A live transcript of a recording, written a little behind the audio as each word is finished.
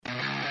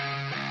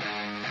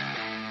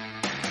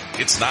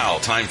It's now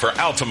time for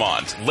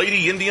Altamont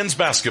Lady Indians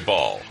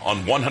basketball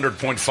on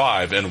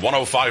 100.5 and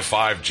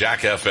 105.5 Jack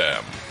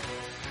FM.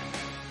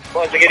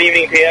 Well, it's a good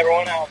evening to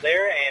everyone out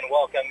there, and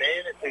welcome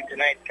in to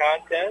tonight's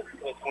contest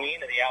between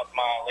the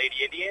Altamont Lady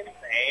Indians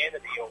and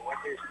the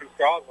Windsor Sioux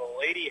Stars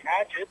Lady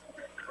Hatchets.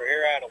 We're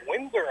here at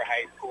Windsor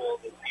High School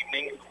this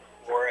evening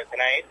for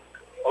tonight's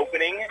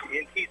opening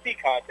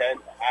NTC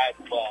contest as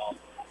well.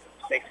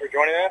 Thanks for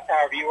joining us,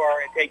 however you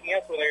are taking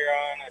us, whether you're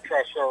on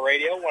Terrestrial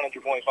Radio,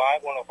 100.5,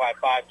 105.5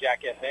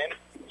 Jack FM,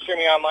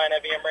 streaming online at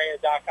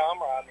FMradio.com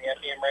or on the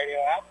FM Radio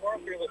app, or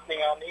if you're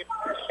listening on the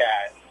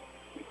podcast.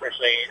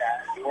 Appreciate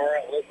your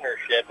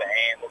listenership,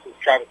 and this is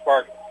Travis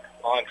Park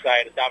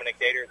alongside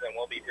Dominic Daters, and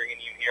we'll be bringing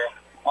you here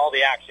all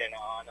the action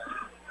on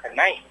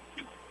tonight's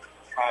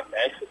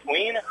contest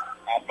between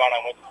Altamont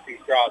At Windsor Sioux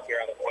Stars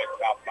here on the voice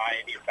of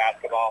Altamont Indians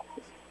basketball,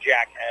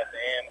 Jack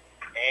FM.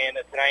 And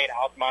tonight,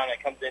 Altamont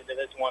comes into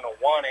this one 1-0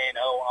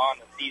 on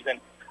the season,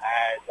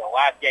 as the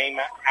last game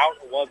out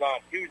was on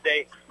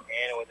Tuesday,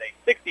 and it was a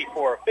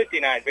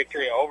 64-59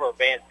 victory over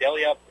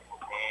Vandalia.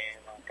 And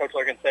Coach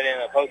Lurkin said in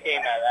the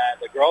postgame that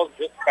the girls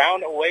just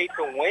found a way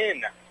to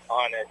win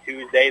on a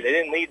Tuesday. They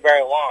didn't lead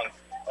very long,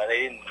 but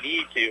they didn't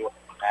need to,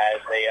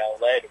 as they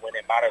led when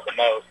it mattered the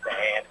most.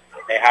 And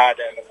they had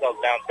themselves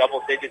down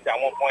double digits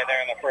at one point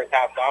there in the first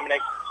half,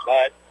 Dominic,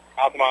 but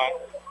Altamont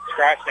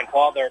scratched and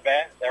clawed their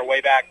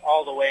way back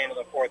all the way into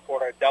the fourth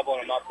quarter,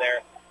 doubling them up there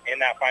in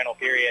that final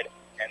period,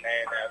 and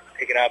then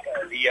picking up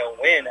the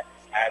win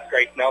as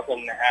Grace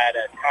Nelson had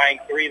a tying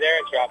three there.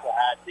 She also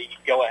had the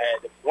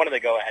go-ahead, one of the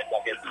go-ahead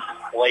buckets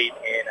late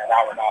in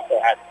that one.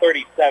 Also had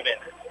 37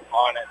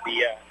 on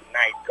the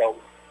night. So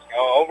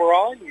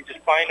overall, you just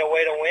find a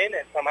way to win,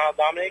 and somehow,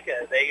 Dominic,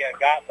 they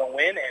got the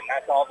win, and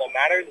that's all that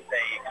matters.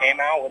 They came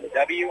out with a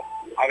W.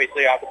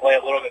 Obviously, you have to play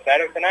a little bit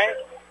better tonight,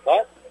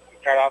 but you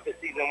start off the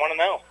season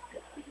 1-0.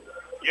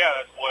 Yeah,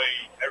 that's the way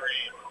every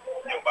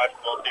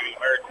basketball team in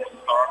America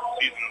starts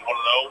the season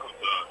 1-0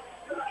 with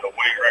the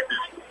winning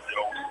record.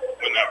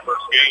 Win that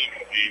first game.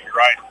 You're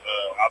right.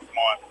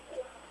 Altamont,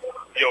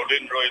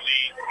 didn't really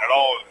lead at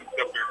all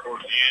except there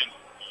towards the end.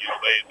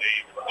 They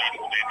lead when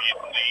they needed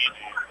to lead,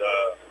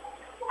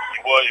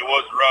 and it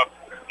was rough.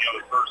 The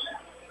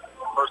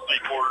first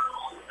three quarters,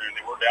 and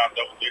they were down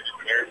double digits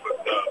there,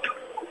 but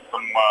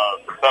some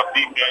tough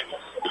defense.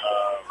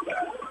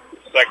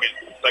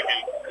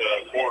 Second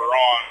quarter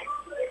on,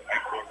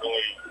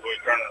 really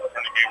turned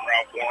the game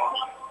around for them.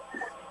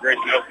 And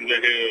Grace Nelson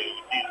did be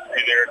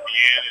there at the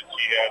end, and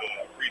she had a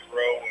free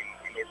throw,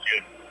 and she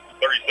had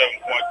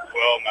 37 points as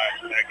well in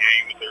that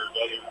game. But there's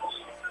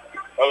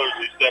others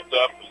who stepped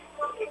up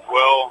as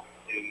well,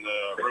 in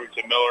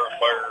Ruta Miller,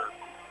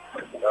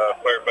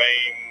 Claire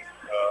Bain,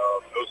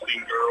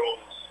 Osteen girls.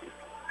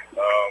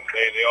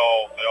 They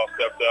all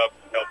stepped up,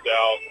 helped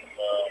out,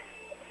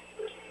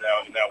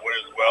 and now win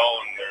as well,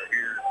 and they're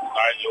here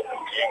tonight, the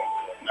opening game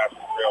of the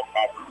National Trail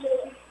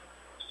Conference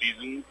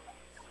season,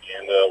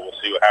 and we'll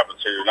see what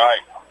happens here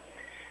tonight.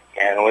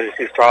 And with the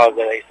Sioux Stars,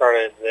 they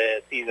started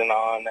the season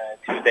on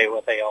Tuesday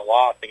with a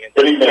loss against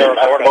Sarah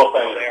Florida. So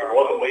they are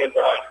away on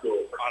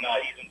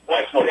season 24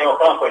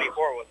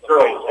 was the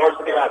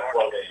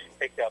final.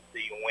 Picked up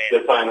the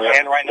win.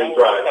 And right now,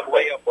 we're on the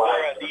way up for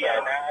the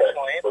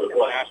national anthem.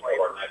 The national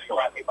anthem is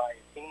brought to you by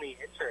Tingley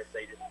Insurance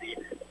Agency.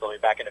 So we'll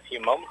be back in a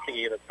few moments to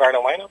give you the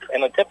starting lineup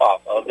and the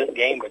tip-off of this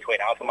game between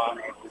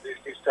Altamont and the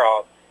Sioux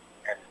Stars.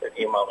 In a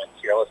few moments,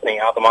 you're listening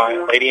to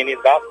Altamont Lady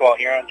Indians basketball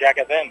here on Jack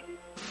FM.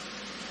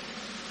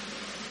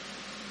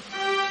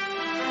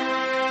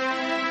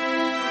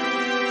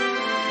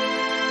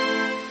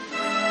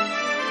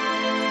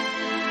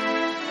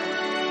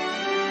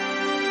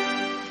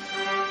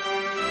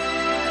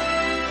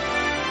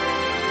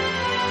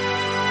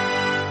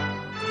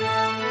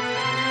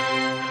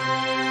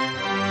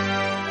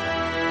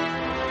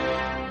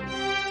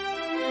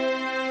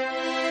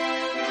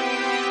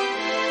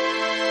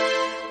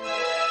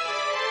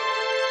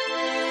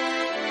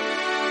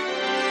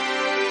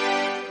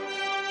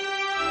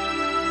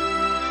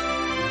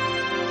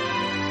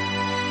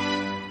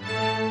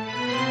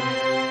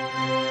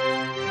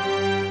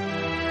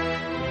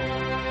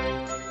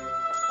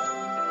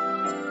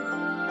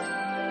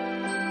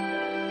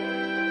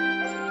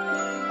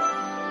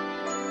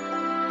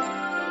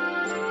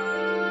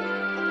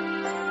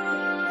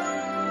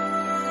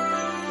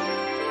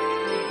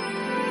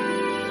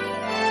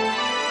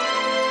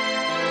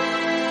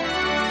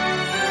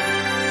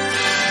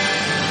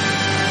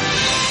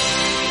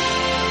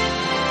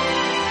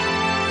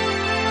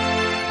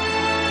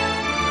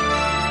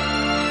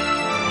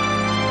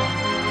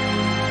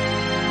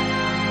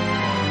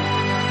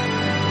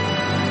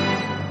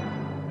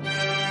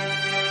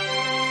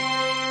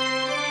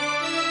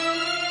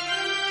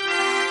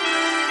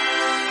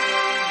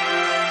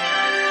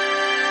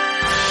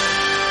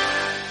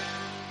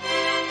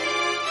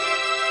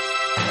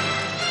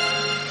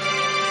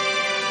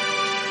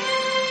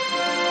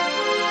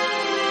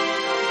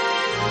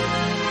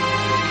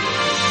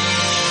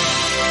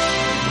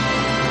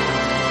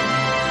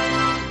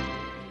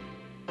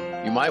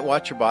 might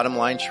watch your bottom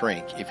line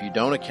shrink if you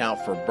don't account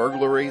for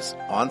burglaries,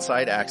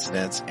 on-site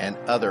accidents, and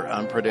other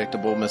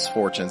unpredictable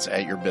misfortunes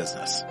at your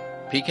business.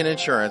 Pekin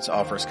Insurance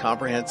offers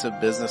comprehensive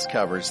business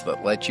coverage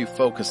that lets you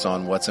focus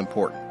on what's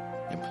important: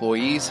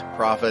 employees,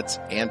 profits,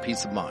 and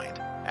peace of mind.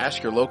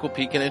 Ask your local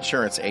Pekin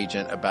Insurance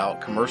agent about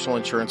commercial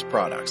insurance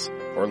products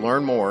or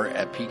learn more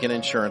at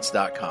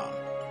pekininsurance.com.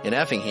 In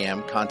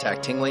Effingham,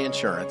 contact Tingley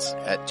Insurance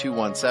at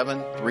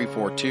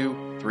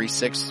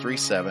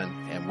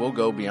 217-342-3637 and we'll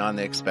go beyond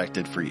the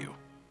expected for you.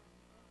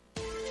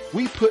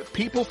 We put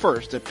people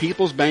first at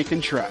People's Bank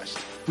and Trust.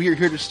 We are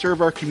here to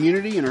serve our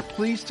community and are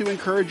pleased to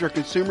encourage our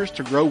consumers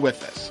to grow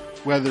with us.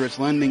 Whether it's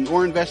lending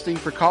or investing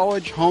for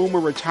college, home, or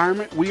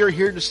retirement, we are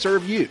here to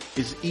serve you.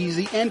 It's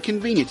easy and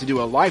convenient to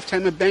do a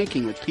lifetime of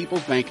banking with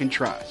People's Bank and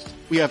Trust.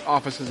 We have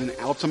offices in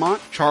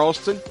Altamont,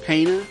 Charleston,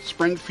 Pana,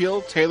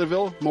 Springfield,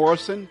 Taylorville,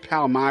 Morrison,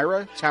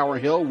 Palmyra, Tower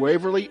Hill,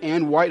 Waverly,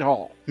 and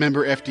Whitehall.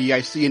 Member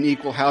FDIC and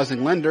equal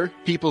housing lender,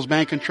 People's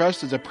Bank and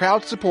Trust is a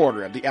proud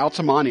supporter of the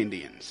Altamont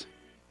Indians.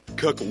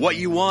 Cook what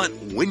you want,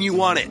 when you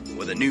want it,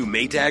 with a new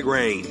Maytag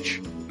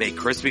range. Make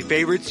crispy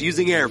favorites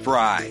using air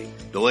fry.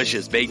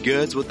 Delicious baked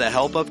goods with the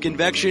help of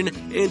convection,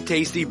 and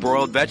tasty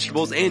broiled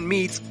vegetables and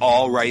meats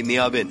all right in the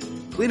oven.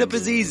 Cleanup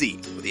is easy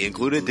with the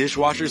included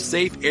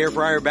dishwasher-safe air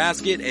fryer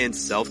basket and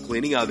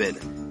self-cleaning oven.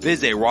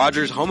 Visit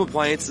Rogers Home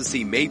Appliance to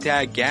see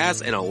Maytag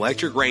gas and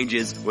electric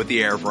ranges with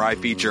the air fry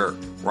feature.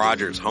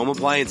 Rogers Home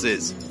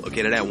Appliances,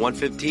 located at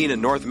 115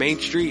 and North Main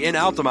Street in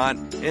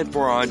Altamont and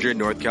 400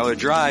 North Keller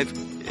Drive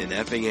in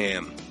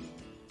Effingham.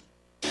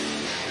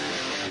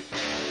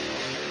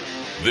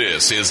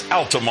 This is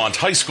Altamont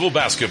High School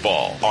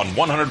basketball on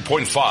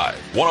 100.5,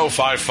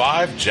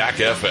 105.5 Jack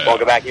FM.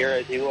 Welcome back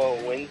here to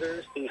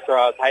Windsor's Two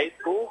Straws High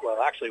School.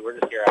 Well, actually, we're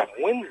just here at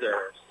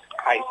Windsor's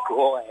High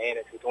School, and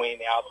it's between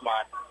the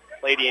Altamont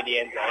Lady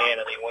Indians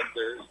and the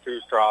Windsor's Two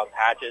Straws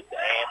Hatchets.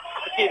 And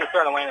let's see the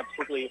starting lineup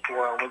quickly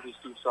for Windsor's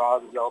Two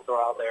Straws. We also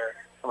out there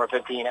number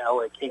 15,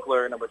 Ella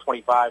Kinkler. Number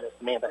 25 is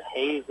Samantha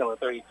Hayes. Number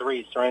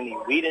 33, Serenity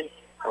Whedon.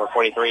 Number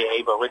 43,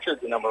 Ava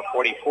Richards. And number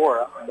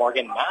 44,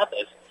 Morgan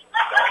Mathis.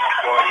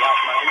 For the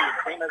Altamont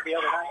Indians team as the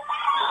other night,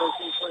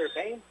 13, Claire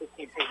Payne.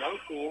 15, Peyton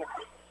Osteen.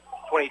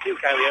 22,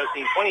 Kylie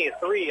Osteen.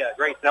 23,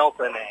 Grace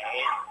Nelson. And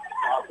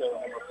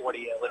also number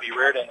 40, Libby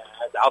Reardon,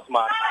 as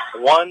Altamont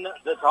won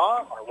the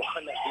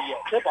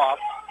tip-off.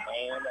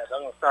 And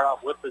I'm going to start off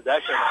with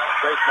possession.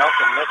 Grace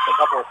Nelson missed a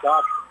couple of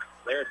shots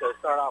there to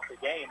start off the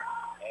game.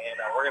 And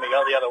we're going to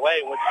go the other way.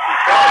 Which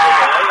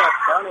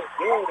is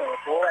good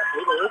for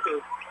Ava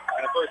Lucas.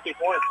 And the first 2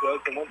 points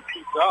goes to Windsor's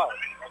Two Straws.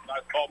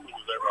 Nice ball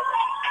moves there, brother.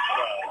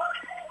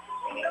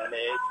 And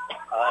it's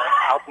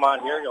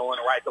Altamont here going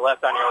right to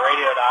left on your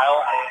radio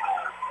dial. And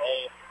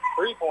a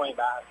three-point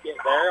basket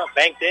there,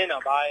 banked in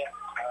by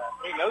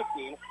Peyton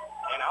Osteen,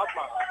 and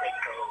Altamont will take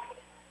it.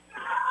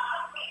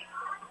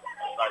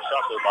 Nice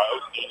shot there by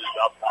Osteen.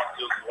 Altamont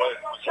steals away.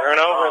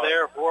 Turnover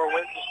there for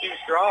Windsor's Two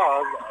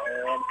Straws,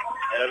 and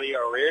it'll be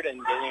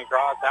Reardon getting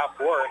across half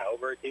court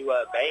over to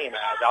Bain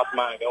as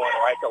Altamont going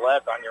right to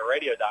left on your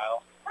radio dial.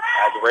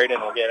 As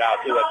Reardon will get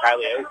out to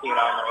Kylie Osteen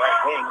on the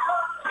right wing.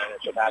 And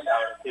it's a pass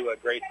out to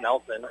Grace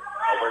Nelson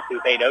over to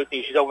Peyton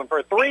Osteen. She's open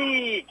for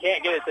three.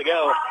 Can't get it to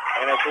go.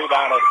 And it's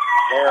rebounded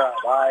there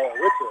by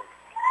Richards.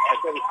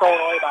 It's going to be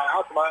stolen away by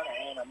Altamont.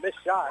 And a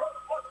missed shot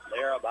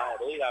there by, I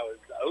believe that was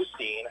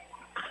Osteen.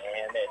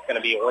 And it's going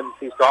to be Windsor's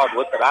Two Straws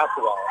with the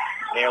basketball.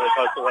 Nearly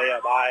poked away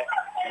by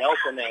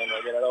Nelson. And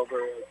they'll get it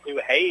over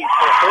to Hayes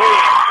for three.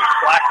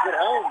 Flashes it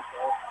home.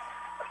 So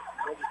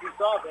Windsor's Two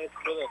Straws needs to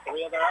get a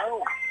three of their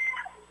own.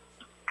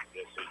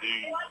 Yes, they do.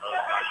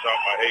 Nice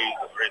shot by Hayes.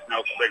 Grace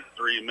Nelson takes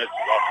three and misses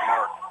off the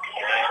mark.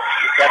 And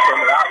she steps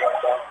into that one,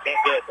 but can't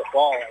get it to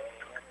fall. And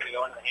it's going to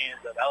go into the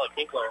hands of Ella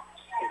Kinkler.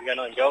 She's going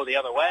to go the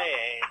other way.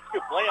 And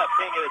scoop layup,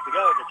 can't get it to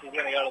go, but she's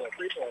going to go to the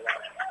three-point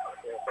line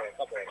for a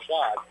couple of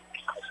shots.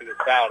 She was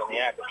fouled in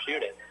the act of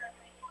shooting.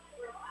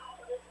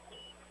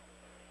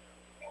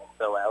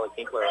 So Ella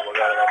Kinkler will go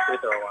to the free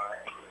throw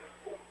line.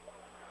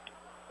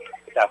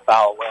 That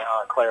foul went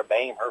on Claire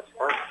Bain, her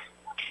first.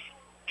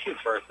 She's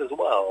first as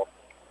well.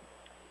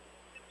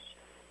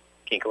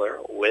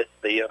 Kinkler with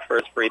the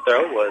first free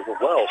throw was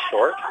well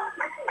short.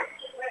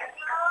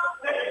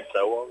 And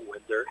so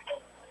Windsor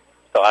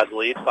still has the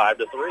lead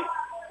 5-3.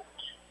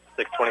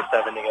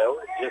 6:27 to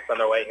go. Just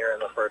underway here in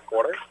the first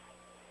quarter.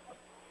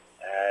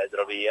 As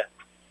it'll be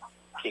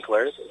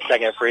Kinkler's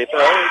second free throw.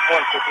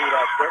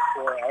 1:52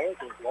 for Ella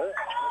Kinkler.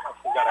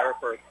 She's got her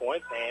first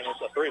point, and it's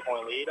a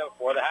 3-point lead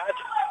for the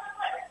Hatch.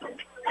 And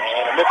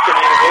a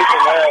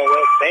miscommunication there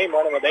with Bain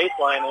running the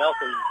baseline.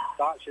 Nelson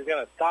thought she was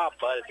going to stop,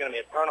 but it's going to be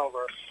a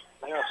turnover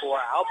there for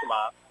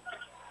Altamont.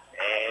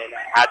 And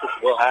Hatches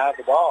will have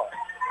the ball.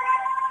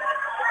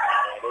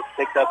 And it's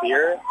picked up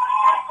here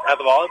at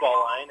the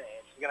volleyball line,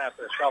 and she's going to have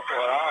to shuffle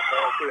it off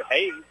there to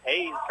Hayes.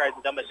 Hayes tries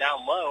to dump it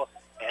down low,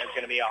 and it's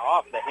going to be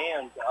off the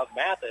hands of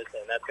Mathis,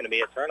 and that's going to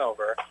be a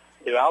turnover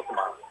to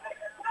Altamont.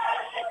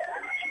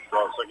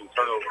 Second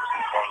turnover.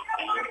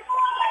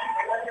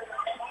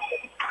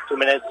 2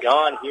 minutes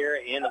gone here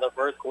into the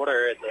first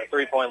quarter. It's a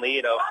 3-point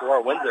lead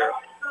for Windsor.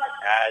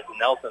 as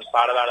Nelson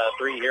thought about a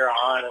three here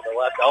on the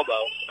left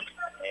elbow.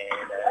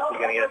 And she's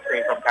going to get a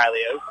screen from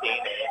Kylie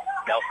Osteen. And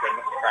Nelson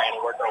trying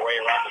to work her way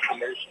around the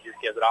defender. She just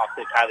gives it off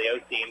to Kylie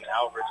Osteen.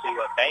 Now over to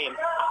Fame.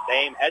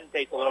 Fame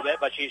hesitates a little bit,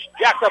 but she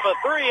jacks up a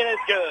three, and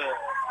it's good.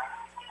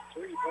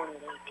 3-pointer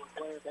there for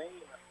Claire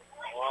Fame.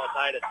 Well,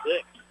 tied at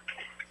 6.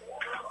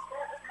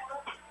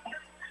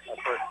 The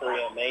first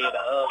three made of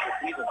the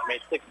season. She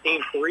made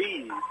 16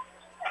 threes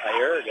a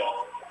year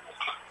ago.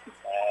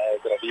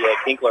 It'll be a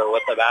Kinkler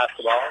with the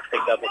basketball.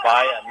 Picked up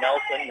by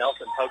Nelson.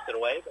 Nelson pokes it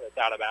away, but it's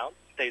out of bounds.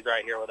 Stays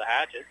right here with the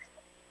Hatchets.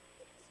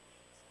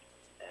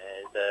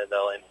 As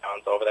they'll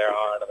inbounds over there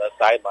on the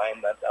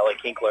sideline. That's Ellie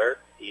Kinkler.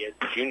 He is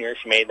a junior.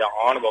 She made the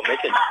honorable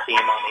mention team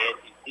on the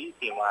NCC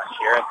team last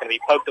year. It's going to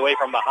be poked away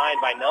from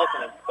behind by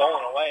Nelson and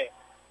stolen away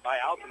by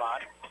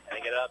Altamont. And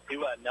they get up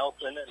to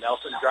Nelson.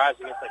 Nelson drives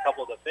against a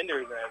couple of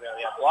defenders, and there's going to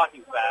be a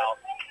blocking foul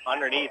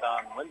underneath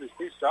on Windsor's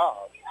two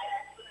straws.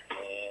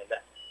 And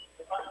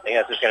I think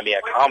that's just going to be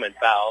a common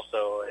foul,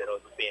 so it'll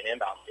just be an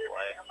inbound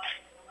play.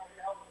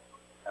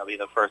 That'll be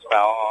the first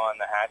foul on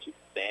the Hatchets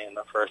and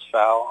the first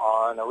foul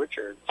on the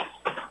Richards.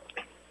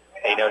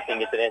 Peyton Osteen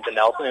gets it into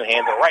Nelson, who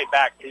hands it right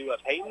back to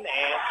Peyton, and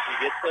she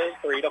gets the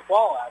three to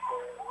fall after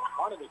it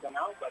wanted to come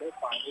out, but it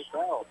finally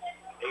fell.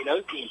 Peyton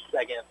Osteen's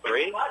second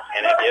three,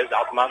 and it gives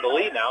Altamont the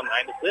lead now,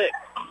 9-6.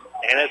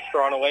 And it's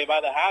thrown away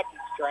by the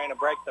Hatchets, trying to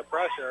break the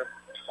pressure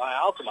by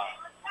Altamont.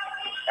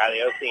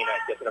 Kylie Osteen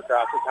gets it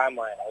across the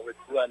timeline over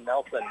to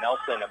Nelson.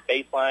 Nelson, a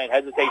baseline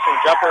hesitation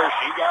jumper.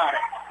 She got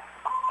it.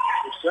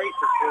 It's straight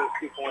for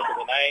 2 points of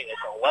the night.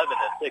 It's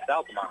 11-6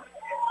 Altamont.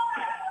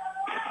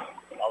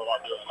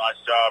 Altamont doing a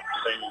nice job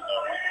saving the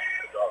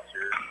jobs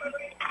here.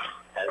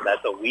 And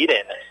that's a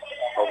Whedon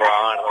over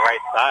on the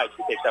right side.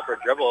 She picks up her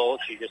dribble.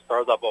 She just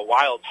throws up a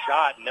wild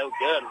shot. No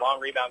good.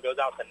 Long rebound goes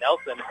out to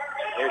Nelson.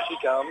 Here she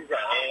comes.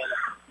 And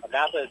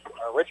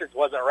Richards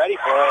wasn't ready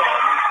for it.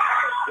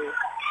 And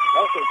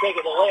Nelson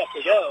taking the layup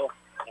to go.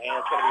 And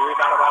it's going to be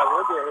rebounded by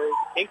Woodward.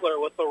 Kinkler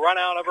with the run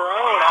out of her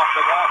own off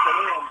the glass and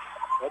in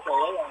with the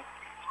layup.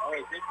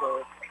 Ellie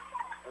Kinkler,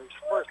 her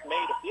first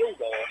made a field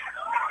goal.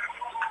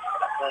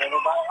 Run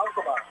over by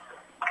Altamont.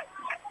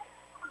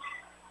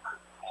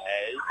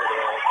 As a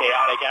little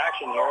chaotic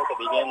action here at the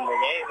beginning of the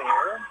game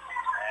here.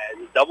 As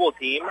double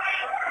team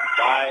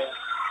by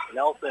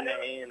Nelson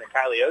and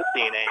Kylie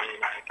Osteen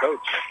and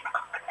coach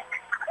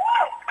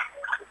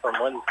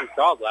from Windsor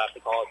Straws will have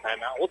to call a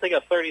timeout. We'll take a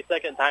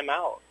 30-second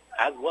timeout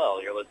as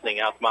well. You're listening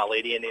to Altamont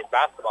Lady Indians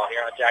basketball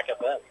here on Jack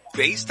FM.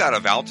 Based out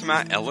of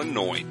Altamont,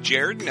 Illinois,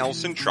 Jared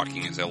Nelson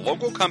Trucking is a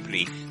local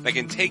company that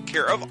can take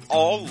care of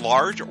all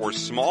large or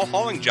small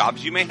hauling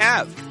jobs you may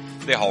have.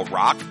 They haul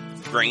rock,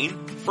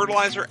 grain,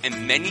 fertilizer,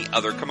 and many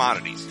other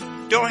commodities.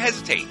 Don't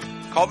hesitate.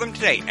 Call them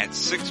today at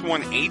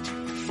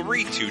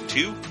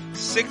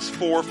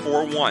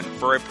 618-322-6441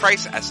 for a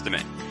price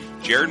estimate.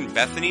 Jared and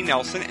Bethany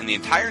Nelson and the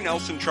entire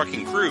Nelson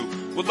Trucking crew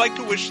would like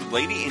to wish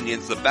Lady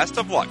Indians the best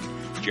of luck.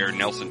 Jared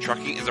Nelson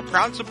Trucking is a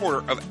proud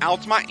supporter of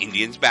Altamont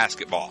Indians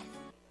basketball.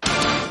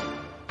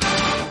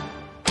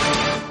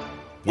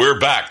 We're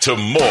back to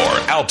more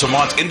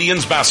Altamont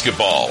Indians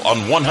basketball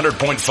on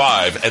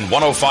 100.5 and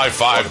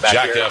 105.5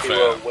 Jack FM.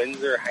 To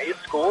Windsor High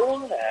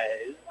School.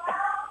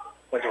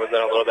 Windsor was in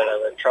a little bit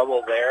of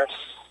trouble there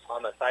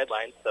on the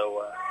sideline,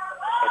 so I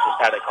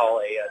just had to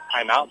call a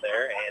timeout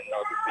there, and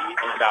they'll just be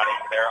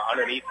inbounding there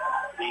underneath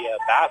the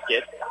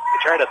basket. They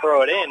try to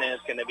throw it in, and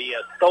it's going to be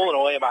stolen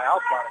away by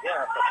Altamont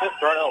again. It's the fifth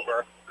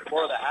turnover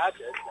for the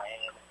Hatchets,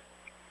 and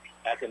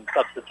back in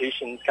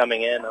substitutions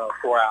coming in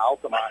for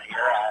Altamont here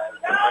as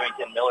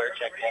Remington Miller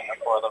checked in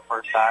for the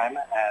first time,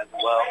 as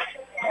well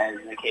as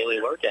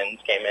Kaylee Lurkins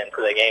came in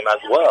for the game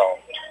as well.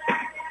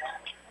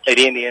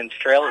 Lady Indians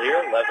trail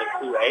here,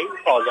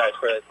 11-8. Apologize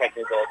for the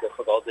technical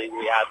difficulties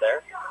we had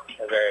there at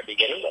the very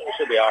beginning, but it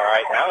should be all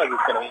right now.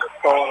 It's going to be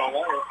stolen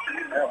away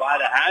there by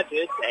the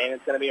Hatchets, and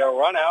it's going to be a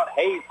run out.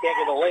 Hayes can't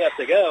get the layup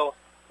to go,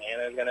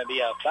 and there's going to be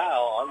a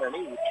foul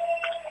underneath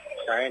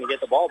trying to get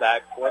the ball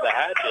back for the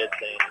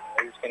Hatchets, and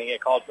they're just going to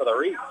get called for the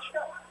reach.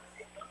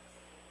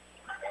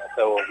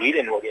 So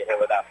Whedon will get hit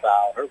with that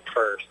foul, her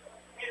first,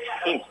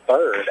 team's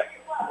third.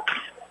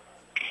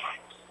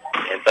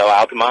 And so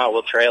Altamont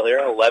will trail here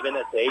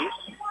 11-8,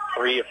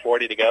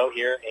 3:40 to go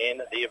here in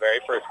the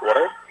very first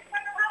quarter.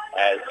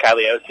 As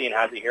Kylie Osteen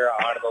has it here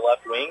on the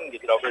left wing,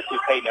 gets it over to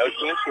Peyton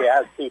Osteen. She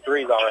has 2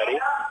 threes already.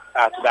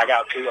 Passes it back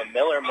out to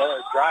Miller.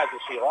 Miller drives,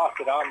 and she lost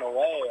it on the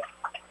way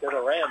to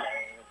the rim. And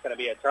it's going to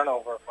be a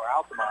turnover for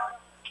Altamont.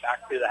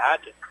 Back to the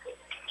Hatchets.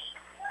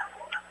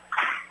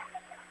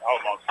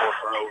 Altamont's 4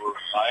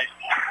 turnovers tonight.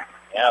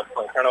 Yeah,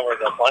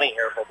 turnovers are plenty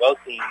here for both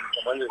teams.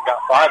 The Windsor's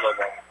got 5 of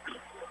them.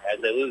 As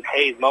they lose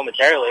Hayes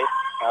momentarily.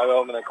 Now go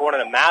over in the corner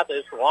to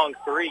Mathis. Long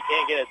three.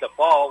 Can't get it to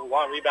fall.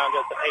 Long rebound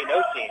goes to Peyton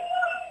Osteen.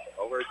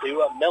 Over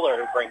to Miller,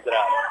 who brings it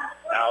up.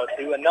 Now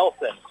to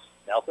Nelson.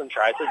 Nelson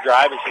tries to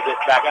drive, and she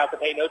gets back out to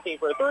Peyton Osteen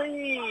for a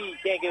 3.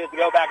 Can't get it to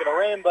go back at the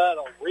rim, but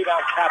a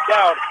rebound tapped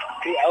out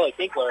to Ellie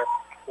Kinkler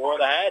for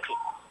the Hatchet.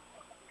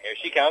 Here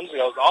she comes.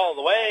 Goes all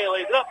the way.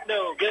 Lays it up.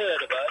 No good,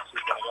 but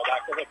she's going to go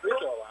back to the free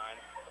throw line.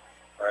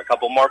 for a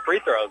couple more free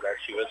throws as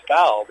she was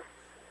fouled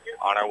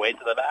on her way to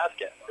the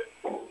basket.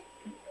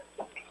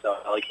 So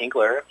Ellie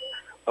Kinkler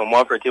went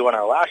 1 for 2 on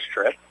her last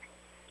trip.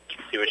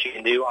 See what she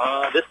can do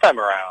this time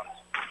around.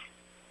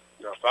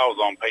 Yeah, foul was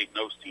on Peyton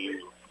Osteen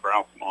for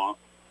Altamont.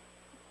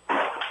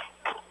 And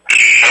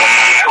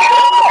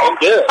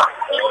good.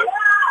 So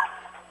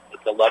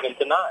it's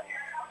 11-9.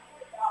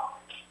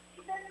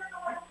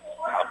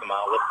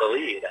 Altamont with the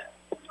lead.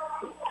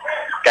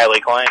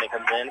 Kylie Klein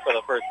comes in for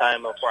the first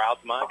time for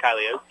Altamont.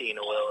 Kylie Osteen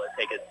will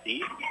take a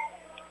seat.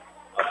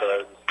 Also, there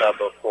was a sub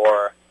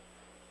before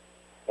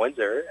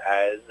Windsor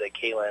as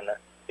Kaylin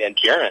Van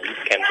Buren comes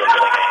into the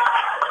game.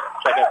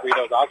 Second free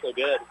throw is also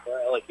good for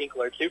Ellie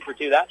Kinkler, 2 for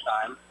 2 that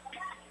time.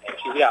 And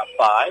she's got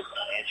 5,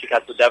 and she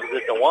cuts the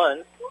deficit to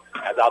 1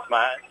 as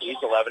Altamont leads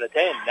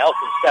 11-10.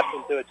 Nelson steps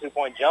into a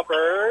 2-point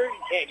jumper.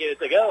 Can't get it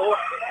to go.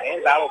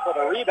 And battle for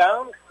the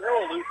rebound. Still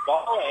a loose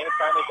ball, and it's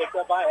finally picked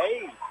up by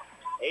Hayes.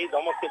 Hayes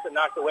almost gets it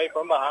knocked away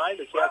from behind,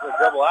 but she has to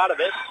dribble out of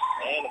it.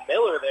 And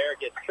Miller there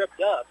gets tripped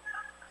up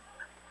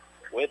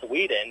with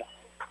Whedon.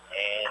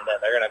 And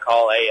they're going to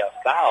call a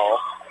foul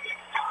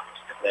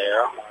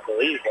there. I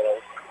believe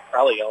it'll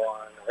probably go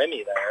on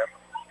Remy there.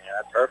 And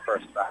that's her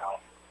first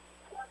foul.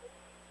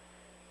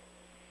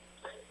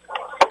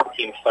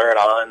 Team third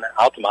on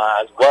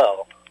Altamont as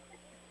well.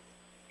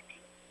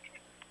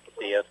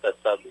 See if the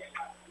subs.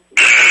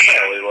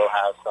 We will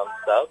have some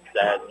subs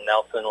as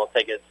Nelson will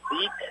take his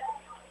seat.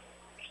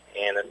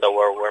 And so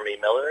will Remy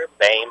Miller.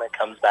 Bame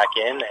comes back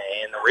in,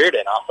 and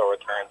Reardon also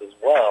returns as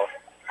well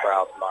for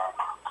Altamont.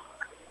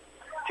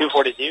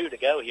 2:42 to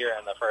go here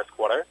in the first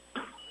quarter.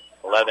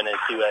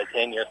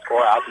 11-10 your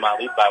score. Altamont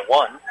leads by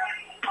 1.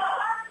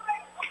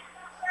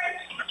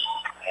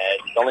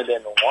 It's only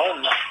been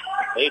 1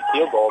 made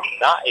field goal,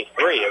 not a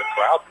 3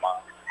 for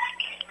Altamont.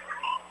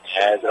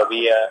 As it'll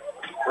be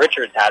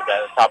Richards has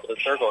that at the top of the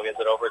circle, gets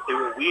it over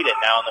to Whedon.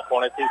 Now in the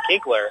corner to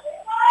Kinkler.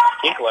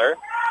 Kinkler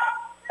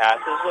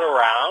passes it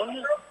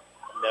around.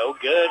 No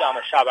good on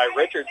the shot by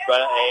Richards, but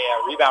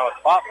a rebound was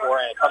fought for,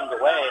 and it comes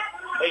away.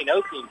 Hey,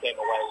 no team came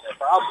away with it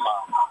for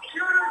Altamont.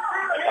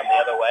 They come the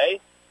other way.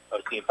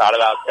 Osteen thought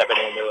about stepping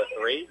into a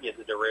 3. Gives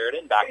it to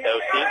Reardon. Back to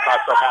Osteen.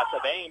 Cross-throw pass to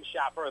Bame.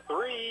 Shot for a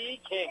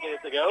 3. Can't get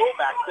it to go.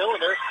 Back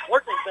cylinder.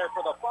 Working there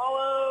for the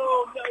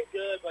follow. No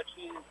good, but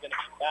she's going to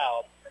be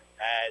fouled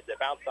as it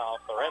bounced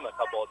off the rim a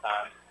couple of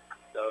times.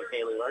 So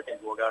Kaylee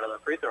Lurkins will go to the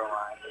free throw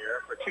line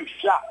here for 2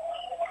 shots.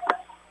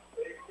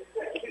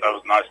 That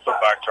was a nice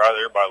putback try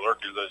there by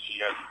Lurkins as she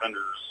had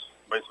defenders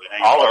basically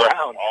hanging all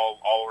around.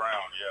 All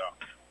around, yeah.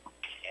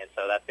 And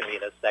so that's going to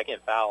be the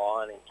second foul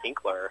on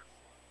Kinkler.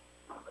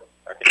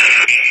 No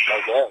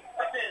good.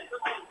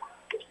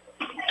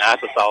 I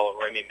also saw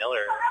Remy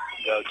Miller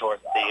go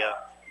towards the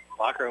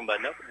locker room, but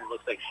no, it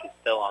looks like she's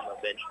still on the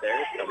bench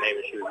there, so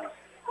maybe she was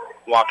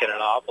walking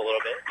it off a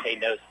little bit.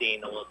 Hayden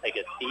Osteen will take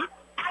a seat,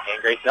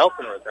 and Grace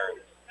Nelson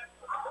returns.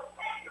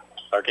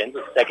 Larkins,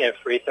 a second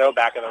free throw,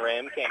 back of the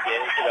rim, can't get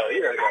it to go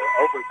either. Go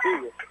over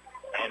 2,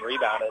 and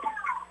rebounded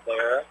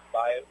there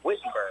by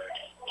Wittenberg.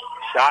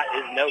 Shot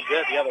is no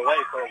good the other way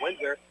for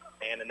Windsor.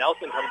 And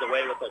Nelson comes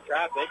away with the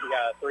traffic. We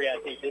got a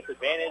 3-on-2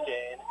 disadvantage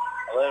and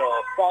a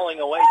little falling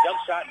away jump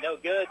shot, no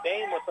good.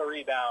 Bame with the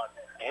rebound,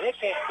 and it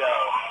can't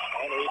go.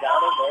 And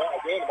rebounded there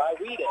again by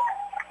Whedon.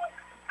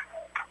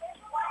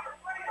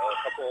 So a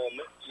couple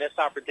missed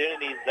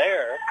opportunities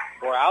there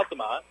for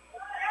Altamont.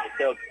 They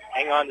still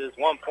hang on to this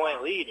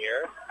 1-point lead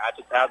here.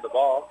 Hatchets have the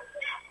ball.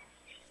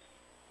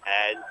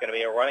 And it's going to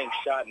be a running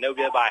shot, no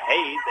good by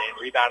Hayes, and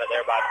rebounded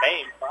there by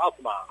Bame for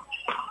Altamont.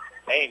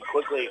 Payne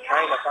quickly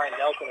trying to find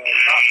Nelson and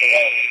knocked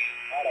away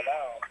out of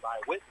bounds by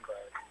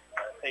Wittenberg.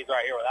 Stays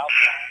right here with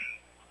Altamont.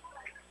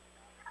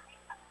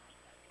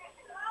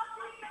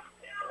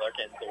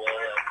 Lurkins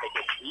will take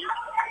a seat.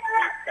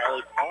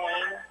 Skyly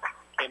Klein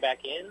came back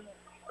in.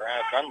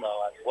 Grant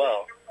Grunlow as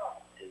well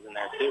is in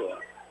there too.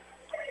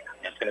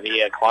 It's going to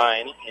be a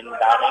Klein inbounding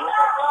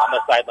on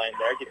the sideline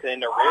there. Gets it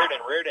into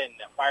Reardon. Reardon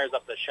fires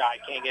up the shot.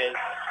 Can't get it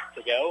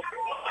to go.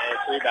 And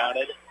it's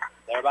rebounded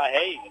there by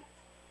Hayes.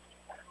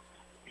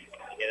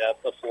 Get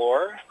up the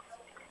floor.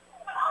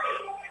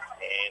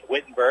 And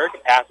Wittenberg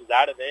passes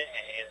out of it.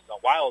 And it's a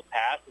wild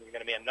pass. There's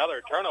going to be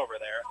another turnover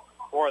there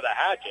for the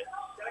Hatchets.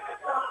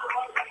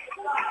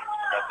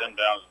 Got them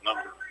down as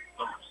number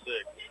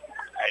 6.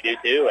 I do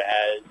too,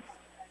 as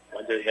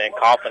Windsor's been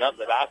coughing up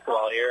the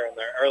basketball here in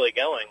their early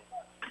going.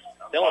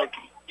 Still only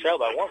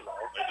trailed by 1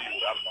 though.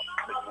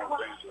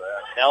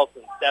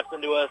 Nelson steps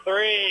into a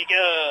 3.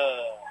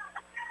 Good.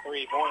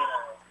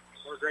 3-pointer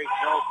for Grace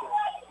Nelson.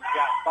 He's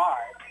got 5.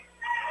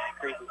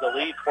 Increases the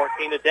lead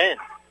 14-10.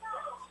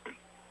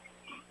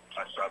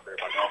 Nice shot there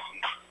by Nelson.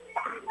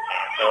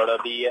 So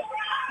it'll be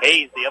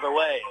Hayes the other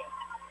way.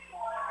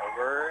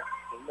 Over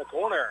in the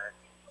corner.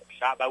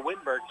 Shot by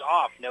Wittenberg's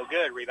off. No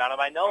good. Rebounded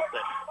by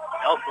Nelson.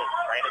 Nelson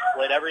trying to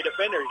split every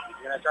defender. She's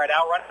going to try to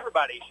outrun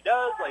everybody. She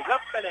does. Lays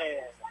up and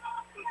in.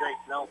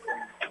 Grace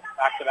Nelson.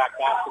 Back-to-back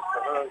baskets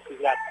for her.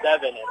 She's got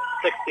 7 and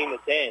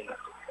 16-10.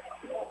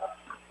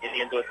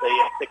 Indians with a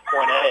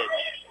 6-point edge.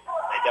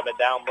 They dump it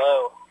down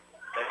low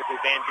There's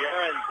Van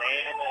Buren,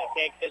 and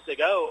can't get it to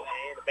go.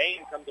 And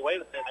Bain comes away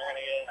with it. They're going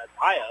to get a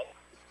tie-up.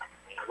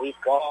 A loose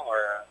ball or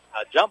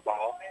a jump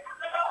ball.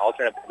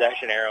 Alternate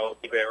possession arrow.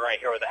 Keep it right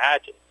here with the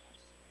Hatchets.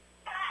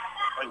 I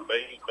think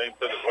Bain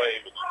took it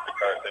away, but the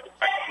car said it's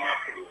back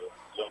to the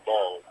jump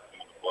ball in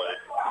the play.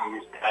 You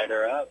just tied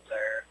her up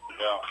there.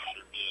 Yeah,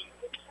 sure did.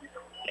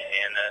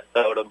 And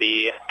so it'll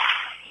be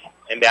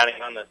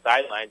inbounding on the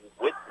sidelines is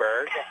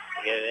Whitberg.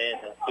 Get it in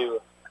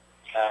to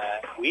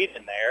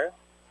Whedon there.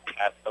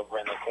 Pass over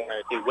in the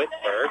corner to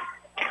Whitberg.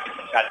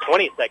 Got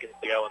 20 seconds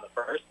to go in the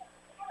first.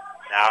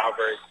 Now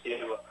over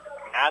to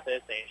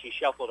Mathis, and she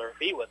shuffled her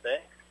feet with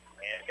it.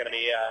 And it's going to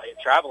be a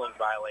traveling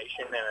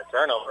violation and a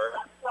turnover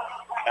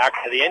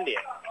back to the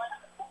Indians.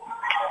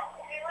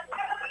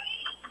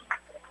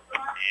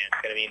 And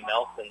it's going to be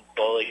Nelson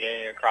slowly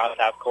getting across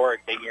half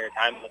court, taking her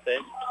time with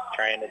it,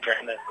 trying to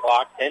turn the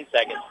clock. 10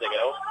 seconds to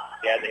go.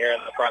 She has it here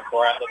in the front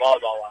court at the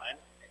volleyball line.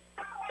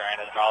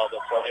 Trying to draw the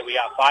play. We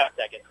got 5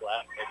 seconds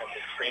left. Here comes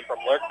the screen from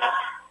Lurkman.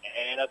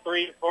 And a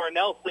three for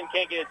Nelson.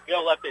 Can't get it to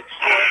go. Left it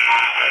short.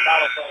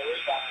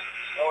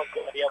 No one's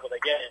going to be able to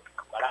get it.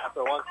 But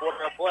after 1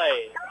 quarter of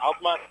play,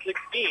 Altamont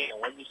 16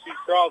 and Windsor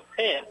Straws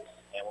 10.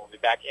 And we'll be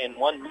back in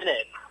 1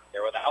 minute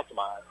there with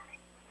Altamont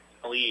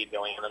lead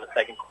going into the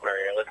second quarter.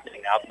 You're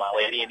listening to Altamont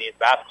Lady Indians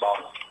basketball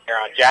here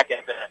on Jack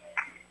FM.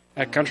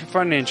 At Country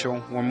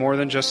Financial, we're more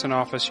than just an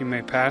office you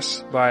may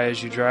pass by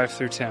as you drive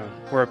through town.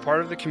 We're a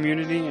part of the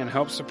community and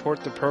help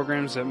support the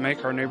programs that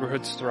make our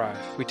neighborhoods thrive.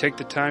 We take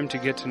the time to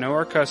get to know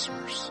our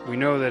customers. We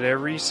know that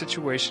every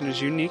situation is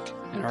unique,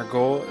 and our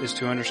goal is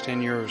to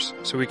understand yours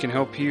so we can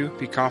help you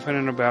be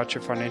confident about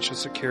your financial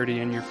security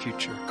and your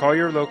future. Call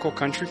your local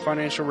Country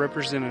Financial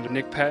representative,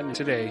 Nick Patton,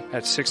 today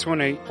at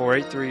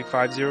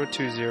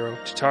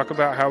 618-483-5020 to talk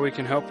about how we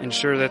can help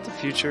ensure that the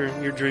future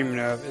you're dreaming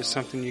of is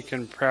something you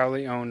can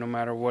proudly own no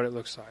matter what it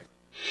looks like.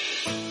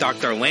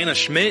 Dr. Lana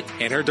Schmidt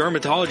and her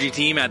dermatology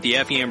team at the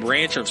Effingham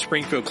branch of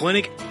Springfield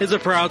Clinic is a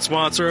proud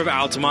sponsor of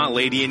Altamont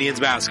Lady Indians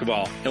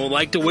basketball and would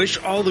like to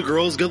wish all the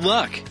girls good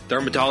luck.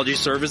 Dermatology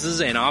services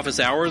and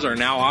office hours are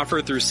now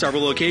offered through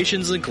several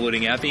locations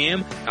including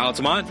Effingham,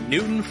 Altamont,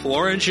 Newton,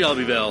 Flora, and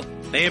Shelbyville.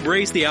 They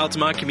embrace the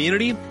Altamont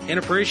community and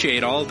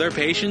appreciate all of their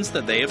patients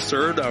that they have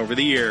served over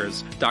the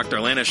years. Dr.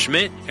 Lana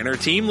Schmidt and her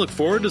team look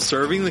forward to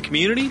serving the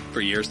community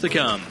for years to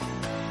come.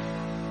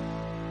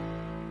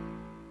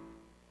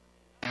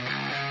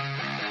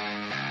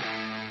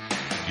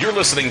 You're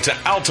listening to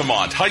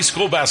Altamont High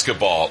School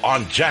Basketball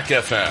on Jack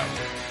FM.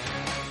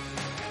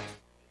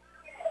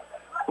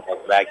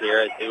 Welcome back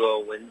here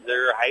to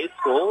Windsor High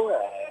School.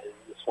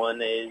 This one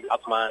is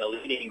Altamont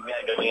leading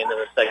going into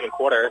the second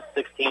quarter,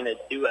 16-2 as 10. And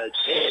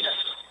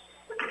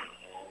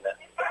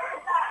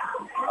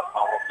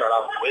we'll start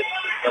off with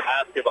the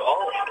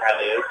basketball.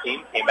 Kylie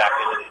team came back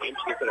into the game.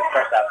 She's going to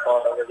press that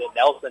ball over to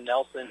Nelson.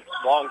 Nelson,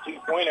 long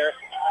two-pointer.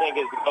 Think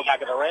is going to go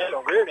back in the rim.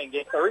 Reardon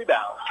gets the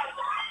rebound.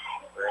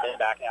 Reardon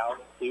back out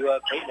to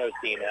Peyton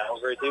Osteen. Now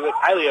over to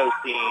Kylie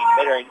Osteen.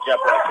 Mid-range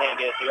jumper. Can't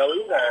get it to go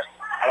either.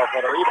 Out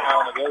for the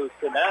rebound. It goes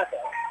to Mathis.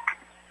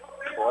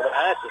 For the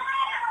Hatches.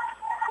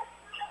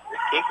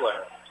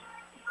 Kinkler.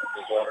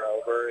 Kinkler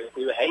over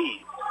to Hayes.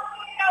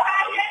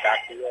 Hayes back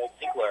to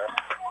Kinkler.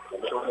 In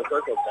the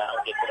circles now.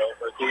 Gets it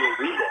over to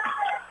Whedon.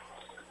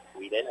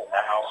 Whedon and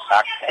now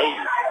back to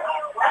Hayes.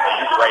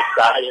 Hayes right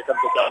side. Here comes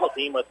the double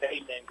team with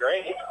Peyton and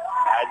Gray.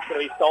 It's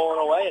going to be stolen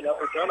away.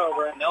 Another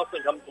turnover, and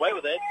Nelson comes away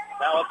with it.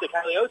 Now up to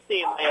Kylie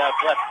Osteen. Left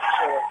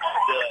short.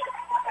 Good.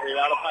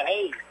 Rebound by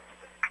Hayes.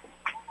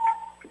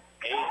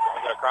 Hayes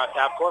comes across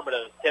half court, but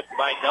it was tipped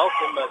by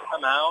Nelson, but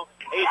somehow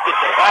Hayes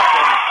gets it back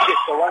and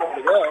gets the one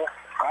to go.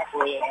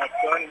 Actually, that's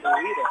starting to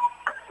lead him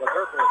with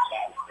her first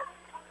basket.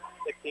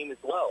 16-12.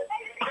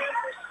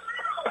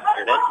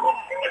 Here it is.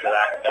 Into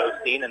that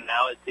Osteen, and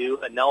now it's to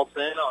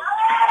Nelson.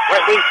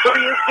 Right wing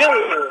three is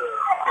good.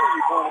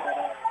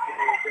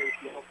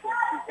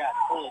 She's got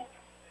 10,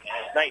 and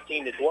it's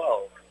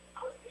 19-12.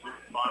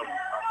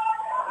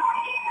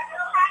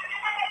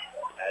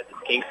 As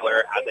Kinkler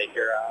has it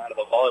here out of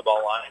the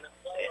volleyball line.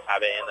 They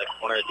have it in the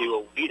corner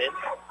to Whedon.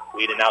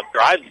 Whedon now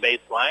drives the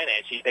baseline,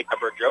 and she picked up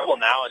her dribble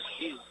now, and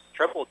she's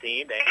triple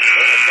teamed, and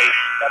she's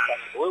up on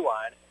the blue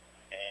line.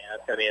 And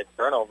that's going to be a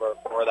turnover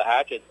for the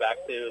Hatchets back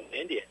to the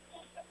Indians.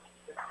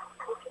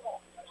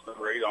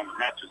 Great on the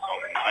Hatchets all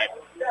tonight.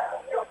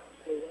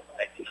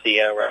 I can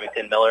see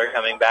Remington Miller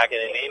coming back in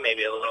the game,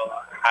 maybe a little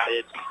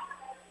added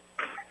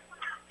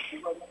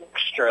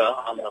extra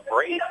on the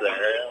brace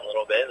there a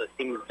little bit. The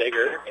team's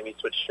bigger, maybe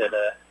switch to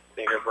the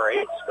bigger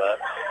brace, but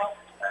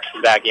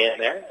she's back in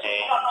there, and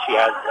she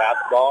has the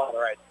basketball on the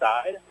right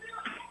side.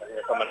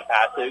 They're coming to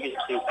pass to Peyton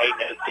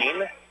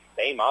Osteen.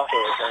 Dame also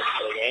returns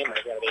to the game.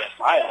 There's going to be a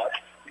tie-up,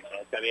 and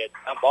it's going to be a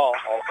jump ball,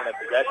 alternate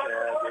possession,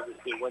 and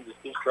it wins the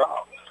two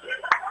strong.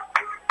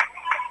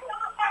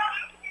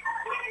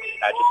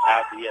 That just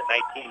has to be a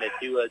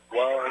 19-2 as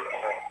well.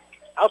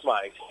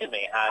 Altamont,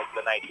 has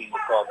the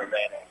 19-12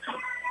 advantage.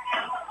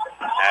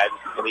 That's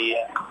going to be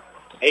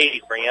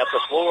Hayes bringing up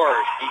the floor.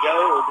 She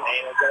goes,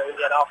 and it's going to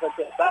be an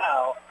offensive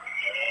foul.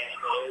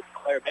 And it's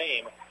Claire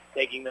Bame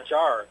taking the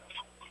charge.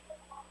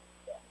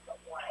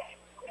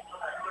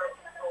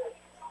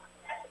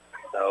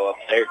 So a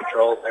player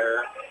control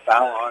there.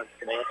 Foul on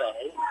Samantha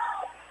Hayes.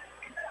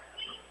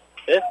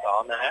 5th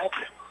on the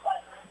action.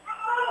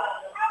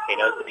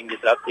 Nosing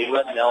gets up to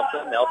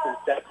Nelson. Nelson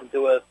steps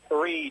into a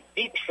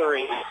deep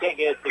three. Can't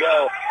get it to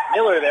go.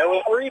 Miller there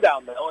with a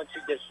rebound, though, and she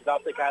dishes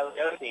off to Kylie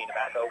Osteen.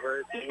 Back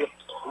over to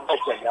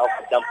Nelson.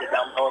 Nelson dumps it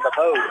down low in the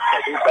post.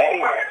 They do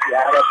bang it. She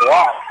had a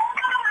block.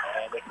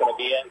 And it's going to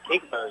be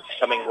Kinkler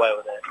coming away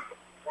with it.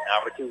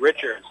 Now over to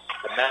Richards.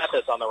 To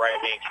Mathis on the right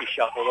wing. She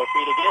shuffled her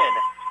feet again.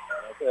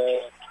 And it's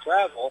a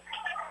travel.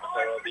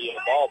 So it'll be a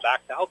ball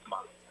back to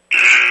Altamont.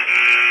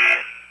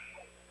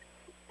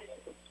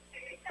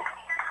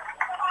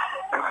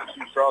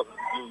 Two Straws is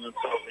doing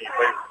themselves any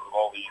favors with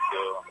all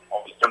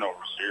these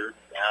turnovers here.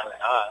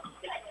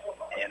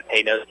 And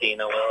Peyton Osteen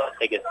will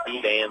take a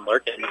seat, and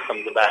Lurkin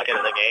comes back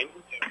into the game.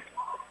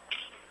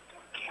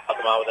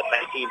 Altamont with a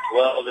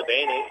 19-12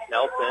 advantage.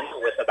 Nelson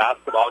with the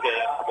basketball, getting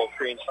a couple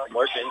screens from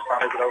Lurkin.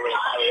 Fires it over to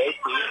Kylie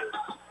Osteen.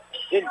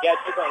 Didn't get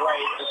it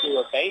right into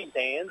a Payne's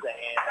hands,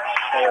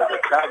 and there's a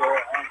travel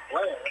on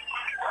player.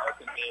 It's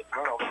going to be a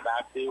turnover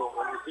back to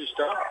Two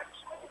Straws.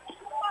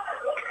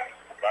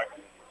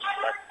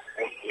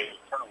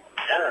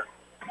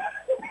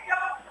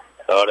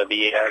 So it'll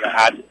be the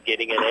Hodges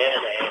getting it in,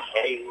 and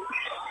Hayes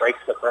breaks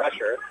the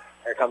pressure.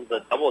 Here comes the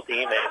double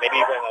team, and maybe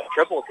even a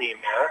triple team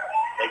here.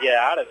 They get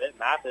out of it.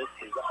 Mathis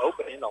is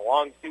opening. The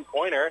long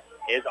two-pointer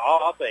is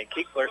off, and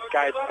Kinkler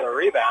skies for the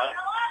rebound,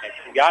 and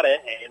she got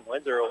it, and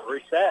Windsor will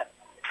reset.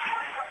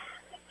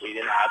 We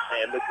didn't have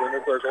to in between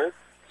the circles.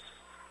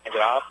 Hand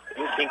it off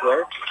to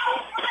Kinkler.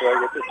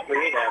 Kinkler gets the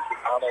screen, and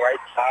she's on the right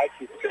side.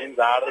 She spins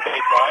out of the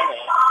baseline,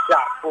 and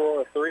shot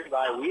for 3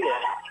 by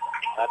Whedon.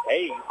 That's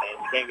Hayes, and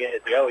you can't get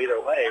it to go either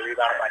way.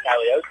 Rebounded by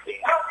Kylie Osteen.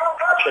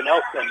 Up to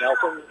Nelson.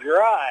 Nelson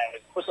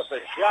drives. Puts up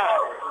a shot.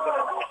 It's going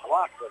to be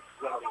blocked, but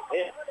it's going to be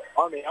hit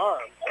on the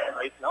arm. And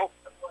Race Nelson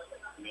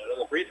to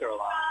the free throw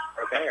line.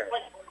 Repair.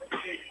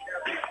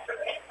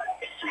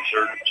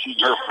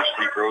 She's her first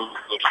free throws of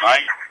the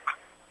night.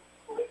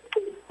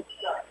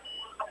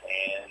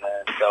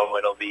 And so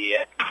it'll be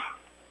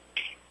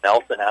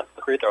Nelson at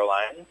the free throw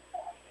line.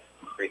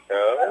 Free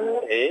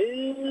throw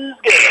is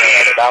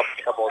good. About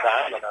a couple of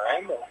times on her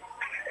end.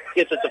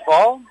 Gets it to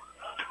fall.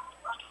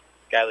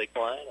 Kylie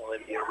Klein,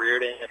 Olivia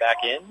Reardon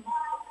back in.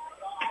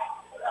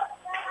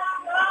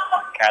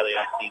 Kylie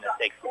Osteen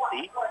takes the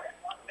seat.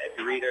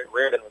 Maybe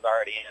Reardon was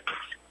already in.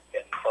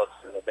 Getting close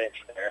to the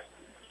bench there.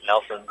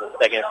 Nelson's the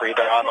second free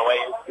throw on the way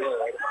is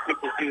good.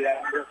 52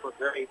 that here for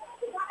Grace.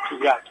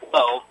 She's got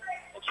 12.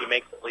 She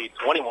makes the lead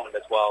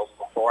 21-12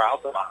 before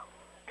Altamont.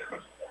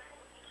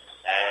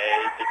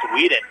 It's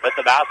Whedon with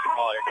the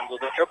basketball. Here comes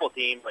with the triple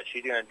team, but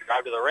she's going to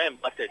drive to the rim.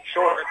 Left it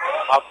short.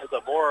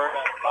 Offensive board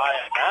by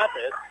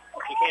Mathis.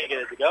 She can't get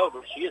it to go,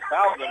 but she is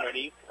fouled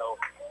underneath. So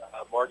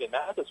Morgan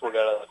Mathis will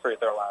go to the free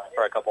throw line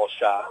for a couple of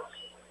shots.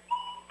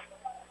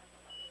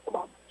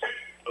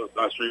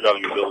 Nice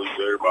rebounding ability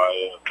there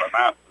by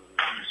Mathis.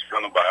 He's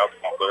surrounded by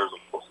Altamont players on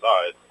both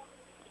sides.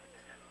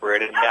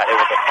 Reardon got hit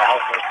with a foul.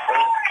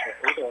 The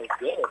free throw is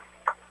good.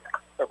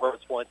 Her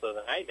first points of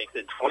the night makes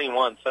it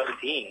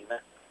 21-13.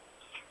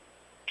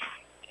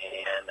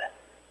 And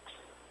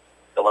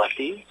the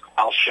lefty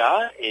foul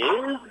shot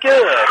is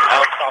good.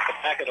 Bounced off the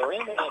back of the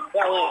rim and it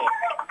fell in.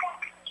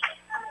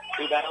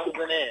 2 bounds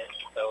and in.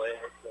 So it's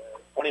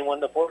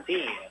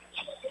 21-14.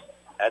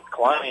 That's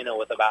Klein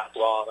with the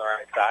basketball on the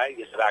right side.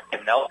 Gets it back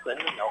to Nelson.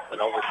 Nelson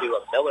over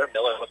to Miller.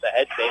 Miller with the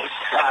head fake.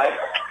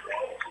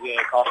 She's going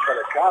to call for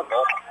the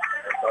travel.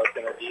 So it's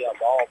going to be a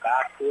ball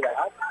back to the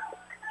house.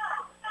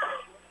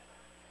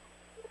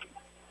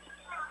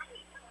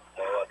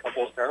 So a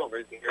couple of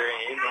turnovers here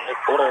in the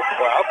quarter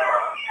for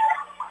Altamont.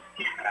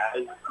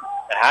 As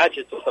the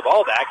Hatchets with the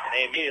ball back, and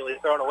they immediately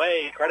thrown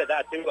away. Credit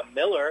that to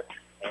Miller.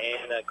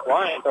 And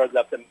Klein throws it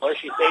up to Miller.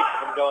 She saves it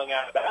from going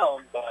out of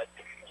bounds, but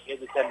she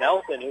gives it to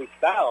Nelson, who's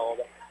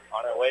fouled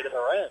on her way to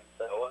the rim.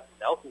 So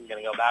Nelson's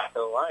going to go back to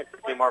the line for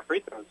 2 more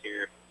free throws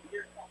here.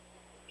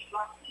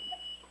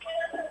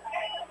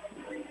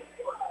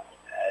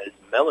 As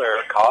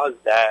Miller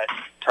caused that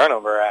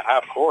turnover at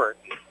half court,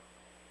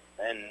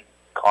 and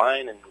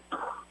Klein and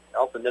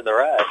Nelson did the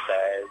rest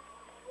as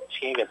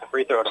she can't get the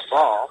free throw to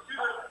fall.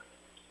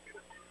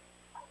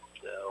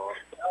 So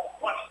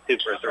 2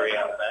 for 3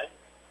 on that.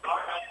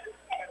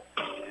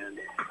 And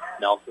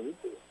Nelson's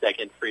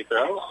second free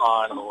throw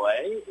on the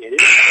way. It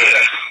is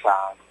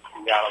good.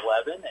 We got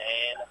 11, and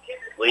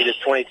lead is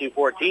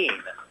 22-14.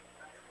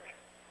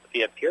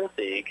 Sophia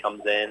Piercy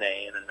comes in,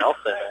 and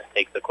Nelson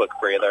takes a quick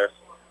breather.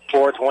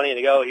 4:20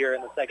 to go here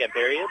in the second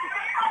period.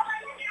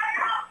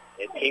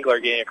 It's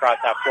Kinkler getting across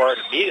half court,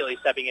 immediately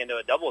stepping into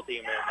a double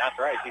team, and that's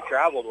right, she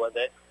traveled with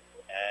it,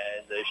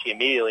 as she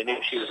immediately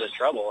knew she was in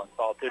trouble and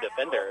saw 2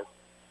 defenders.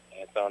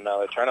 And so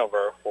another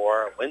turnover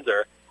for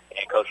Windsor,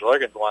 and Coach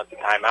Lurkins wants a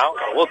timeout,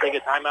 so we'll take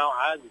a timeout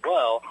as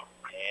well.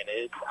 And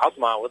it's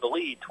Altamont with the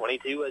lead,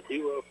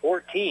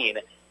 22-14.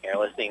 You're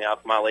listening to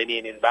Altamont Lady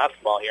Indians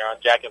basketball here on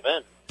Jack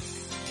FM.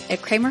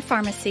 At Kramer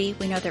Pharmacy,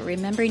 we know that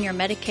remembering your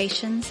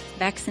medications,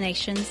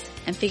 vaccinations,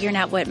 and figuring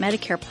out what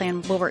Medicare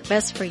plan will work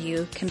best for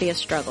you can be a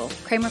struggle.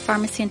 Kramer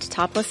Pharmacy in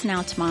Teutopolis and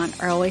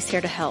Altamont are always here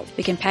to help.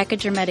 We can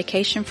package your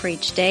medication for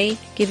each day,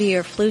 give you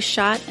your flu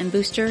shot and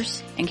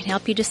boosters, and can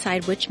help you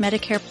decide which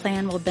Medicare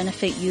plan will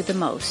benefit you the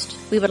most.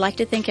 We would like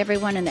to thank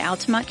everyone in the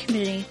Altamont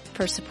community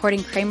for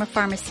supporting Kramer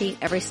Pharmacy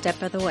every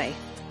step of the way.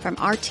 From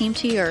our team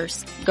to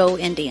yours, go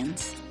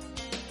Indians.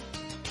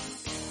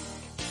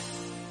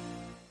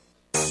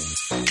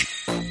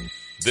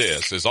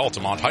 This is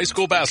Altamont High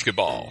School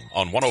basketball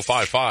on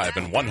 105.5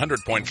 and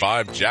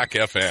 100.5 Jack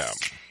FM.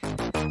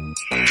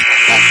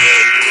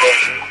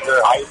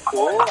 High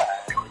school,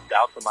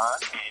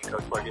 Altamont, and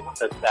Coach Morgan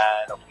sets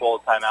that a full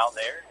timeout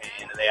there,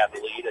 and they have the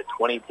lead at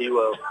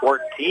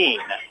 22-14.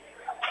 And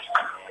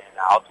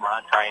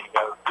Altamont trying to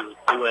go to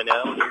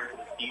 2-0 here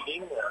this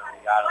evening. We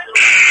got a little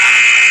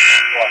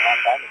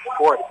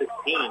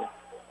 4:16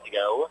 to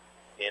go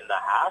in the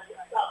half.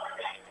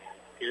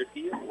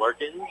 Piercy,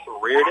 Lurkins,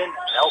 Reardon,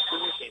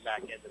 Nelson came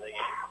back into the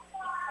game.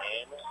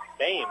 And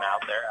Fame out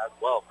there as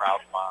well for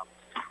Altamont.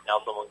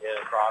 Nelson will get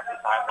across the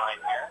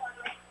timeline here.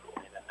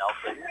 And then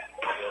Nelson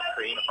will get a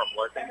screen from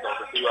Lurkins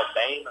over to a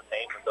Fame. A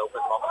Fame is open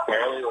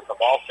momentarily with the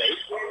ball fake.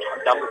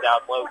 Dumps it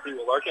down low to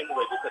Lurkins,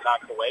 which just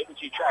knocks away, but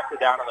she tracks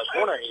it down in the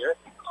corner here.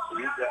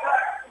 Needs to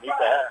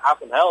have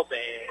some help,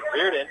 and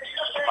Reardon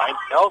finds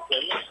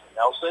Nelson.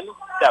 Nelson,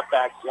 step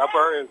back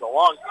jumper is a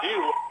long two.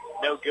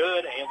 No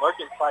good, and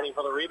Lurkins fighting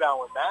for the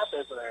rebound with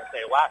Mathis, and they're going to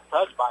say last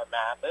touch by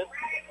Mathis,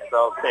 and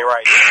so stay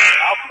right here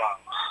in Altamont.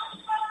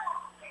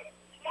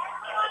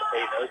 The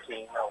Peyton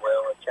team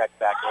will check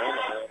back in,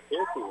 and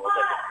Piercy will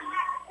take a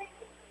seat.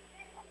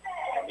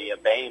 And be a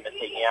Bame and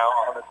taking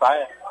out on the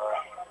side,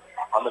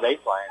 on the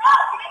baseline.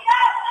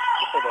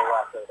 Just a little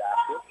left of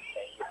basket.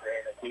 Bame gets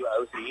in a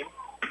 2-0 team.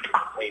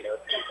 Peyton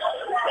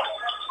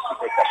he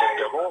picks up the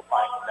dribble,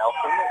 finds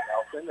Nelson.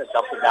 Nelson that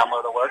dumps it down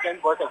low to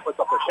Lurkins. Lurkins puts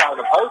up a shot in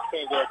the post,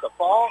 can't get it to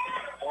fall.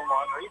 Home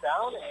on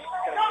rebound, and he's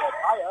going to get a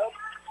tie-up.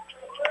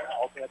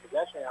 Alternate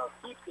possession. Now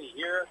keeps it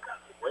here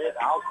with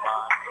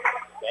Altamont.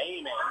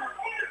 Bame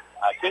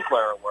and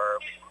Kinkler were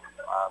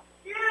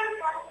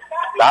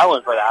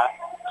battling for that.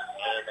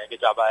 And a good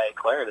job by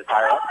Claire to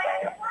tie her up.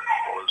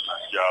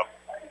 Nice job.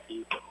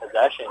 Keep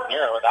possession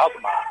here with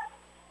Altamont.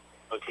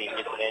 Team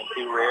gets it in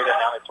to Reardon.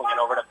 Now they're swinging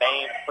over to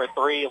Bame for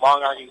three.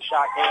 Long arcing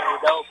shot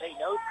can't go. Peyton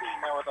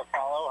team there with a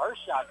follow. Her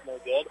shot's no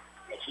good,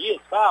 but she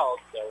is fouled.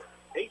 So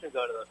Peyton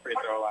will go to the free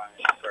throw line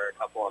for a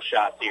couple of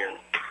shots here.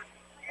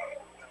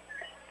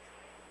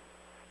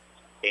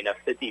 Peyton a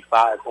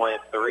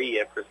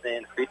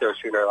 55.3% free throw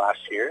shooter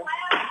last year.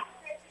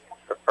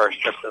 Her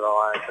first trip to the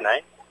line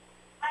tonight.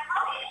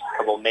 A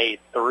couple made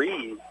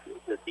threes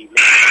this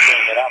evening.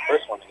 Get out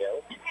first one to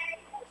go.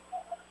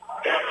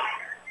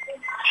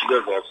 She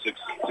does have six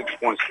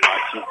points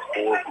tonight. She's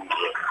 4 from the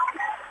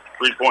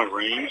three-point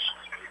range.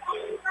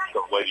 The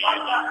lady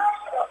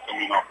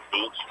coming off the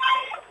bench.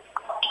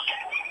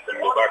 Then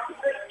go back to the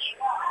bench.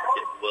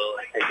 It will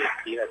take a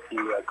seat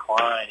to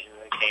Klein,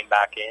 who came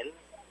back in.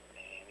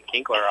 And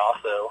Kinkler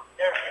also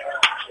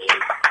is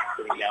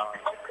sitting down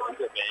on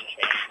the bench.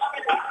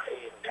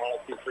 And 1 or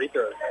 2 free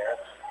throws there.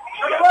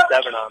 She got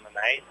 7 on the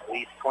night, at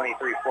least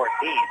 23-14.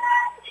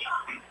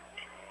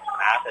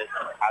 Mathis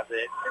has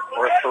it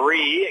for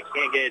 3. It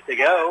can't get it to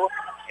go.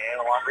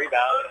 And a long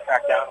rebound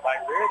tracked down by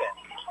Reardon.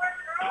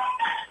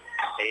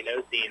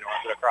 Peyton Osteen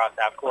runs it across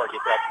half court.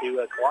 Gets up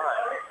to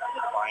Klein.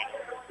 Klein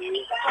over to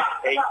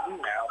Peyton.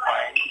 Now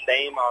finds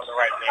Bame on the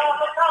right wing.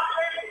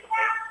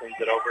 Sends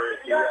it over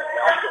to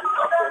Nelson.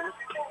 Nelson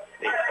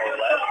takes it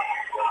left.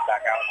 Goes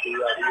back out to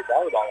the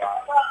volleyball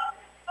line.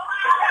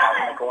 Out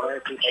in the corner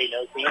to Peyton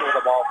Osteen with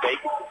a ball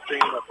fake.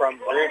 Stream from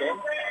Reardon.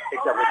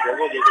 Picks up a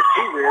dribble, gives it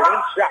to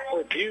Reardon. Shot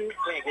for 2.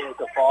 Can't get it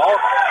to fall.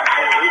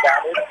 And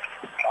rebounded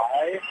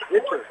by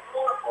Richard.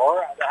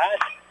 Or the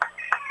hatch.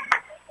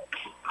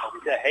 Over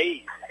to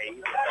Hayes. Hayes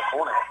in the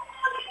corner.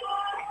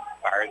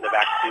 Fires it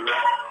back to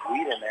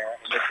Whedon there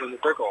in between the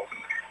circles.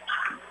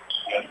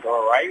 She goes to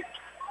her right.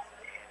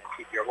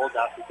 She dribbles.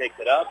 Now she takes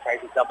it up. Tries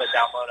to dump it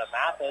down low to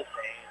Mathis.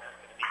 And that's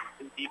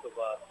going to be too deep of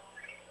a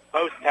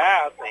post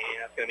pass.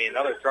 And that's going to be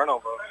another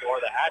turnover for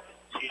the Hatches.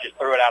 She just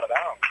threw it out of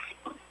bounds.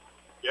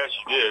 Yeah,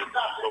 she did.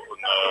 Hoping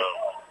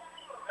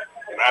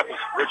Mathis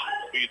and Richard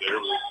will be there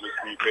with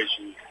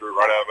miscommunication. Threw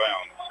right out of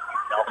bounds.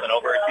 Nelson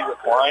over to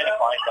Klein.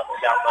 Klein dumps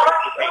it down low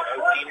to Peyton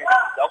Osteen.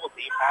 Double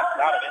team, passes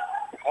out of it.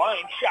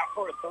 Klein shot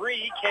for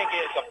 3. Can't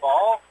get it to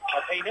fall.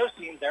 Peyton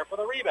Osteen's there for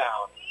the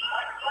rebound.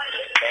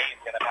 Bane's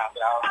going to pass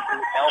it out to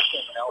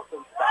Nelson.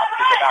 Nelson stops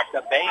to get back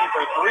to Bane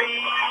for 3.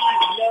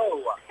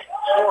 No.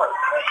 Short.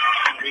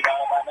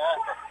 Rebound by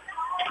Mathis.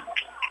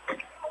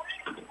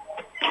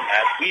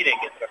 As Whedon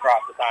gets it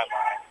across the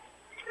timeline.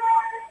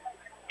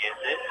 Gives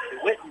it to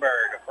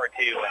Wittenberg for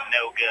 2 and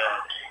no good.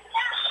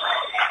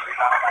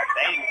 Rebound by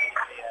Bane.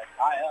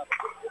 Tie up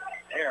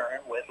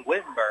there with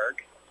Wittenberg.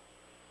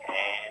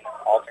 And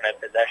alternate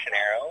possession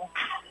arrow.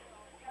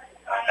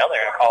 Now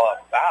they're going to call a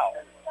foul.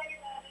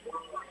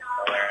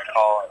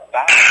 On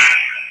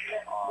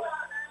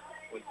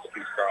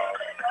Winston Straws.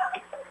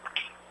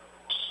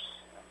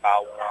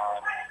 Foul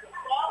on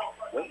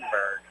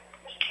Wittenberg.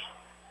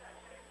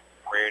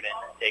 Reardon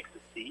takes a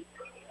seat.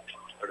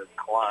 So does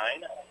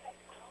Klein.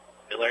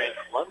 Miller and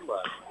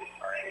Lundlund.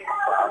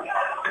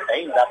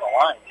 Baines at the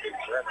line.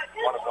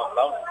 One of one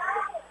bonus.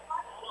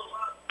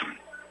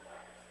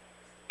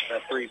 A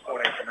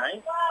three-pointer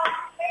tonight.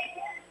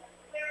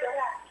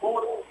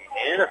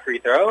 And a free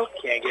throw.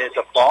 Can't get it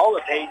to fall.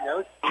 The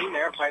Payton team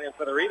there fighting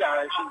for the rebound,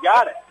 and she's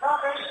got it.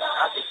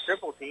 That's a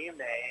triple team,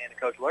 and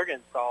Coach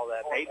Lurgan saw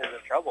that Payton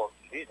was in trouble.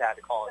 She just had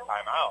to call a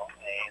timeout.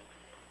 And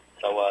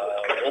so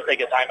we'll take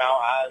a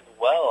timeout as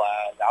well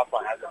as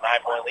Altamont has a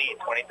 9-point lead,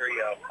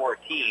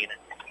 23-14.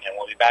 And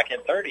we'll be back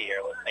in 30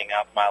 here listening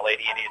out to my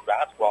Lady Indians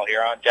basketball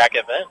here on Jack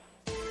FM.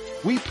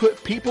 We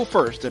put people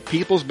first at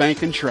People's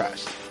Bank and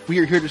Trust. We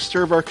are here to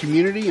serve our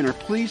community and are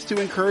pleased to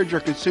encourage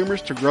our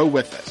consumers to grow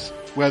with us.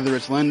 Whether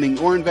it's lending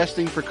or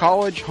investing for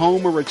college,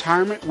 home, or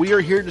retirement, we are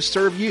here to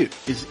serve you.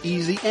 It's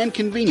easy and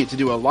convenient to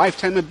do a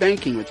lifetime of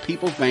banking with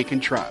People's Bank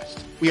and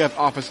Trust. We have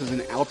offices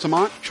in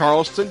Altamont,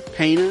 Charleston,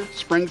 Pana,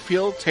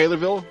 Springfield,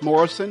 Taylorville,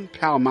 Morrison,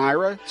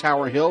 Palmyra,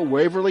 Tower Hill,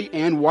 Waverly,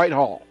 and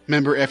Whitehall.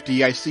 Member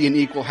FDIC and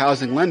equal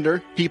housing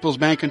lender, People's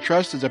Bank and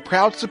Trust is a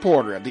proud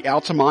supporter of the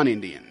Altamont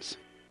Indians.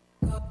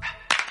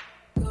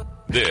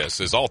 This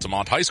is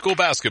Altamont High School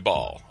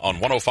basketball on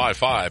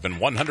 105.5 and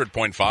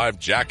 100.5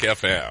 Jack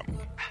FM.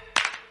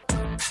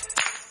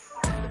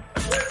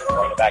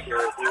 Going back here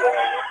to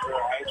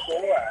high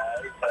school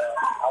as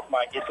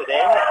Altamont gets it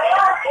in.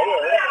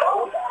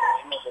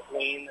 And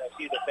between a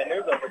few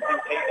defenders over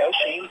to Peyton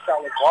O'Sheen.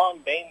 Shot was long.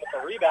 Bain with the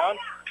rebound.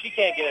 She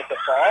can't get it to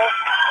fall.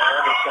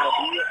 And it's going to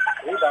be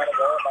rebounded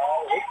there by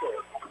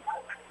Richard.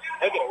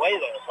 Took it away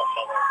there from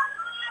Miller.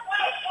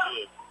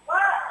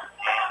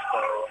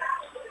 So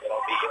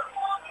it'll be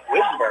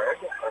Wittenberg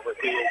over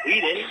to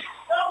Whedon.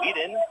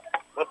 Whedon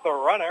with the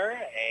runner,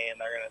 and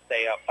they're going to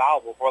say a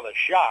foul before the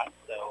shot.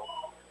 So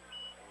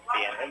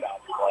be an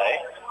inbound play.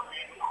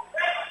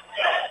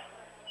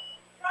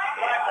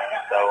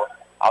 So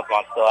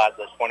Altamont still has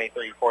the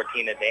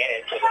 23-14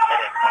 advantage with a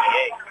minute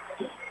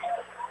 28.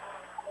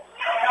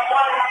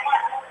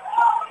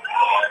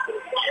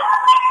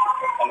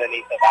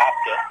 Underneath the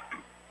basket.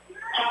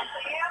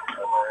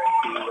 Over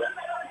to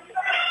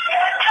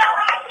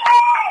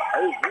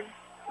Over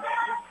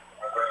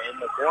in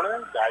the corner.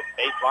 Guys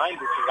baseline.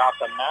 This is off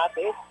the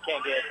Mathis.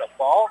 Can't get it to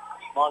fall.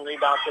 Long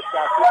rebound gets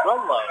out to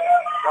Grunlow.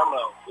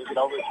 Grunlow gives it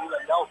over to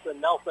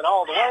Nelson. Nelson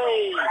all the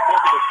way. Can't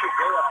get it to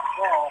way up the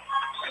ball.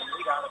 And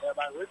rebounded there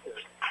by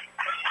Richard.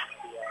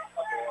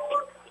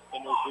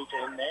 Defenders reach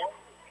in there.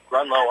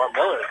 Grunlow or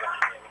Miller is going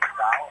to get a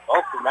foul.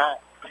 Both in that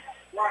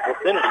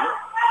vicinity.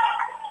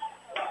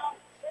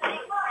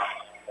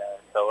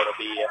 So it'll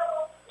be a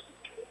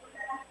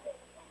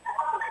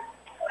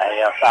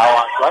foul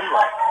on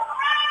Grunlow.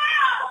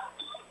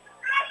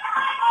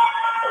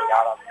 We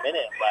got a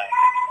minute left.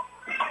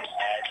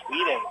 As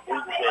Whedon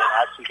loses it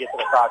as she gets to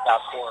the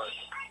crossout corner.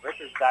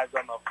 Richards dives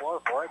on the floor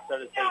for it. So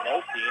does Peyton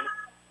Osteen.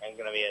 And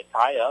going to be a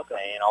tie-up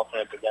and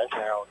alternate possession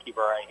there. We'll keep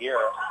her right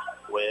here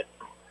with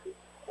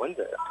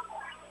Windsor.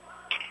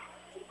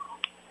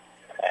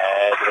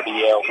 And it'll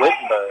be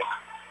Wittenberg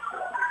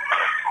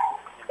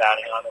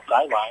inbounding on the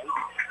sideline.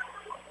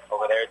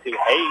 Over there to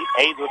Hayes.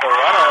 Hayes with a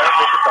runner.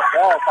 Gets the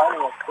ball.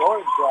 Finding a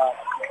scoring shot.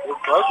 It's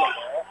broken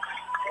there.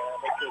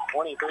 Makes it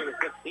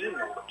 23-16.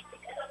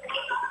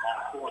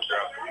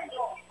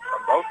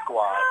 From both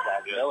squads.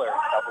 As Miller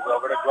doubles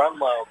over to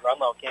Grunlow.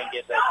 Grunlow can't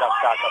get that jump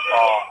shot to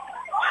fall.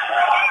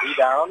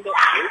 Rebound.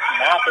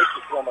 Mathis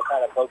is going to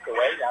kind of poke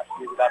away. Now she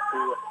gives it up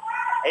to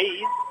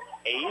Hayes.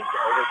 Hayes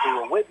over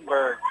to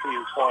Wittenberg.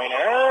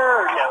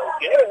 2-pointer. No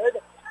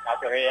good.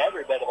 After hitting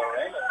every bit of the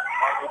rim.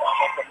 Rebound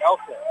up to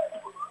Nelson.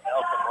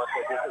 Nelson wants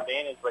a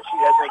disadvantage, but she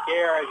doesn't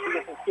care. She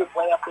gets a scoop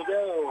way up to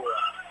go.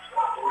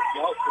 There's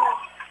Nelson.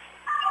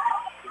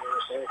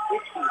 There's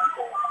 16.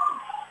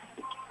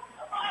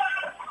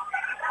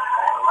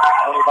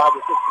 Only by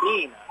the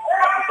 16.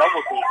 That's a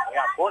double team. We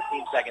got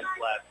 14 seconds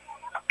left.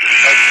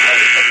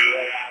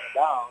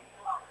 Down.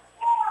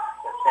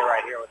 Let's stay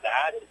right here with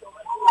that. It's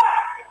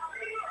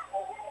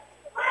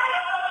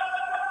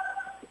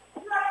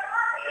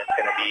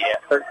going to be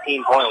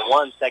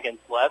 13.1 seconds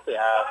left. We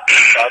have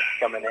subs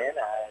coming in.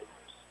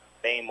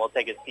 Bain will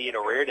take a seat.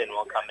 Reardon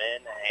will come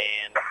in,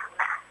 and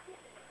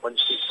when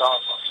she saw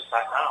the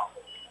timeout.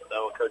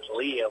 So Coach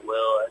Lee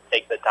will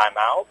take the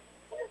timeout,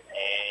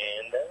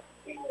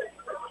 and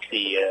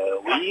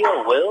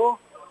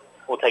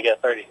we'll take a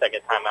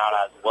 30-second timeout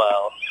as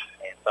well.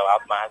 And so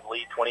Altamont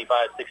lead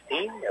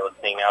 25-16. You're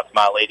listening out to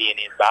my Lady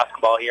Indians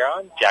basketball here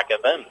on Jack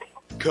FM.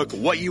 Cook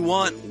what you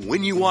want,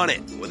 when you want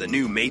it, with a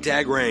new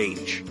Maytag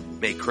range.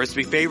 Make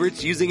crispy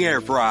favorites using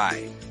air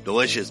fry.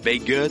 Delicious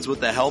baked goods with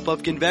the help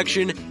of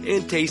convection,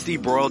 and tasty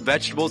broiled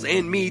vegetables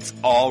and meats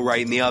all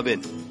right in the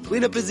oven.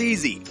 Cleanup is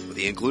easy with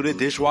the included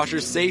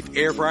dishwasher-safe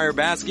air fryer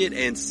basket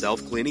and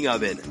self-cleaning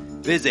oven.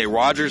 Visit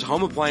Rogers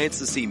Home Appliance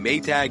to see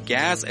Maytag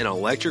gas and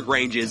electric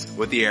ranges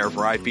with the air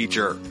fry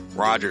feature.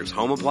 Rogers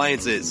Home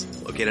Appliances,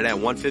 located at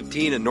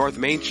 115 and North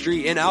Main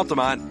Street in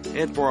Altamont,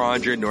 and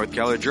 400 North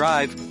Keller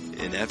Drive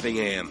in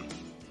Effingham.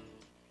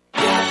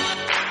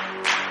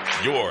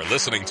 You're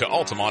listening to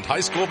Altamont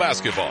High School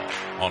basketball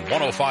on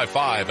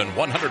 105.5 and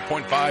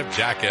 100.5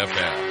 Jack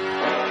FM.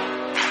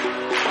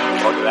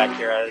 Welcome back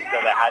here as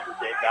the Hatches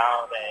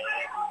inbound,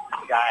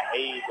 and got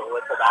Hayes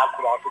with the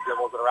basketball. She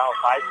dribbles it around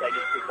 5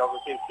 seconds. She's over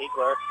to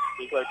Kinkler.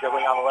 Kinkler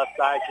dribbling on the left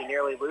side. She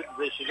nearly loses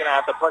it. She's going to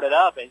have to put it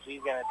up, and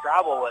she's going to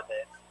travel with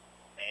it.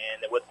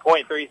 And with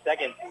 0.3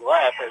 seconds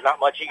left, there's not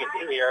much you can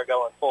do here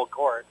going full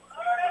court.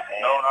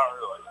 And No, not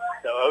really.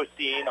 so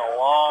Osteen, a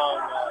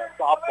long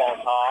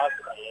softball toss,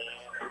 and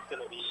it's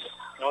going to be,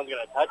 no one's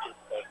going to touch it,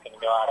 so it's going to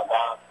go out of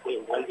bounds.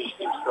 Windsor's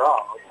too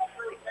strong.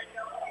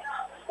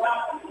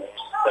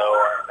 So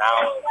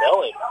now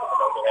Billy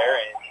over there,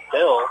 and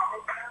still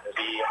it'll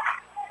be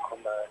on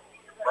the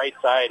right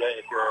side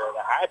if you're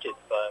the Hatchets,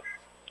 but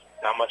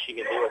not much you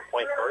can do with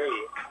 0.3.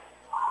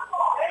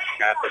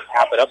 Got to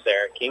tap it up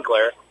there.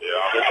 Kinkler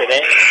gets it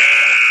in.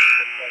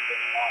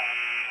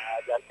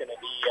 That's going to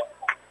be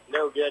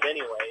no good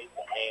anyways.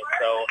 And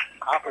so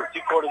after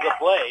 2 quarters of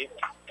play,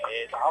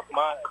 it's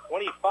Altamont at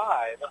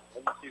 25,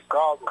 and the Sioux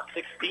Stars at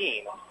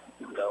 16.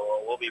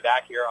 So we'll be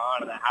back here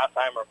on the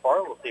halftime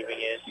report. We'll see if we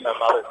get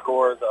some other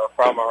scores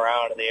from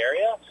around the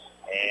area.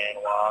 And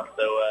we'll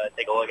also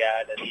take a look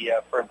at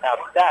the first half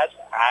stats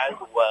as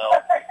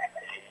well.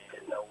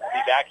 And so we'll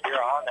be back here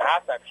on the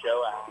halftime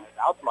show as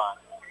Altamont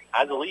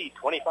has a lead,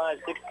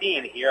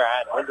 25-16 here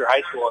at Windsor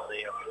High School in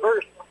the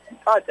first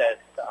contest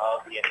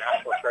of the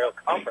National Trail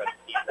Conference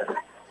season.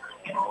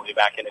 And we'll be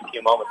back in a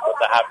few moments with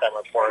the halftime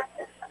report.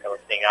 And we're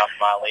seeing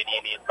Altamont Lady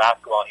Indians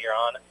basketball here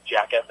on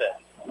Jack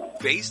FM.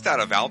 Based out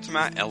of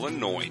Altamont,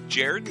 Illinois,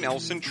 Jared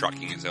Nelson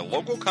Trucking is a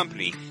local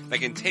company that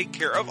can take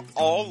care of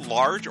all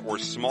large or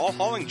small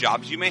hauling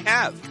jobs you may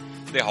have.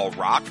 They haul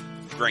rock,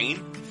 grain,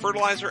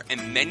 fertilizer,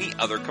 and many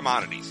other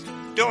commodities.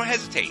 Don't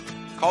hesitate.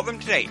 Call them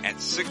today at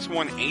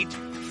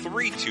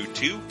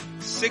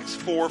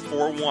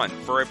 618-322-6441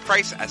 for a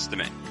price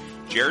estimate.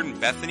 Jared and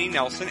Bethany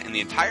Nelson and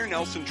the entire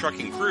Nelson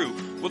Trucking crew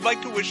would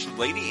like to wish the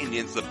Lady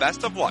Indians the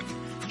best of luck.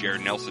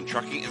 Jared Nelson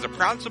Trucking is a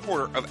proud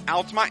supporter of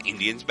Altamont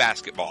Indians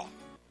basketball.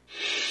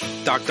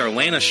 Dr.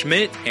 Lana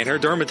Schmidt and her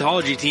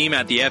dermatology team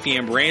at the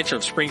Effingham branch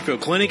of Springfield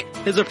Clinic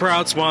is a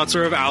proud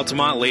sponsor of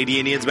Altamont Lady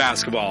Indians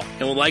basketball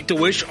and would like to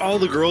wish all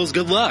the girls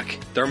good luck.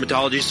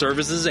 Dermatology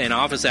services and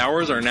office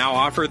hours are now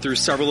offered through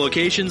several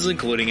locations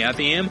including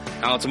Effingham,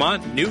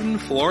 Altamont, Newton,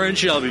 Flora, and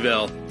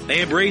Shelbyville.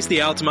 They embrace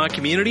the Altamont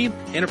community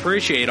and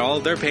appreciate all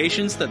of their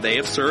patients that they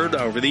have served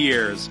over the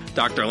years.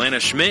 Dr.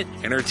 Lana Schmidt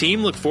and her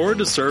team look forward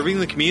to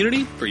serving the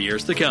community for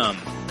years to come.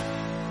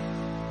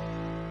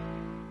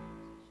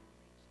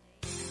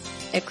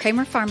 At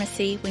Kramer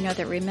Pharmacy, we know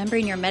that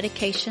remembering your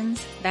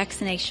medications,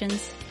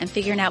 vaccinations, and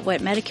figuring out what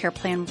Medicare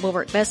plan will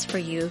work best for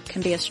you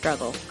can be a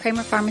struggle.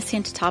 Kramer Pharmacy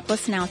in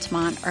Teutopolis and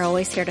Altamont are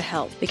always here to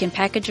help. We can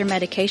package your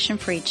medication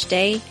for each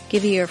day,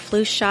 give you your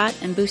flu shot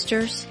and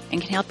boosters, and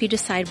can help you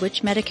decide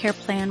which Medicare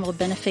plan will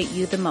benefit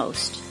you the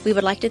most. We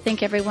would like to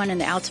thank everyone in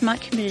the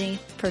Altamont community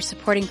for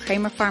supporting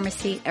Kramer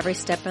Pharmacy every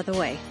step of the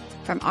way.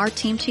 From our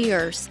team to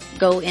yours,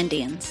 go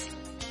Indians.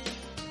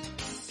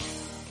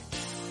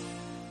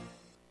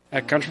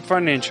 At Country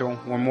Financial,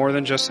 we're more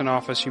than just an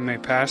office you may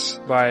pass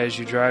by as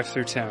you drive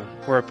through town.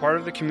 We're a part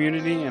of the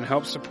community and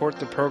help support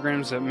the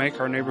programs that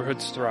make our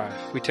neighborhoods thrive.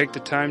 We take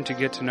the time to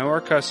get to know our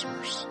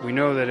customers. We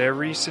know that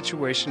every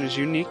situation is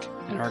unique,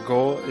 and our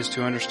goal is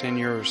to understand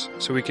yours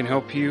so we can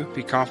help you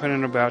be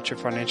confident about your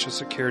financial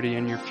security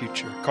and your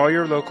future. Call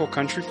your local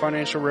Country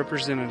Financial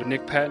representative,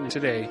 Nick Patton,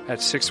 today at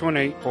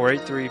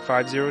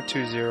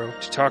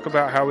 618-483-5020 to talk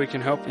about how we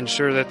can help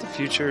ensure that the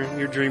future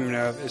you're dreaming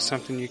of is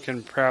something you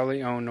can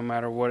proudly own no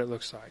matter what it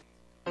looks like.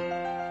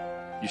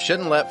 You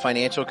shouldn't let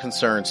financial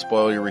concerns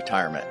spoil your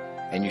retirement,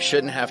 and you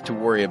shouldn't have to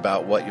worry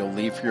about what you'll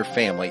leave for your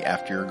family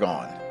after you're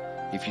gone.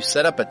 If you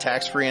set up a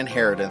tax-free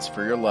inheritance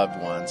for your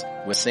loved ones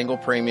with single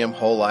premium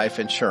whole life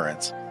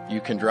insurance,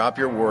 you can drop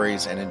your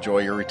worries and enjoy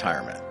your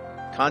retirement.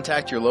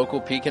 Contact your local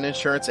Pekin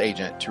Insurance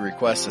agent to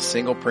request a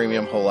single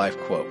premium whole life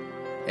quote.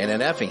 And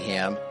in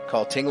Effingham,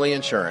 call Tingley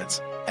Insurance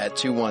at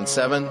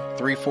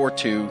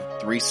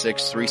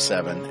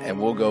 217-342-3637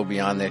 and we'll go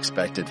beyond the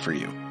expected for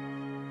you.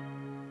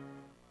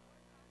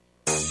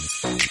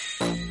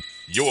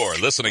 You're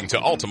listening to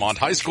Altamont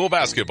High School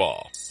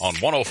basketball on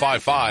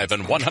 105.5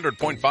 and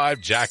 100.5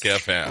 Jack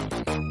FM.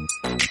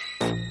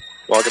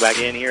 Welcome back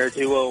in here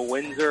to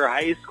Windsor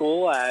High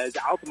School as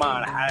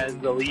Altamont has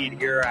the lead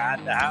here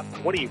at the half,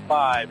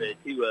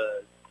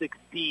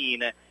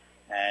 25-16,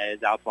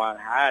 as Altamont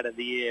had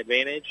the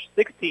advantage,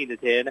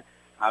 16-10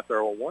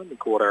 after 1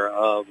 quarter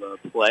of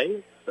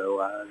play.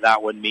 So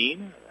that would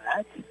mean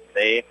that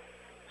they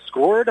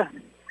scored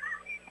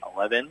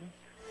 11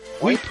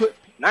 points,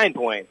 9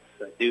 points.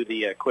 Do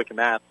the quick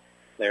math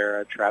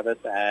there, Travis,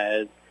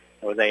 as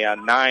it was a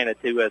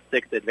 9-6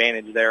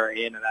 advantage there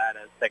in that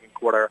second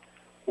quarter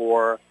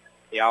for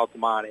the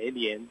Altamont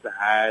Indians.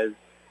 As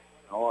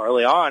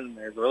early on,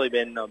 there's really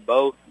been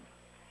both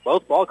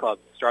ball clubs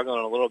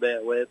struggling a little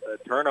bit with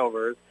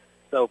turnovers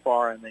so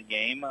far in the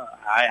game.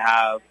 I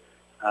have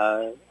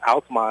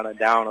Altamont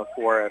down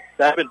for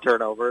 7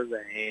 turnovers,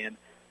 and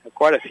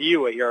quite a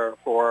few here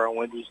for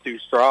Windsor's Two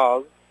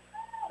Straws.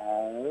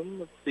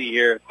 Let's see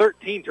here,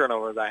 13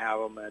 turnovers I have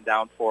them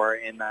down for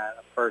in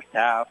that first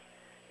half.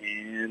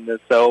 And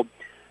so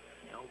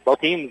both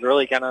teams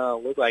really kind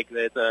of look like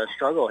it's a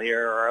struggle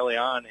here early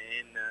on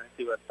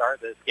to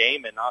start this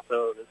game, and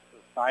also this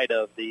side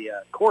of the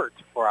court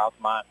for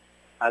Altamont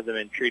hasn't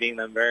been treating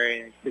them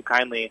very too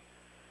kindly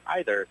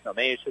either. So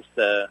maybe it's just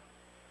the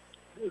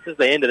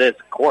end of this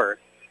court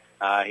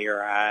here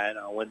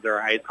at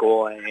Windsor High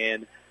School.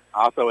 And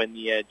also in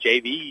the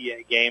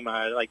JV game,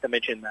 I'd like to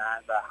mention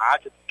that the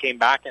Hatchets came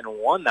back and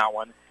won that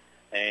one,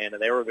 and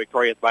they were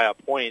victorious by a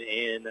point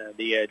in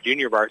the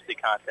junior varsity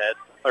contest,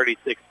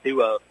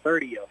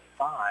 36-35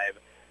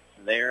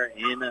 there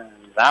in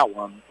that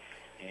one.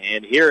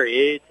 And here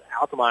it's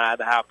Altamont at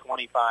the half,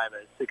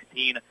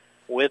 25-16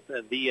 with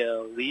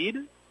the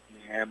lead.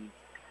 And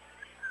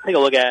take a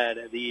look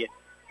at the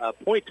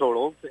point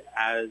totals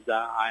as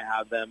I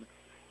have them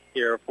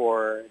here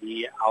for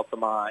the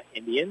Altamont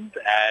Indians,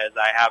 as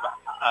I have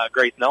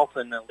Grace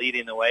Nelson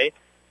leading the way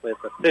with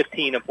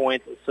 15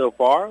 points so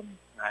far.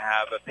 I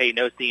have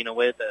Peyton Osteen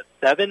with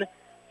 7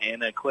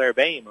 and Claire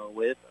Bame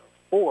with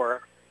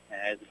 4,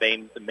 as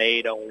Bame's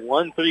made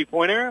 1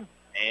 3-pointer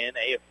and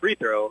a free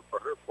throw for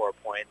her 4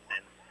 points.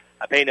 And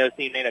Peyton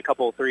Osteen made a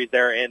couple of threes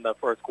there in the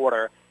first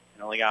quarter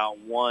and only got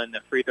 1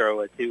 free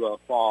throw to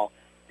fall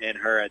in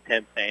her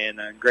attempts. And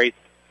Grace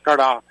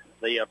started off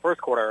the first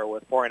quarter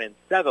with pouring in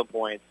 7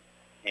 points,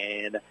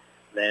 and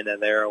then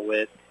there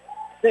with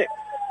 6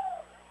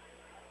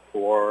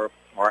 or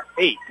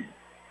 8.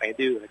 I can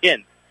do,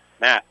 again,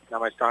 math,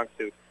 not my strong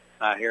suit.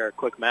 Here,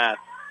 quick math.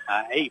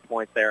 8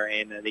 points there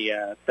in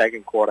the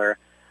second quarter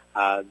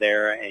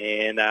there.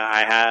 And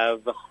I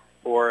have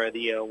for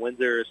the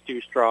Windsor's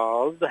Two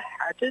Straws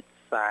Hatchets,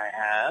 I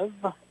have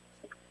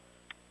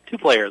 2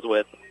 players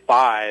with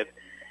 5,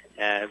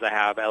 as I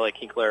have Ella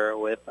Kinkler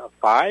with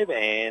 5,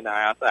 and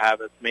I also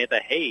have Samantha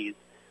Hayes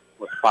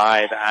with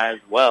 5 as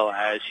well,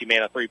 as she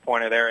made a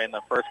 3-pointer there in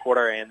the first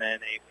quarter and then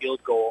a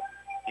field goal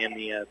in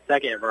the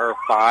second for her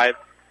 5.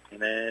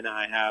 And then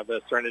I have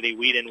Serenity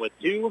Whedon with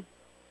 2,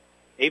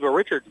 Ava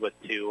Richards with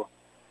 2,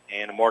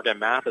 and Morgan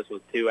Mathis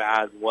with 2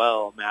 as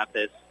well.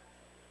 Mathis,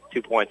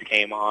 2 points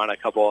came on a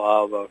couple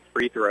of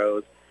free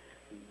throws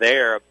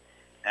there,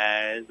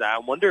 as I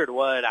wondered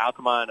what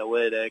Altamont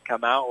would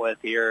come out with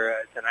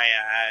here tonight,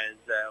 as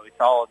we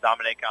saw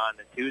Dominic on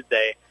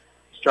Tuesday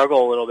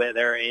struggle a little bit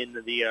there in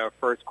the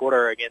first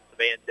quarter against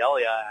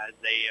Vandalia, as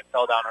they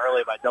fell down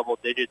early by double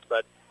digits.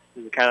 But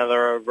this is kind of the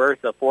reverse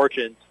of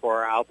fortunes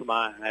for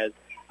Altamont, as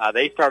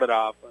they started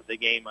off the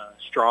game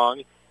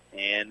strong,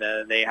 and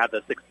they had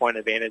the 6-point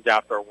advantage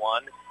after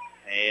 1.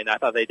 And I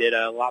thought they did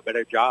a lot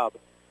better job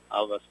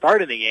of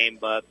starting the game,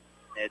 but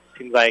it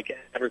seems like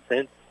ever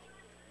since,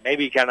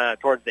 maybe kind of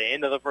towards the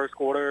end of the first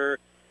quarter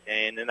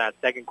and in that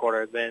second quarter,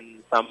 has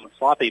been some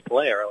sloppy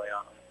play early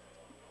on.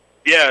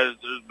 Yeah,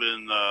 there's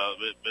been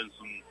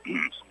some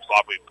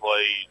sloppy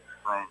play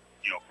from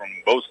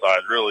both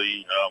sides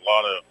really.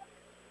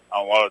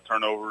 A lot of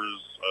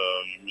turnovers.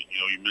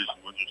 You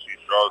mentioned Windsor Two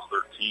Straws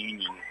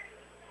 13 and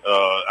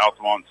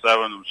Altamont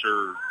 7. I'm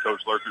sure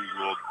Coach Lurkins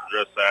will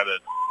address that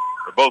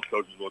or both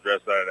coaches will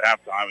address that at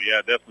halftime. But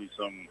yeah, definitely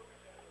some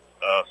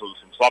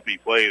sloppy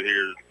play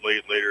here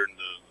later in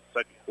the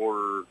second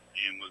quarter,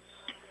 and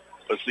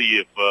let's see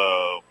if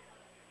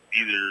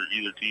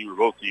either team or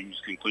both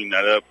teams can clean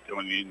that up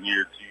coming in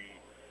here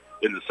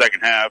in the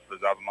second half,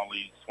 as Altamont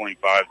leads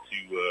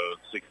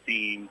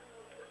 25-16.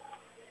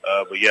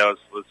 But yeah,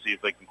 let's see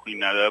if they can clean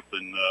that up,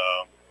 and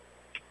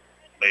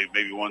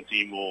maybe one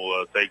team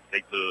will take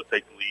the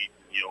lead.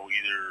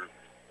 Either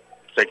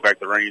take back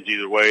the reins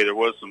either way. There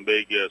was some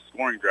big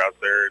scoring droughts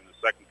there in the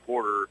second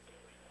quarter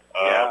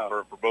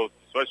for both,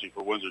 especially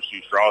for Windsor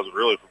Two Straws, but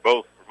really for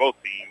both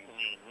teams.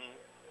 Mm-hmm.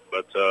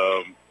 But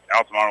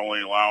Altamont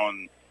only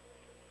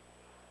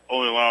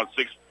allowing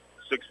 6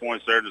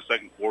 points there in the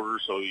second quarter,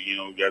 so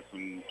got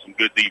some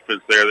good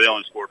defense there. They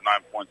only scored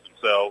 9 points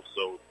themselves,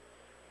 so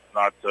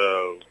not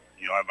I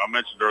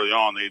mentioned early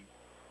on they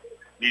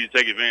need to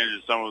take advantage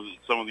of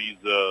some of these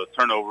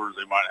turnovers.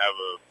 They might have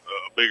a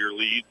bigger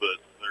lead, but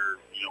they're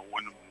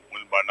winning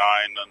by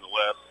 9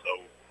 nonetheless. So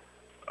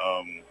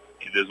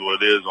it is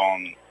what it is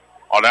on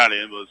that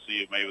end. But let's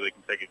see if maybe they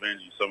can take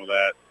advantage of some of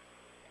that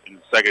in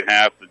the second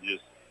half and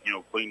just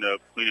clean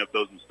up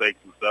those mistakes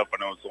and stuff. I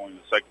know it's only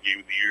the second game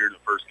of the year, the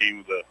first game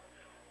of the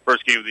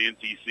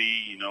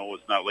NTC.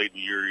 It's not late in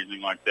the year or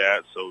anything like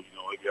that. So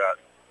they got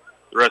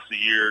the rest of the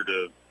year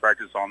to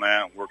practice on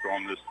that and work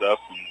on this stuff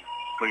and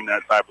clean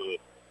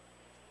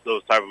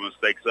those type of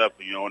mistakes up,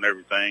 and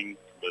everything.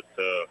 But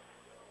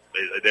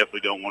they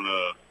definitely don't want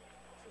to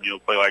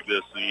play like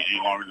this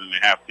any longer than they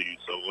have to.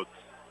 So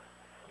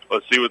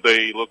let's see what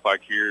they look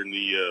like here in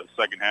the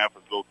second half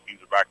as both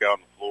teams are back out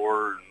on the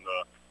floor and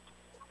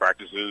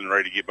practicing and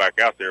ready to get back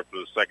out there for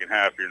the second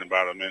half here in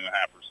about a minute and a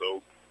half or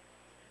so.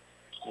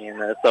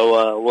 And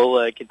so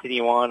we'll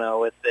continue on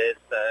with this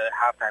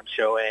halftime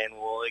show, and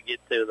we'll get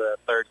to the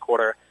third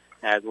quarter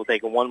as we'll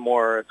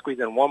squeeze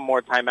in one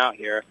more timeout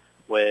here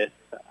with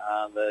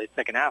the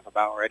second half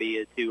about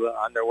ready to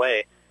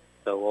underway.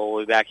 So we'll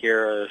be back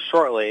here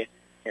shortly.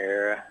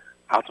 Here,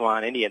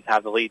 Altamont Indians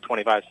have the lead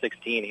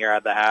 25-16 here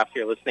at the half.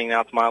 You're listening to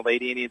Altamont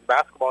Lady Indians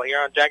basketball here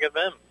on Jack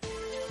FM.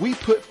 We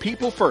put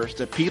people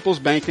first at People's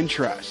Bank and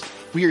Trust.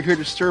 We are here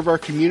to serve our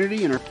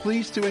community and are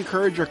pleased to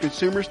encourage our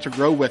consumers to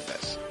grow with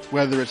us.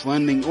 Whether it's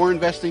lending or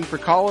investing for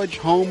college,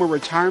 home, or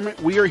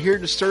retirement, we are here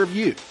to serve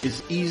you.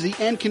 It's easy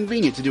and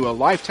convenient to do a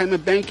lifetime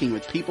of banking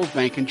with People's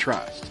Bank and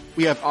Trust.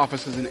 We have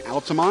offices in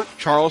Altamont,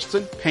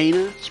 Charleston,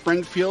 Pana,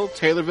 Springfield,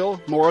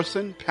 Taylorville,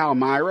 Morrison,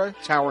 Palmyra,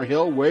 Tower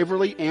Hill,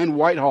 Waverly, and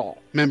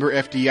Whitehall. Member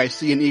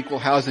FDIC and equal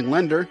housing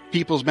lender,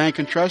 People's Bank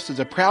and Trust is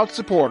a proud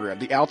supporter of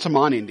the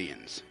Altamont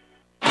Indians.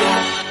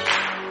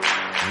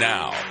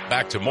 Now,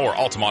 back to more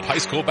Altamont High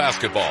School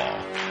basketball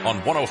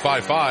on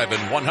 105.5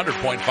 and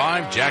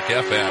 100.5 Jack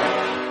FM.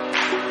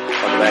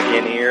 Welcome back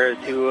in here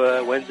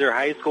to Windsor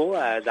High School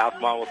as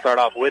Altamont will start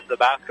off with the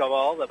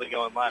basketball. They'll be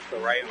going left to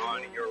right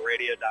on your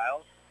radio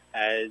dial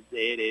as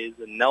it is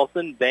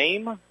Nelson,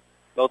 Bame,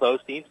 both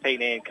Osteens,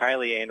 Peyton and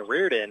Kylie, and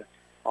Reardon,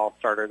 all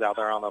starters out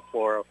there on the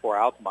floor for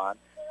Altamont.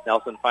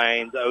 Nelson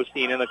finds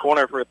Osteen in the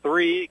corner for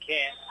three,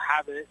 can't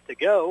have it to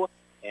go.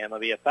 And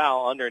there'll be a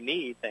foul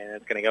underneath, and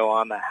it's going to go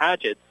on the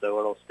Hatchet, so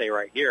it'll stay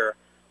right here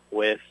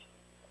with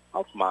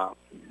Altamont.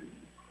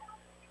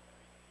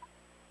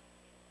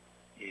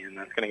 And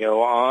that's going to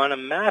go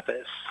on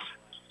Mathis,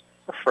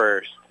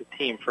 the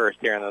team first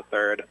here in the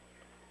third.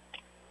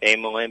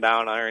 Aim will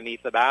inbound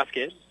underneath the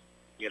basket.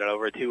 Get it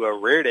over to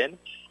Reardon.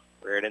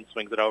 Reardon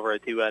swings it over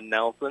to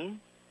Nelson.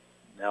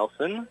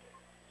 Nelson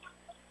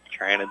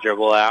trying to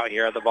dribble out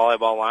here at the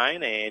volleyball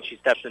line, and she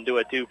steps into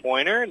a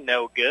two-pointer.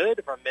 No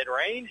good from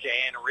mid-range,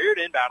 and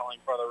Reardon battling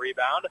for the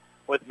rebound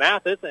with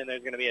Mathis, and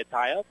there's going to be a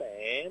tie-up,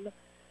 and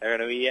there's going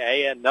to be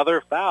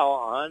another foul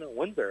on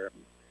Windsor.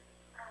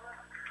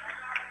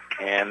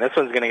 And this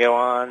one's going to go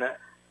on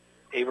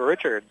Ava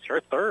Richards, her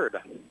third.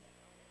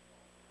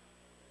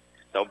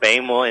 So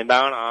Bame will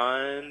inbound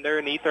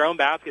underneath their own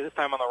basket, this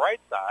time on the right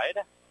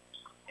side.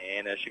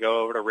 And it should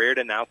go over to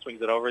Reardon. Now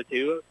swings it over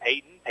to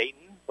Peyton. Peyton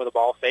with a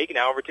ball fake.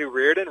 Now over to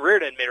Reardon.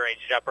 Reardon mid-range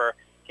jumper.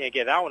 Can't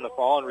get that one to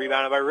fall, and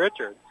rebounded by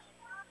Richards.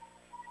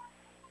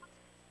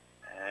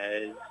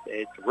 As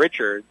it's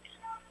Richards,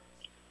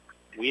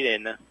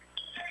 Whedon,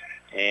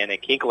 and a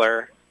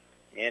Kinkler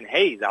and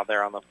Hayes out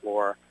there on the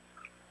floor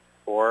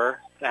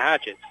for the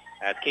Hatchets.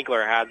 As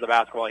Kinkler has the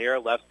basketball here,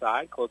 left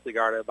side, closely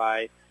guarded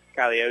by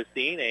Kylie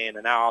Osteen,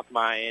 and now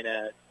Altamont in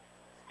a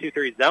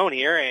 2-3 zone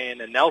here,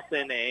 and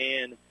Nelson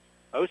and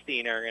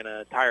Osteen are going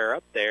to tie her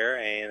up there,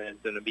 and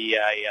it's going to be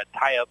a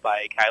tie-up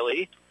by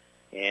Kylie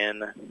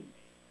and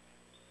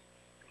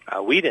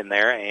Whedon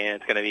there, and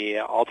it's going to be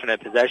an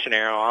alternate possession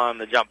arrow on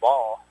the jump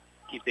ball.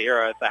 Keeps the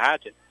arrow at the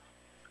Hatchet.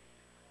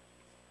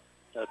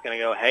 So it's going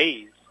to go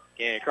Hayes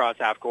getting across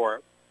half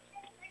court.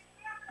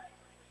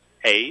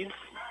 Hayes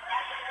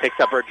picks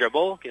up her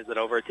dribble, gives it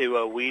over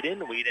to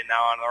Whedon. Whedon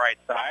now on the right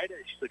side.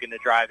 She's looking to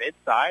drive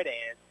inside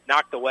and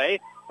knocked away.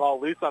 Ball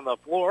loose on the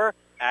floor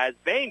as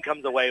Bain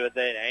comes away with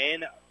it.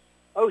 And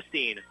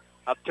Osteen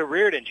up to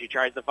Reardon. She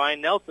tries to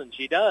find Nelson.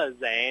 She does.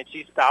 And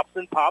she stops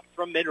and pops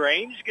from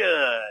mid-range.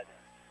 Good.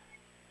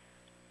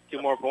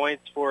 2 more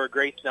points for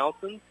Grace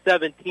Nelson.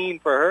 17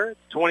 for her.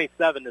 It's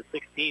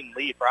 27-16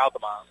 lead for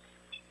Altamont.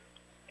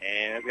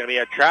 And it's going to be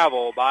a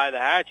travel by the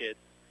Hatchets.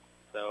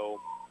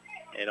 So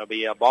it'll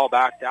be a ball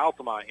back to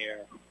Altamont here.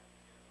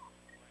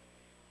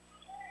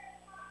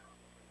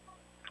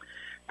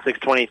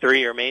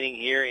 6:23 remaining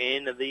here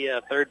in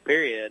the third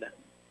period.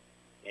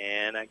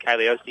 And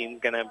Kylie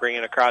Osteen's going to bring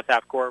it across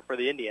half court for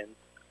the Indians.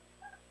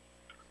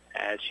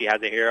 As she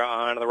has it here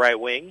on the right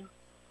wing.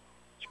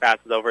 She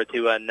passes over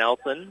to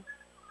Nelson.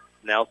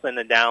 Nelson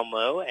and down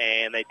low,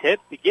 and they tip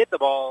to get the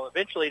ball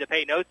eventually to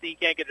Peyton Osteen.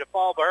 Can't get it to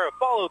fall, but her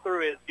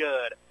follow-through is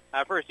good.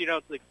 At first you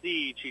don't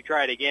succeed. She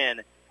tried again,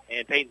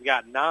 and Peyton's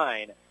got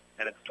 9,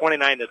 and it's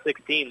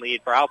 29-16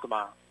 lead for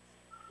Altamont.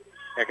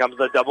 Here comes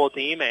the double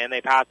team, and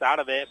they pass out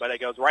of it, but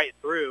it goes right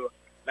through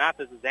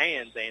Mathis's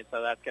hands, and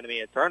so that's going to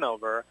be a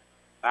turnover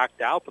back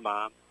to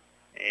Altamont.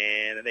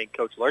 And I think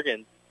Coach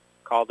Lurgan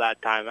called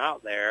that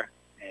timeout there.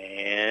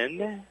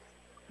 And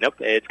nope,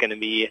 it's going to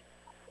be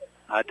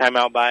a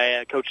timeout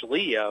by Coach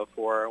Lee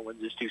for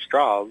Windsor's 2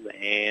 Straws,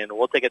 and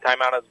we'll take a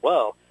timeout as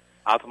well.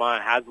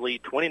 Altamont has the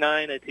lead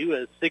 29-16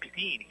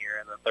 here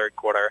in the third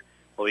quarter.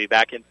 We'll be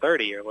back in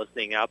 30. You're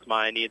listening to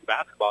Altamont Indians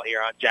basketball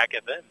here on Jack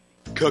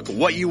FM. Cook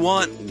what you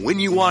want, when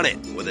you want it,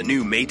 with a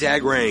new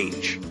Maytag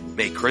range.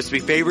 Make crispy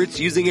favorites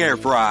using air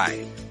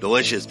fry.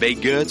 Delicious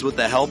baked goods with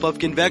the help of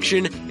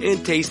convection,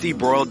 and tasty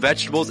broiled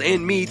vegetables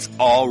and meats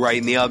all right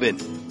in the oven.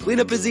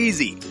 Cleanup is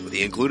easy with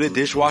the included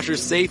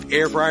dishwasher-safe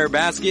air fryer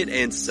basket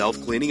and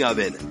self-cleaning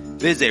oven.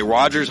 Visit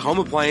Rogers Home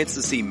Appliance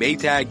to see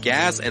Maytag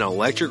gas and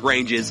electric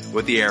ranges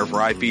with the air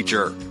fry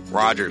feature.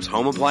 Rogers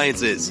Home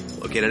Appliances,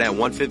 located at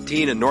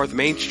 115 and North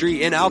Main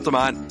Street in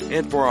Altamont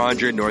and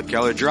 400 North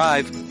Keller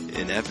Drive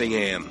in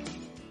Effingham.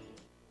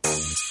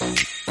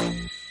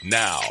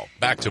 Now,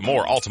 back to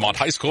more Altamont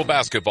High School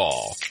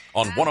basketball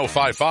on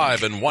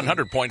 105.5 and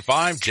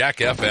 100.5 Jack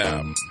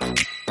FM.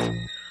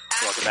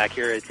 Welcome back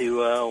here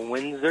to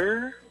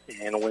Windsor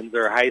and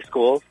Windsor High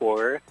School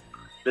for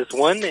this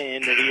one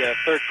in the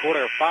third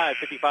quarter.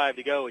 5:55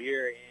 to go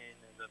here in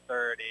the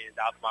third. Is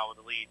Altamont with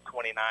the lead,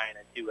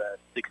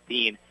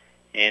 29-16.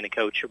 And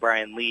Coach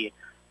Brian Lee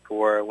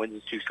for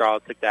Windsor's Two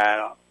Straws took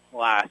that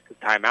last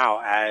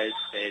timeout as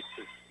it's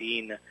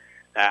seen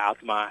that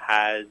Altamont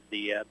has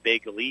the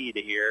big lead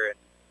here. And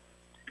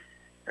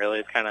really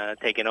it's kind of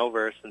taken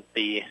over since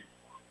the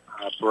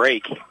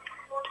break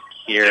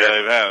here.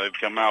 Yeah, they've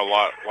come out a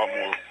lot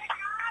more.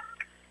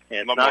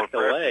 And knocked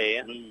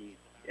away.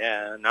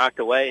 Yeah, knocked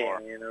away.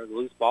 And there was a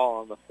loose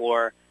ball on the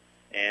floor.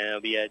 And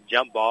it'll be a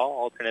jump ball,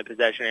 alternate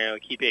possession, and it'll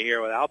keep it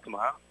here with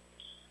Altamont.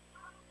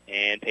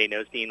 And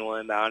Peyton Osteen will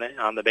inbound it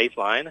on the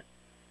baseline.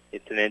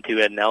 It's an into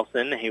Ed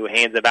Nelson, who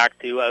hands it back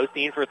to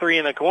Osteen for three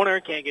in the corner.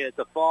 Can't get it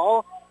to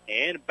fall.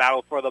 And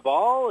battle for the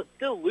ball. It's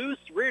still loose.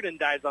 Reardon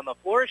dives on the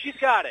floor. She's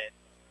got it.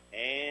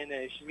 And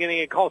she's going to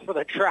get called for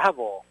the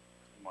travel.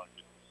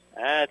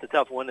 That's a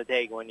tough one to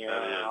take when you're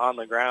on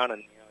the ground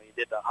and you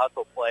did the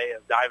hustle play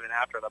of diving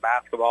after the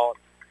basketball.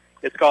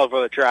 It's called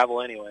for the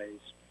travel anyways.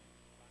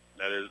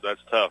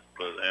 That's tough,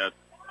 but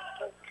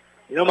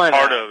you don't mind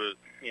part that. of it.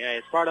 Yeah,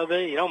 it's part of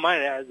it. You don't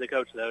mind it as the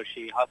coach, though.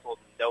 She hustled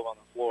and dove on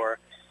the floor.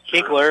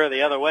 Kinkler,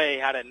 the other way,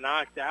 had it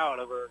knocked out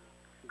of her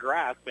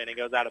grasp, and it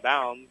goes out of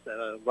bounds.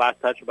 Last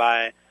touch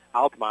by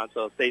Altamont,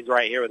 so it stays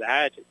right here with the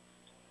Hatchets.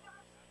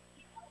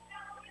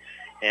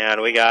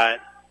 And we got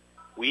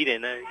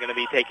Whedon going to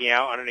be taking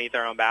out underneath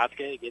her own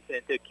basket. Gets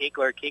into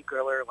Kinkler.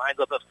 Kinkler lines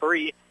up a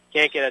three.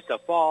 Can't get it to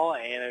fall,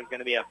 and there's going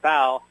to be a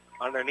foul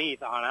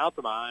underneath on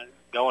Altamont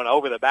going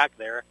over the back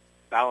there,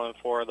 fouling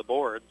for the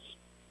boards.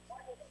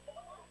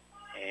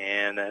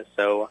 And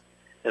so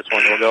this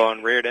one will go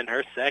on Reardon,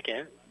 her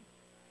second.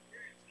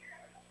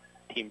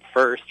 Team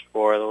first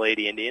for the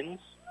Lady Indians.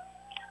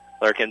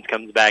 Lurkins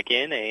comes back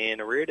in,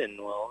 and Reardon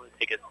will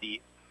take a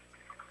seat.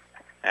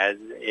 As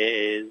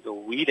is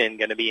Whedon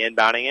going to be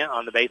inbounding it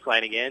on the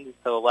baseline again, just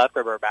to the left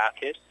of her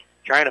basket.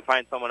 Trying to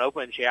find someone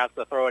open. She has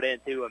to throw it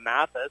into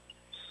Mathis,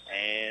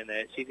 and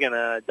she's going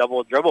to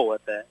double dribble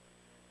with it.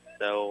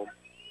 So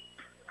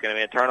it's going to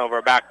be a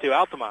turnover back to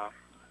Altamont.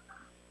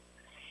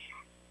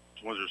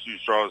 Windsor Two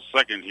Straws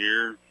second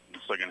here in the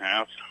second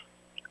half.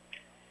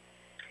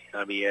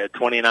 That'll be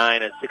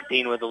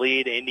 29-16 with the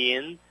lead.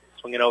 Indians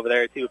swinging over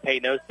there to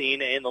Peyton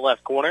Osteen in the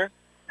left corner.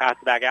 Pass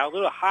it back out. A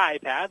little high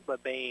pass,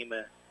 but Bame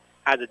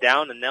has it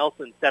down, and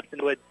Nelson steps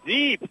into a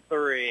deep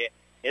three.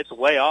 It's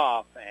way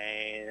off,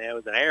 and it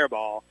was an air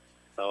ball,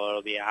 so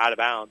it'll be out of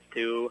bounds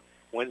to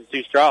Windsor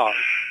Two Straws.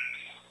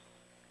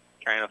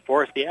 Trying to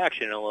force the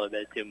action a little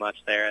bit too much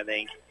there, I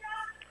think.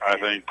 I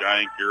think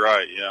you're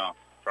right, yeah.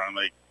 Trying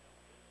to make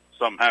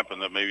something happen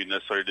that maybe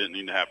necessarily didn't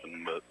need to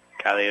happen. But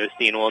Kylie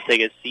Osteen will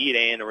take a seat,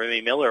 and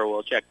Remy Miller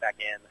will check back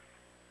in.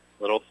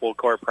 Little full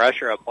court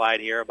pressure applied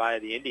here by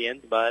the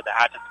Indians, but the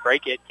Hatchets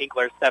break it.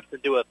 Kinkler steps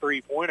into a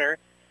three-pointer.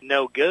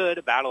 No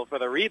good. Battle for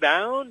the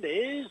rebound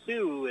is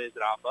who is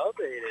it off of?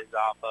 It is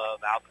off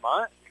of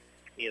Altamont.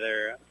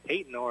 Either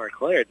Peyton or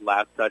Claire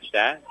last touched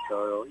that.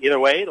 So either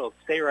way, it'll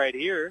stay right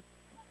here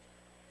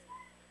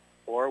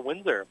for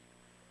Windsor.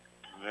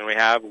 And we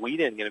have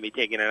Whedon going to be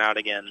taking it out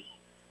again.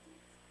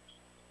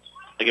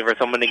 Looking for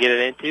someone to get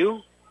it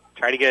into.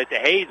 Try to get it to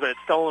Hayes, but it's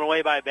stolen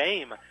away by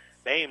Bame.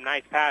 Bame,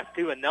 nice pass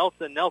to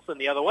Nelson. Nelson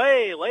the other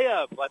way.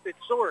 Layup, left it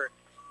short.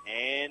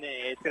 And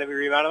it's going to be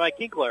rebounded by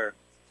Kinkler.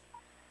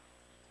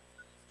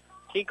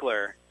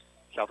 Kinkler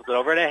shuffles it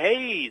over to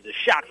Hayes. A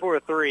shot for a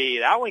three.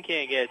 That one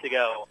can't get it to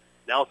go.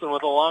 Nelson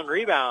with a long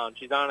rebound.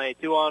 She's on a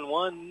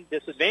 2-on-1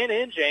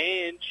 disadvantage,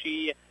 and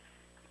she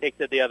takes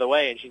it the other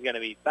way, and she's going to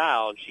be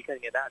fouled. She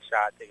couldn't get that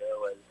shot to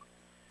go.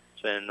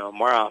 It's been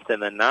more often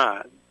than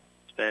not.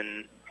 It's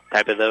been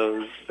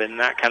been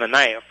that kind of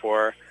night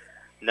for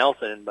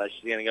Nelson, but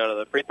she's going to go to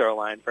the free throw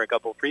line for a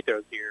couple of free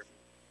throws here.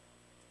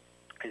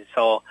 I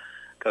saw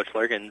Coach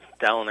Lurkins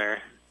telling her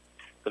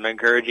some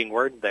encouraging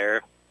words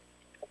there.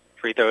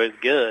 Free throw is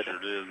good.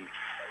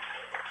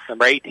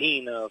 Number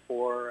 18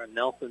 for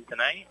Nelson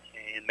tonight,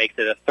 and makes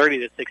it a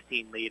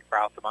 30-16 lead for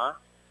Altamont.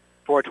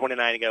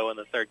 4:29 to go in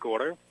the third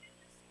quarter.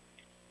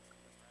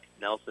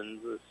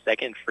 Nelson's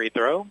second free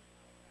throw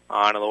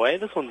on the way.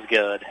 This one's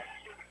good.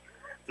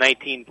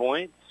 19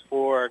 points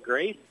for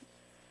Grace,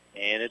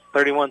 and it's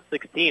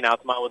 31-16.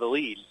 Altamont with a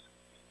lead.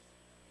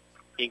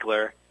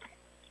 Kinkler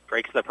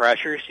breaks the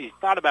pressure. She's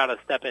thought about a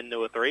step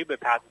into a three, but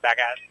passes back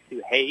out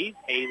to Hayes.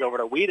 Hayes over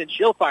to Whedon.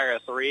 She'll fire a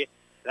three.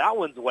 That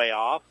one's way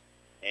off,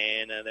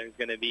 and there's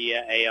going to be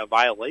a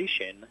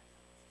violation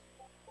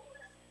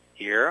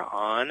here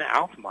on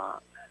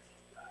Altamont.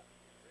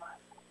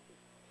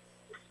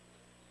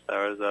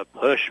 There was a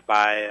push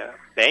by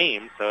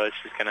Bame, so it's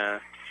just going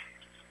to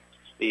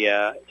be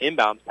an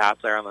inbounds pass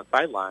there on the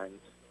sidelines.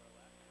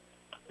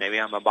 Maybe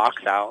on the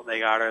box out, they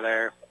got her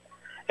there.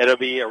 It'll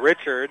be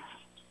Richards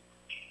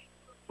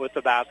with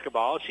the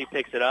basketball. She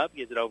picks it up,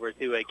 gives it over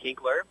to a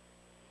Kinkler.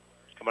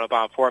 Coming up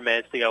on 4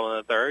 minutes to go in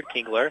the third.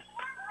 Kinkler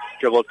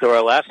Dribbled to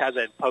her left, has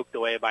it poked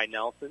away by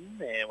Nelson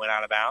and went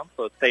out of bounds.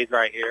 So it stays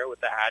right here with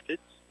the Hatchets.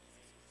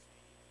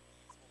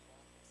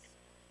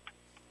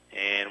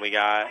 And we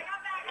got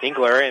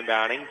Kinkler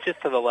inbounding just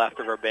to the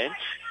left of her bench.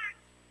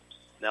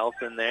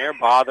 Nelson there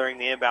bothering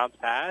the inbounds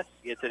pass.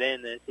 Gets it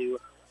in to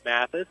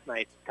Mathis.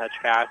 Nice touch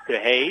pass to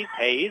Hayes.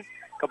 Hayes,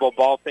 a couple of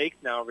ball fakes.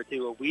 Now over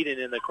to Whedon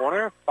in the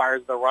corner.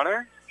 Fires the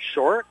runner.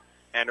 Short.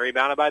 And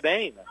rebounded by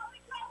Bain.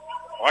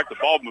 I like the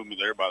ball movement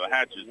there by the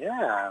Hatches.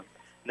 Yeah.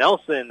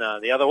 Nelson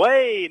the other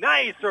way.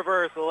 Nice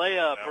reverse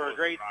layup for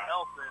Grace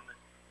Nelson.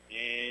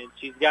 And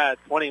she's got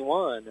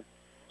 21.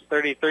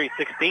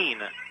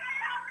 33-16.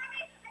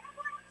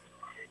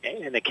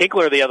 And the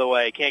Kinkler the other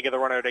way. Can't get the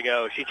runner to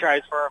go. She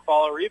tries for a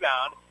follow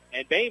rebound.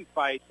 And Bain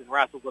fights and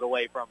wrestles it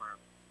away from her.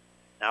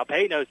 Now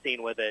Peyton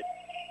Osteen with it.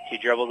 She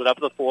dribbles it up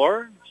the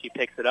floor. She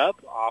picks it up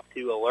off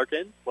to a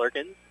Lurkins.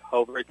 Lurkins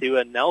over to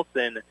a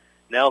Nelson.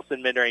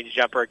 Nelson mid-range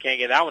jumper. Can't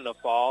get that one to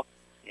fall.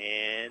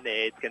 And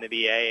it's going to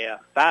be a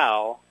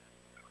foul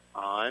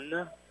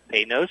on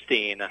Peyton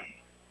Osteen. And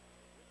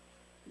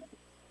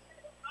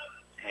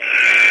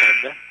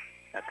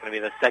that's going to be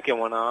the second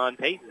one on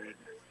Peyton.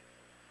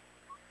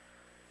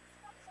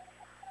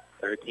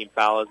 Third team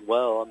foul as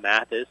well.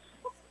 Mathis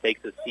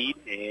takes a seat,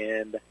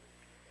 and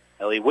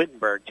Ellie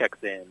Wittenberg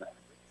checks in.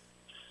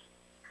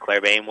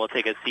 Claire Bain will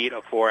take a seat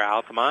for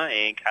Altamont,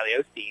 and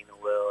Kylie Osteen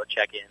will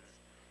check in.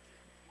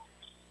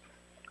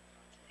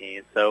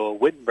 And so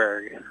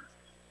Wittenberg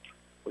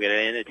will get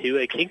it into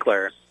a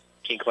Kinkler.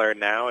 Kinkler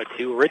now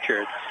to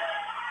Richards.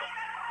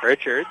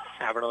 Richards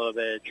having a little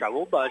bit of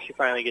trouble, but she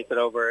finally gets it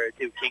over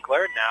to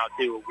Kinkler. Now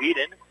to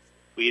Whedon.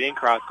 Whedon,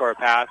 cross-court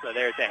pass.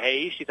 There's to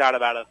Hayes. She thought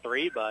about a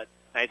three, but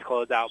nice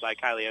closeout by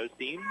Kylie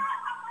Osteen.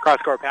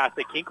 Cross-court pass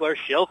to Kinkler.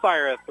 She'll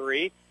fire a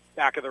three.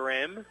 Back of the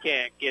rim.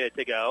 Can't get it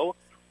to go.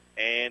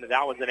 And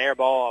that was an air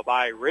ball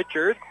by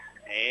Richards.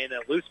 And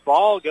a loose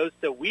ball goes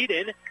to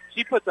Whedon.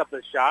 She puts up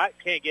the shot.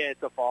 Can't get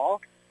it to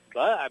fall.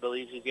 But I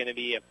believe she's going to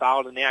be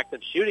fouled in the act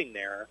of shooting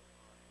there.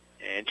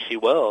 And she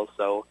will.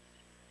 So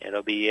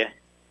it'll be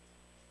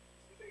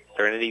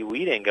Serenity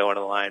Whedon going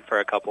to the line for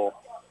a couple.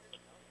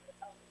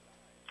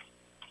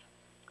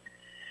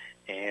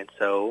 And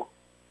so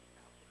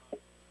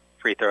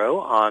free throw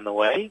on the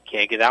way.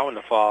 Can't get that one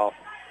to fall.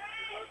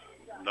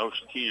 No,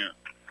 she can't.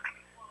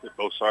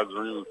 Both sides of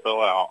the room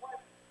fell out.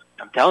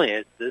 I'm telling you,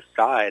 it's this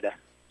side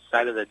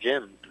of the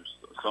gym. There's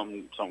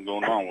something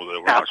going on with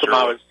it.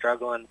 Altamont was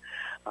struggling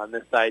on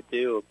this side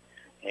too.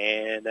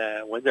 And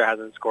Windsor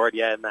hasn't scored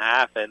yet in the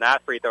half, and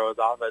that free throw is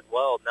off as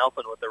well.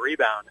 Nelson with the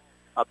rebound.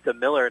 Up to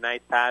Miller.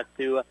 Nice pass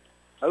to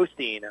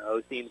Osteen.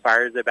 Osteen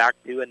fires it back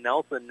to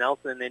Nelson.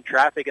 Nelson in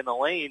traffic in the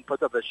lane,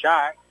 puts up the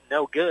shot.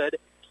 No good.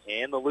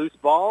 And the loose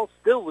ball,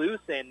 still loose,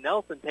 and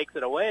Nelson takes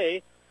it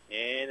away.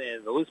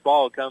 And the loose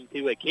ball will come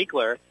to a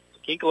Kinkler.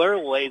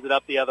 Kinkler lays it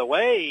up the other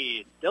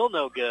way. Still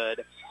no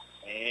good.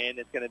 And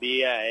it's going to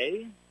be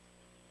a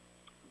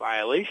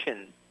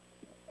violation.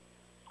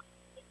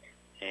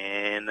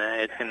 And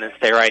it's going to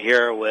stay right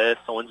here with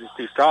the Windsor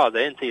Two Straws. I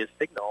didn't see a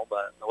signal,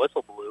 but the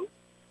whistle blew.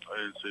 I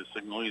didn't see a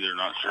signal either.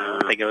 Not sure.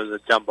 I think it was a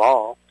jump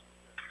ball.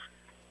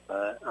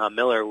 But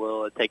Miller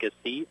will take a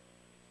seat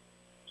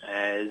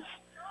as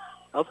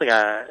I don't think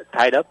I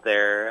tied up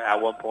there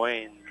at one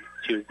point.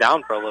 She was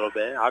down for a little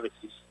bit. Obviously,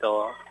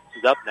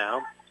 she's up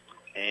now.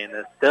 And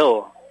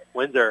still,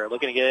 Windsor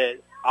looking to get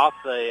it off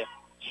the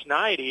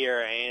schneid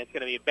here, and it's going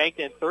to be banked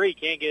in three.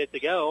 Can't get it to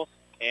go.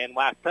 And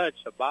last touch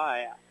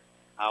by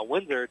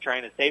Windsor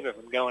trying to save it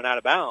from going out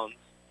of bounds.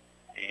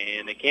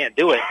 And they can't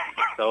do it.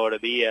 So it'll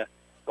be a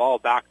ball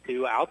back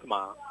to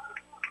Altamont.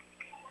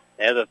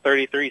 They have a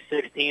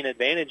 33-16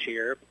 advantage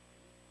here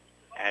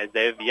as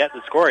they've yet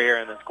to score here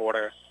in this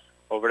quarter.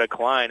 Over to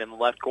Klein in the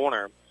left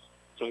corner.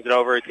 Swings it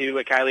over to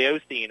Kylie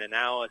Osteen, and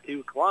now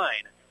to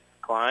Klein.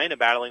 Klein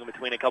battling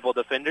between a couple of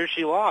defenders.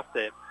 She lost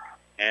it.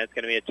 And it's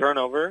going to be a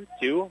turnover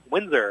to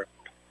Windsor.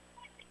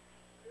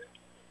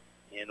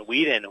 And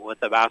Whedon with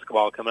the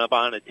basketball coming up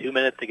on 2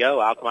 minutes to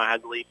go. Altamont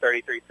has the lead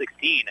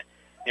 33-16.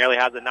 Nearly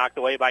has it knocked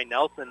away by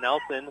Nelson.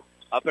 Nelson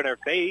up in her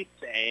face,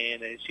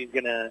 and she's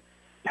going to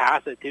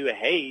pass it to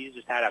Hayes.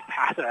 Just had to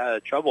pass it out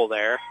of trouble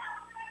there.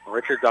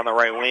 Richards on the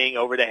right wing,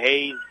 over to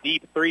Hayes.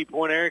 Deep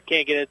three-pointer,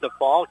 can't get it to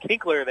fall.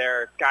 Kinkler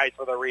there, skies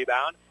for the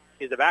rebound.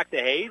 Gives it back to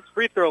Hayes.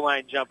 Free throw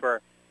line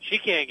jumper. She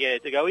can't get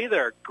it to go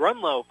either.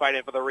 Grunlow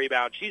fighting for the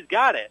rebound. She's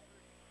got it.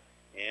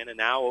 And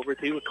now over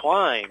to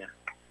Klein.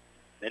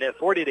 Minute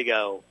 40 to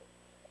go.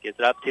 Gets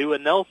it up to a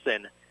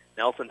Nelson.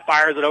 Nelson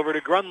fires it over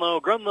to Grunlow.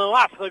 Grunlow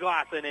off the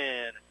glass and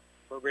in.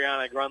 For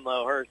Brianna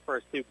Grunlow, her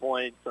first 2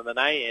 points of the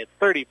night. It's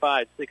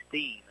 35-16.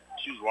 She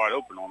was wide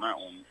open on that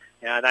one.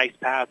 Yeah, a nice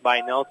pass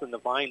by Nelson to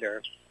find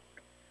her.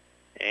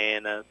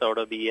 And so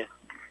it'll be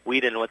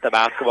Whedon with the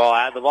basketball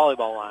at the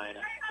volleyball line.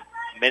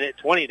 Minute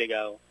 20 to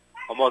go.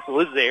 Almost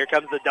loses it. Here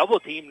comes the double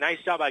team.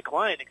 Nice job by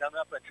Klein to come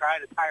up and try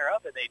to tie her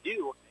up, and they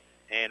do.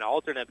 And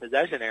alternate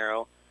possession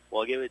arrow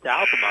will give it to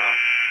Altamont.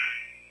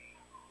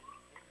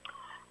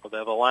 We'll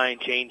have a line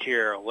change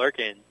here.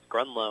 Lurkins,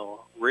 Grunlow,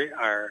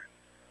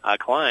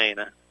 Klein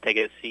take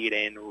a seat,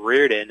 and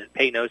Reardon,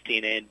 Peyton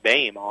Osteen, and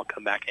Bame all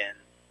come back in.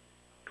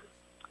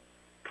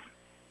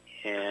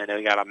 And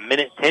we got a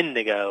minute 10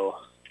 to go.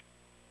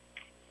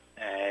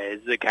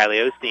 As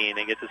Kylie Osteen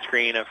gets a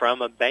screen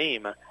from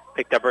Bame.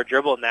 Picked up her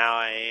dribble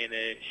now, and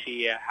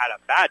she had a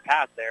bad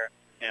pass there.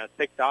 And it was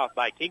picked off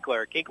by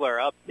Kinkler.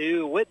 Kinkler up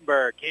to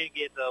Wittenberg. Can't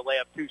get the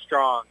layup too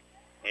strong.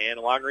 And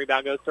a long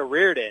rebound goes to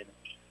Reardon.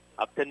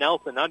 Up to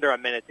Nelson, under a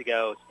minute to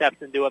go.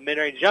 Steps into a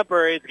mid-range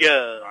jumper. It's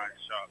good. Nice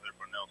shot there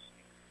for Nelson.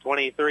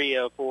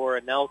 23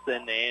 for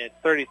Nelson, and it's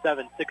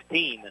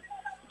 37-16.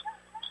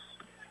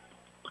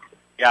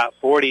 Got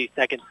 40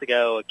 seconds to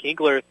go.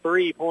 Kinkler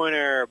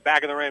three-pointer,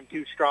 back of the rim,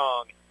 too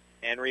strong,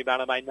 and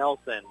rebounded by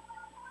Nelson.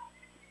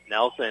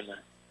 Nelson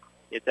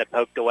gets it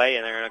poked away,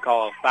 and they're going to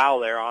call a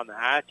foul there on the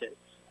Hatchets.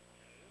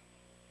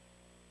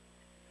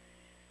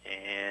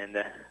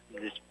 And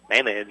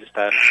mainly to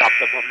stop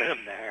the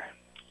momentum there.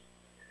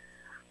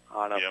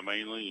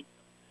 Mainly.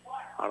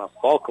 On a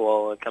Falk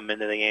will come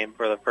into the game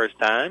for the first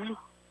time.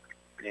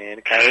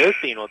 And Kylie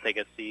Osteen will take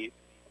a seat.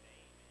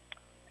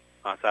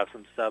 Also have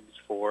some subs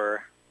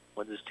for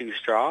Windsor's Two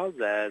Straws,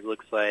 as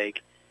looks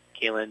like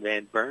Kaylin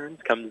Van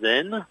Burns comes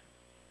in. A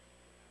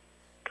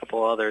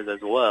couple others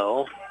as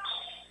well.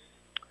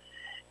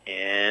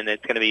 And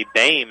it's going to be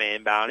Bame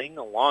inbounding,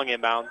 a long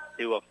inbound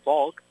to a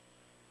Falk.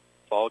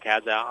 Falk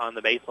has out on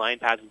the baseline,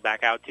 passes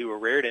back out to a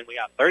Reardon. We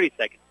got 30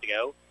 seconds to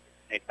go.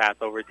 Next pass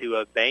over to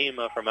a Bame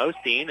from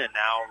Osteen, and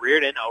now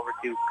Reardon over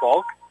to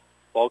Falk.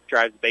 Falk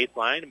drives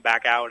baseline,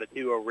 back out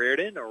to a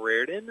Reardon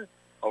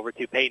over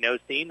to Peyton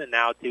Osteen, and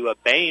now to a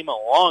Bame, a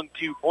long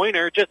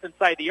two-pointer just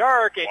inside the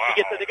arc, and she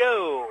gets it to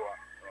go.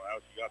 How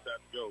she got that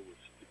to go?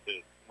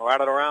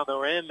 Right around the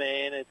rim,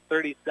 and it's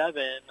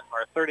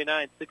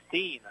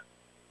 39-16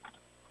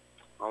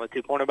 on the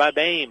two-pointer by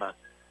Bame.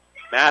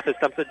 Mathis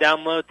dumps it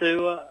down low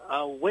to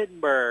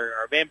Wittenberg,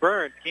 or Van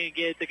Burns. Can't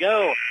get it to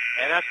go,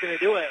 and that's going to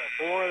do it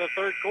for the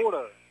third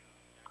quarter.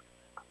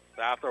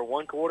 So after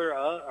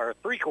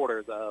three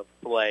quarters of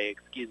play,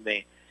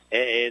 it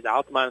is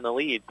Altamont in the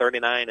lead,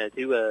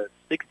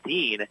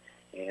 39-16.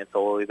 And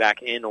so we'll be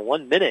back in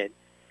 1 minute.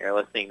 You're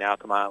listening to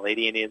Altamont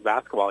Lady Indians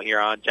basketball here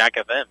on Jack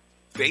FM.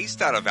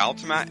 Based out of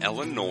Altamont,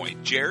 Illinois,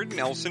 Jared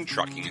Nelson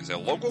Trucking is a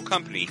local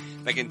company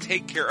that can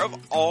take care of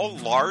all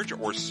large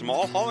or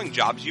small hauling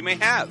jobs you may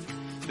have.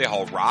 They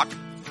haul rock,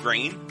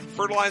 grain,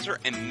 fertilizer,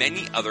 and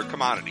many other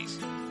commodities.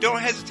 Don't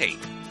hesitate.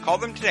 Call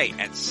them today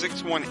at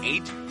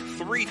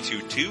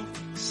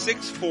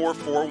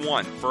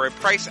 618-322-6441 for a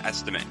price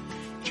estimate.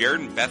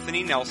 Jared and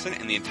Bethany Nelson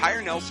and the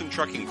entire Nelson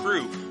Trucking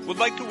crew would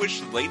like to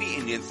wish the Lady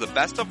Indians the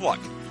best of luck.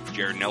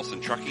 Jared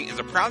Nelson Trucking is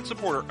a proud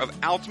supporter of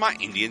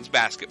Altamont Indians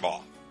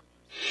basketball.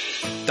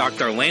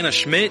 Dr. Lana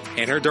Schmidt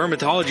and her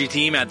dermatology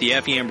team at the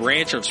Effingham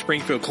branch of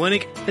Springfield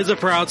Clinic is a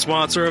proud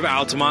sponsor of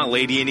Altamont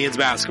Lady Indians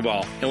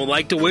basketball and would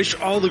like to wish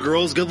all the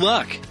girls good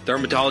luck.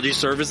 Dermatology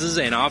services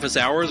and office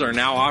hours are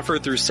now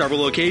offered through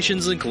several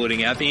locations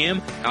including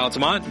Effingham,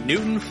 Altamont,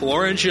 Newton,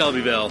 Flora, and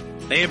Shelbyville.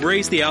 They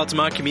embrace the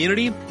Altamont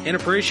community and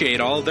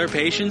appreciate all of their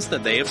patients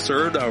that they have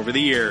served over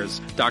the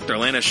years. Dr.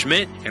 Lana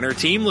Schmidt and her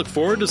team look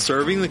forward to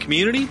serving the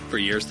community for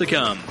years to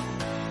come.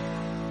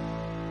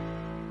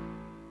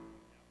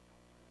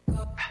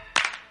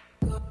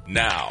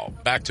 Now,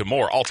 back to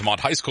more Altamont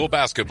High School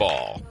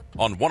basketball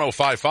on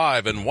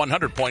 105.5 and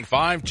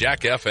 100.5 Jack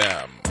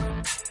FM.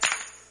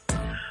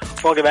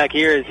 Welcome back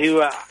here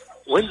to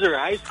Windsor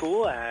High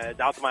School, as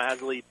Altamont has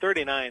the lead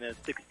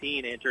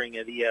 39-16 entering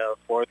the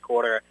fourth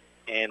quarter,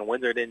 and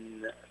Windsor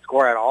didn't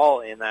score at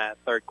all in that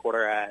third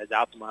quarter, as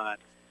Altamont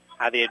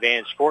had the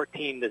advantage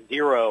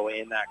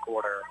 14-0 in that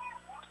quarter.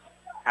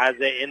 Has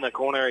it in the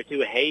corner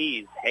to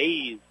Hayes.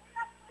 Hayes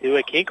to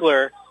a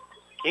Kinkler.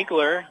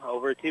 Kinkler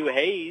over to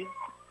Hayes.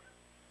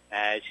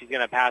 She's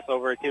going to pass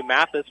over to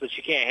Mathis, but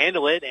she can't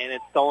handle it, and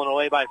it's stolen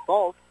away by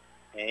Falk.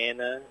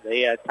 And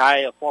they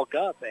tie Falk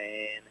up,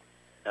 and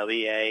there'll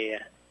be a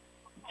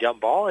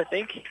jump ball, I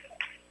think.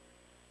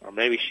 Or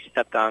maybe she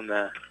stepped on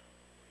the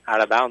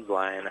out-of-bounds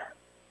line.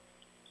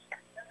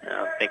 I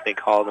don't think they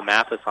called the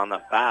Mathis on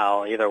the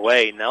foul. Either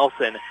way,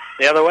 Nelson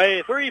the other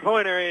way.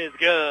 Three-pointer is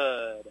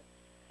good.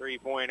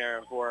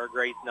 Three-pointer for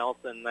Grace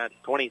Nelson. That's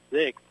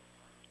 26.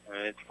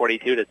 And it's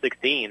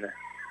 42-16.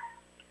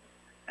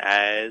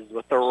 As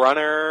with the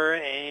runner,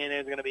 and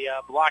there's going to be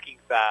a blocking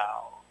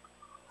foul.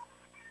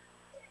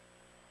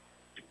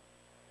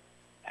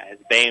 As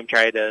Bame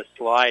tried to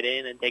slide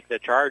in and take the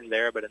charge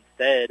there, but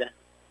instead,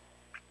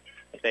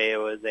 it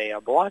was a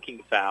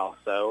blocking foul.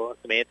 So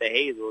Samantha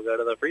Hayes will go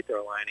to the free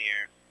throw line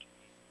here.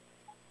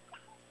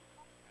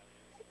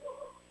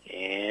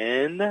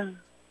 And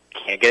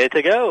can't get it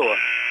to go.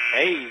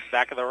 Hayes,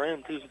 back of the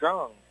rim, too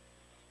strong.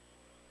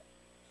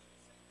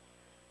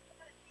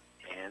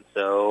 And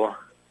so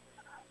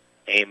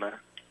Bame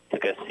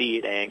took a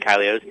seat, and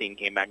Kylie Osteen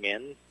came back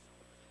in.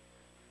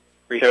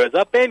 Free throw is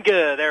up and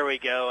good. There we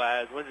go,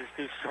 as Windsor's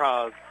Two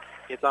Straws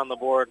gets on the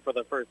board for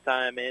the first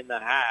time in the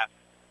half.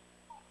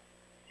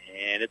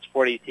 And it's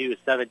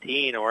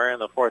 42-17. We're in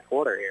the fourth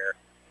quarter here.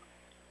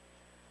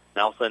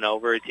 Nelson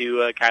over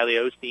to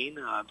Kylie Osteen.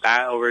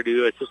 Back over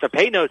to Sister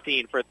Peyton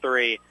Osteen for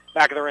three.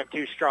 Back of the rim,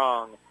 too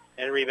strong.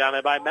 And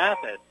rebounded by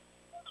Mathis.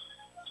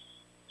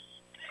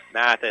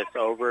 Mathis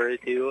over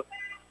to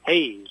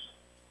Hayes.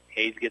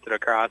 Hayes gets it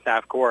across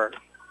half court.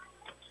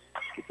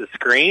 Gets the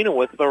screen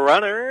with the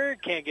runner.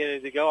 Can't get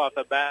it to go off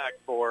the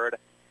backboard.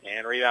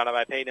 And rebounded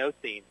by Peyton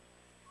Osteen.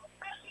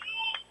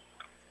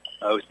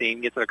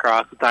 Osteen gets it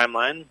across the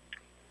timeline.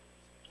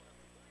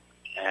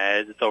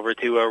 As it's over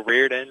to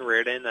Reardon.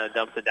 Reardon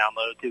dumps it down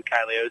low to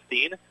Kylie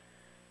Osteen.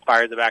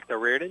 Fires it back to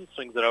Reardon.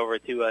 Swings it over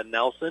to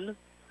Nelson.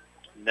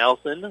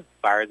 Nelson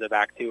fires it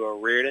back to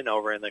Reardon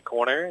over in the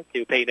corner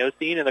to Peyton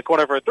Osteen in the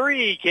corner for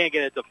three. Can't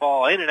get it to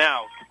fall. In and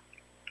out.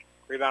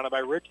 Rebounded by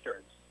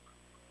Richards.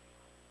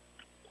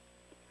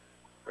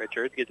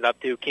 Richards gets it up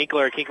to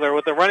Kinkler. Kinkler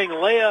with the running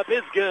layup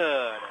is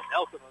good.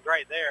 Nelson was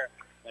right there.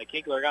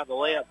 Kinkler got the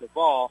layup to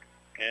fall,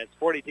 and it's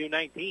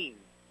 42-19.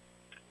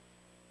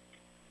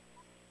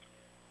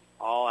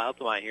 All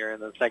Altamont here in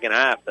the second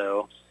half,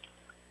 though,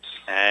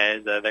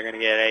 as they're going to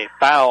get a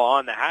foul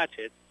on the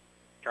Hatchet,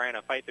 trying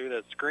to fight through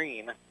the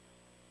screen.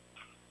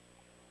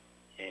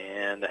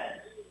 And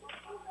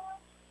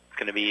it's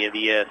going to be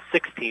the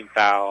 16th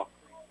foul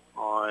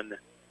on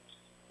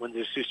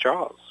Windsor Sioux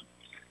Straws.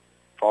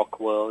 Falk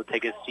will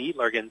take his seat.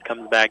 Lurkins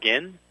comes back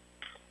in.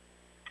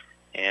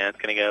 And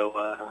it's going to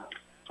go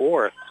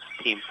fourth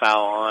team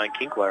foul on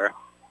Kinkler.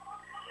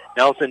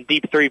 Nelson,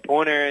 deep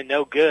three-pointer,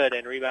 no good,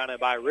 and rebounded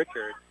by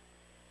Richards.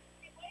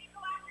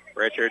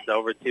 Richards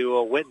over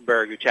to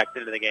Wittenberg, who checked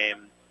into the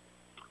game.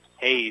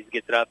 Hayes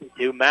gets it up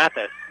to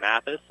Mathis.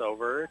 Mathis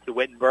over to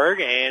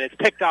Wittenberg, and it's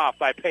picked off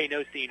by Peyton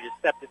Osteen. Just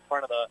stepped in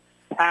front of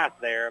the pass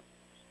there.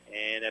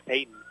 And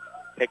Peyton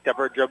picked up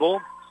her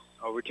dribble.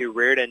 Over to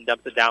Reardon,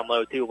 dumps it down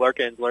low to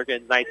Lurkins.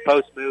 Lurkins, nice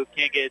post move,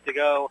 can't get it to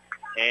go.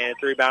 And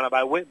it's rebounded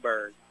by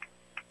Wittenberg.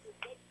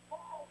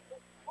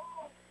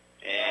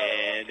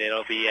 And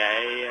it'll be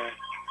a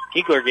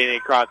Kinkler getting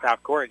across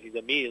half court. She's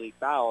immediately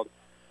fouled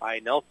by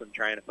Nelson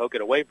trying to poke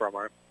it away from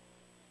her.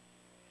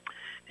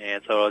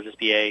 And so it'll just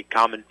be a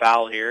common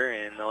foul here,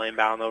 and they'll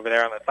inbound over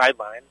there on the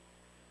sideline.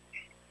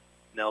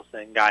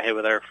 Nelson got hit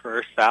with her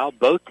first foul.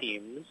 Both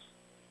teams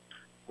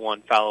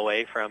one foul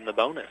away from the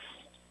bonus.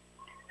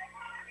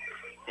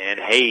 And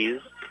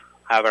Hayes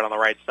have it on the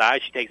right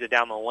side. She takes it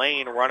down the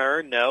lane.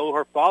 Runner, no.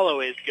 Her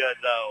follow is good,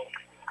 though.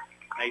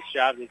 Nice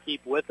job to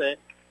keep with it.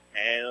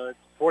 And it's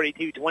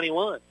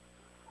 42-21.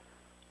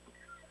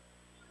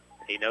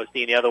 Peyton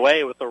Osteen the other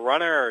way with the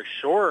runner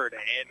short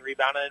and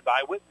rebounded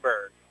by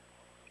Wittenberg.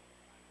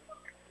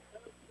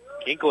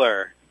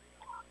 Kinkler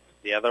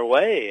the other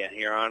way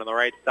here on the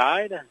right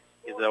side.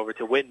 Gives it over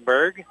to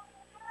Wittenberg.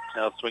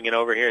 Now swinging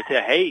over here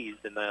to Hayes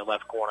in the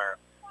left corner.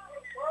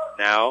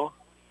 Now,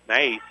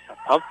 nice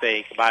pump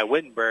fake by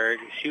Wittenberg.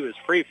 She was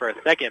free for a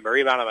second, but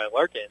rebounded by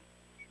Lurkin.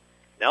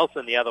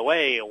 Nelson the other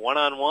way,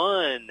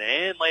 one-on-one,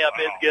 and layup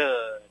is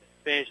good.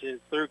 Finishes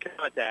through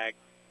contact,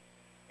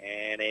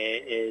 and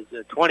it is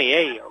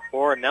 28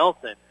 for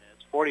Nelson.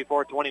 It's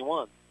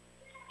 44-21.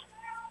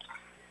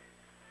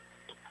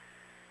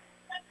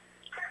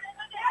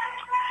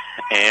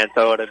 And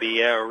so it'll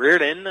be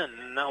Reardon,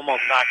 and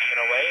almost knocking it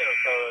away.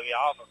 It'll be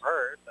off of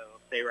her, so it'll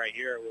stay right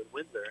here with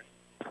Windsor.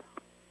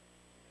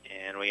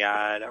 And we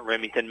got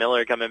Remington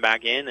Miller coming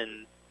back in,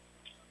 and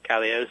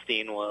Kylie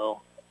Osteen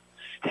will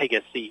take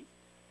a seat.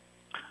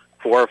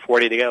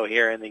 4:40 to go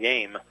here in the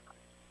game.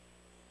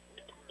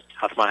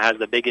 Altamont has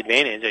the big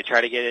advantage. They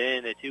try to get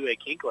it into a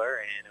Kinkler,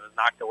 and it was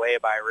knocked away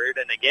by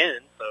Reardon again,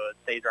 so it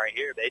stays right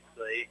here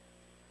basically,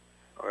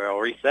 or it'll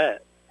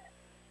reset.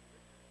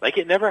 Like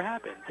it never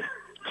happened.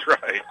 That's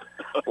right.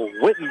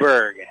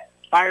 Wittenberg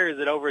fires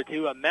it over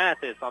to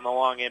Mathis on the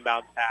long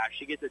inbound pass.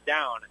 She gets it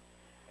down,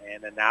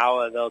 and then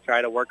now they'll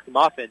try to work some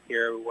offense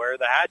here where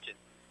the Hatchets.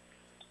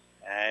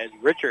 As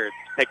Richards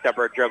picked up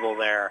her dribble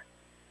there.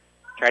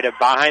 Tried a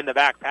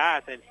behind-the-back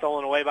pass and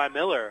stolen away by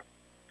Miller.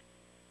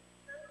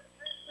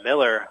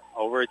 Miller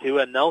over to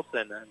a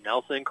Nelson.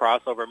 Nelson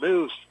crossover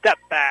move. Step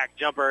back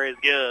jumper is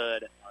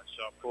good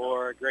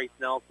for Grace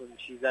Nelson.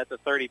 She's at the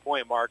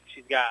 30-point mark.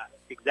 She's got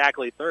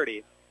exactly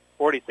 30.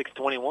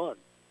 46-21.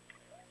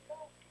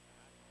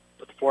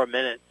 With 4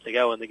 minutes to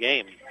go in the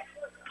game.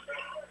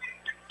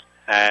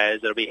 As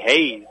it'll be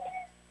Hayes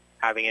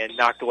having it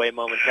knocked away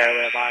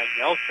momentarily by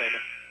Nelson.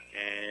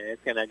 And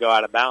it's going to go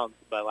out of bounds,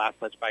 but last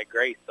touch by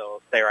Grace, so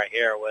it'll stay right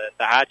here with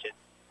the Hatchet.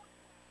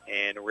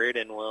 And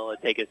Reardon will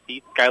take a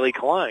seat. Kylie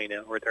Klein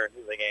returns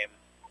to the game.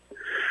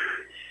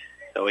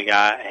 So we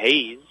got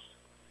Hayes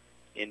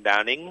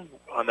inbounding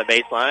on the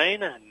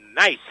baseline.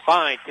 Nice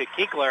find to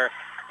Kinkler,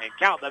 and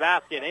count the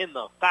basket in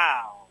the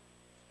foul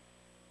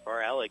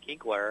for Ella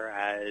Kinkler,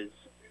 as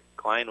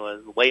Klein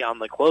was late on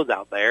the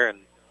closeout there, and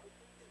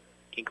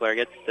Kinkler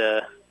gets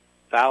the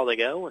foul to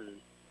go, and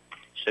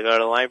she'll go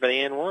to the line for the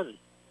N1.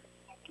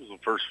 This is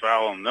the first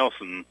foul on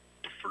Nelson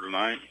for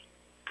tonight.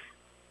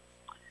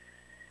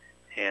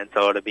 And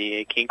so it'll be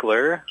a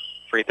Kinkler.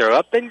 Free throw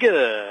up and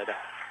good.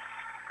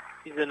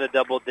 He's in the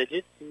double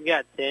digits. He's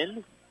got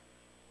 10.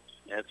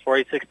 And it's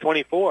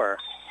 46-24.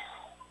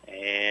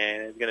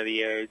 And is going to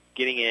be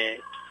getting it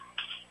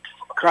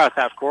across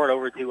half court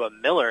over to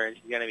Miller, and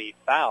she's going to be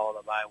fouled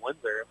by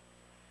Windsor.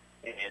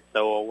 And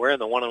so we're in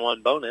the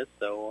 1-on-1 bonus,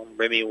 so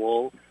Remy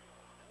will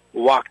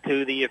walk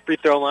to the free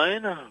throw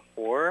line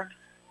for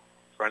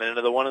front end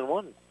of the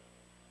 1-on-1.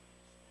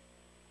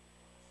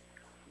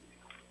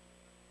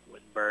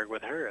 Wittenberg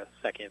with her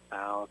second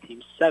foul,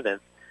 team 7th.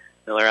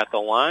 Miller at the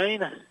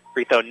line.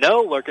 Free throw,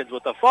 no. Lurkins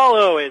with the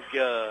follow is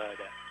good.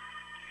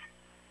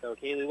 So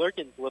Kaylee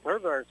Lurkins with her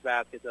first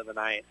basket of the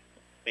night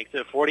makes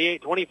it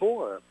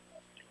 48-24.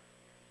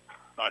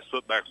 Nice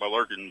foot back by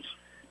Lurkins.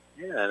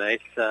 Yeah, nice.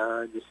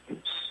 Just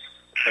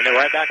send it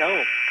right back home.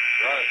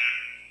 Right.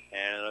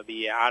 And it'll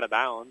be out of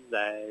bounds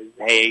as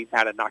Hayes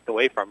had it knocked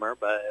away from her,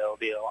 but it'll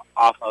be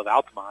off of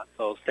Altamont.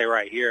 So it'll stay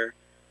right here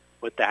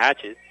with the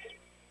Hatchets.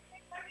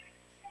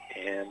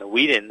 And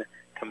Whedon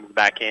comes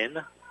back in.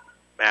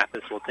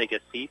 Mathis will take a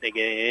seat. They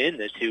get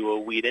in to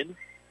Whedon.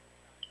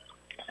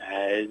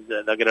 As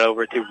they'll get it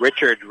over to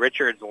Richards.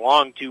 Richards'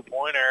 long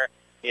two-pointer.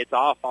 It's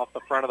off the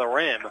front of the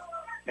rim.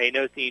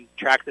 Paynosine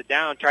tracks it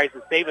down, tries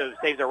to save it,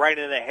 saves it right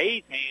into the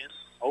Hayes' hands.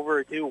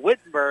 Over to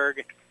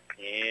Wittenberg,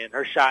 and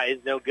her shot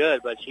is no good,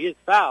 but she is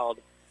fouled.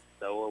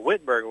 So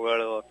Wittenberg will go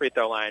to the free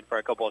throw line for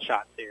a couple of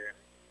shots here.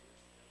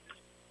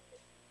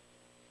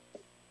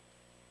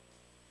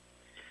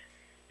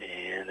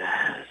 And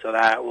so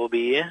that will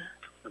be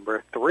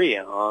number 3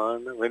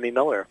 on Remy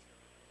Miller.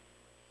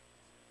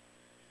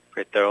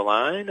 Free throw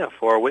line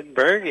for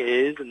Wittenberg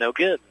is no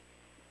good.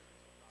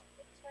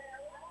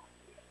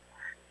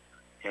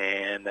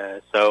 And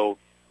so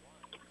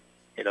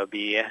it'll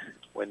be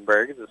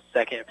Wittenberg's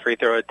second free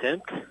throw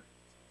attempt.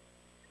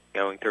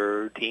 Going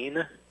through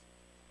routine.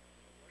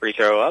 Free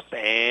throw up,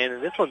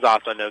 and this one's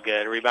also no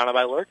good. Rebounded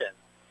by Lurkin.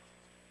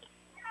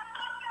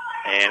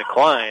 And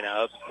Klein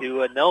up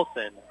to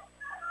Nelson.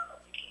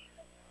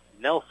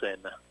 Nelson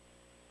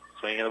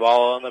swinging the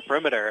ball on the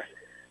perimeter.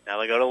 Now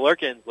they go to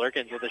Lurkins.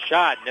 Lurkins with a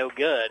shot, no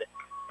good.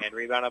 And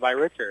rebounded by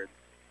Richard.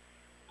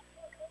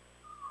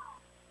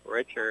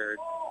 Richard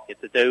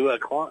gets it to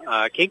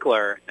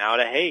Kinkler. Now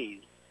to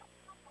Hayes.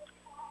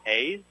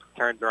 Hayes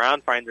turns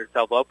around, finds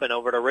herself open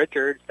over to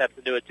Richard, steps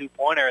into a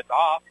two-pointer. It's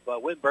off,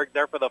 but Wittenberg's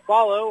there for the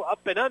follow.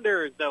 Up and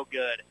under is no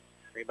good.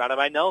 Rebounded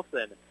by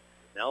Nelson.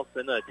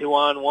 Nelson, a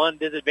 2-on-1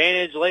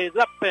 disadvantage, lays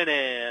up and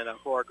in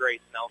for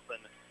Grace Nelson.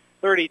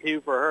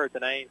 32 for her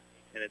tonight,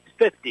 and it's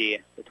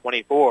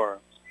 50-24.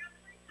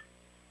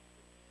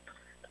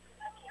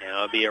 And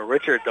it'll be a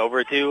Richards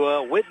over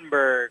to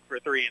Wittenberg for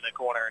 3 in the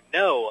corner.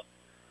 No.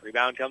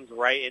 Rebound comes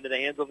right into the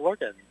hands of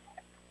Lurkin.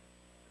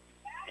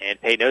 And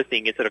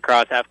Paynosine gets it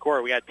across half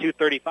court. We got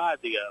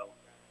 2:35 to go.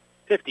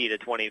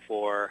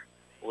 50-24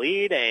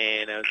 lead,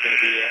 and it's going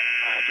to be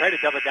try to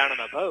dump it down on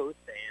the post,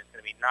 and it's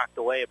going to be knocked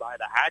away by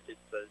the Hatchets,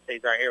 so it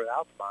stays right here with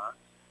Altamont.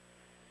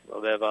 A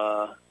little bit of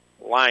a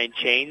line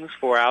change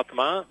for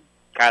Altamont.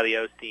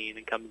 Kylie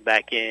Osteen comes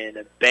back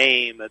in.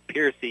 Bame,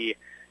 Piercy,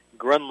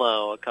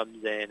 Grunlow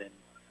comes in, and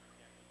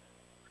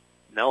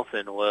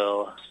Nelson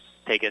will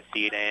take a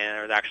seat, and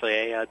there's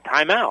actually a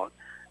timeout.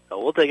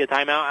 So we'll take a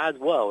timeout as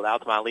well, with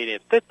Altamont leading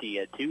at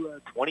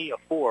 50-24.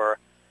 We'll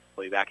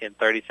be back in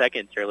 30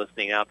 seconds. You're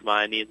listening to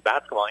Altamont Indians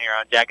basketball here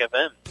on Jack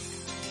FM.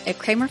 At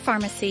Kramer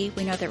Pharmacy,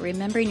 we know that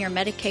remembering your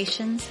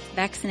medications,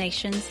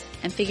 vaccinations,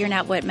 and figuring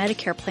out what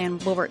Medicare plan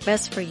will work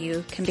best for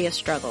you can be a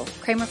struggle.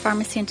 Kramer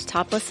Pharmacy and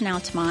Teutopolis and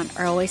Altamont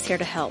are always here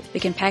to help.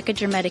 We can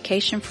package your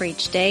medication for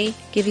each day,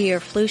 give you your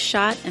flu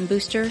shot and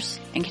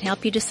boosters, and can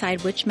help you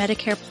decide which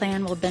Medicare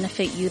plan will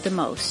benefit you the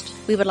most.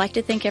 We would like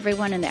to thank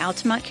everyone in the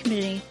Altamont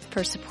community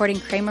for supporting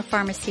Kramer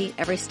Pharmacy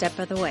every step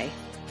of the way.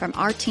 From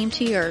our team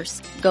to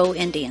yours, go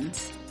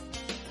Indians.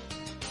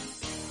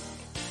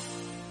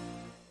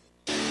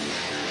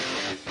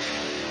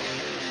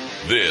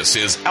 This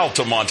is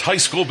Altamont High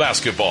School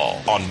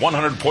basketball on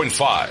 100.5,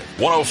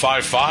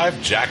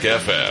 105.5 Jack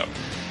FM.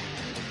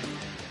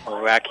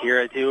 We're back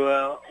here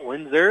to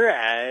Windsor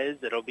as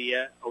it'll be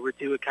over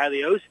to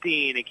Kylie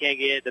Osteen. It can't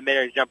get the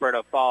mid-range jumper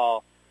to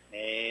fall.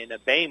 And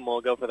Bame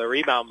will go for the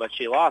rebound, but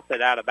she lost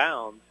it out of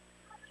bounds.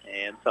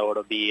 And so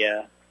it'll be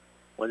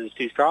Windsor's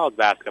Two Straws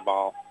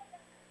basketball.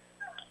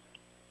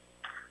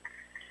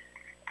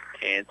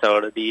 And so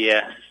it'll be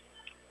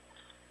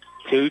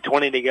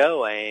 2:20 to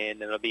go,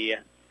 and it'll be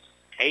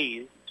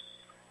Hayes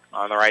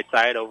on the right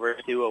side over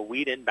to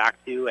Whedon, back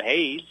to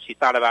Hayes. She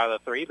thought about the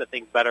three, but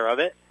thinks better of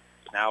it.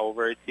 Now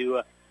over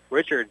to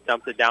Richards,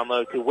 dumps it down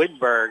low to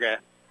Wittenberg.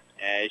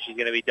 As she's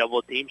going to be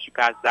double-teamed, she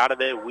passes out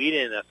of it.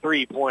 Whedon, a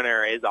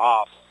three-pointer, is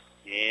off.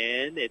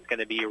 And it's going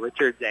to be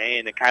Richards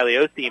and Kylie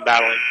Osteen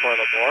battling for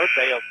the board.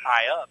 They'll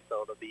tie up,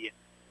 so it'll be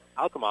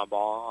Altamont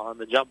ball on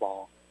the jump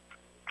ball.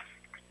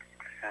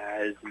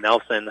 As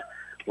Nelson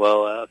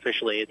will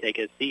officially take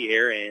his seat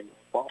here, and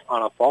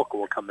Anna Falk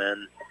will come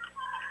in.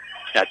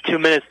 Got 2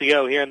 minutes to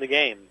go here in the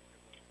game.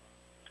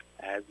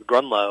 As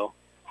Grunlow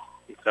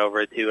gets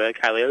over to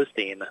Kylie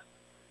Osteen.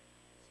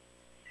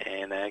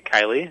 And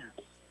Kylie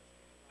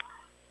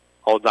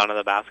holds onto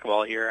the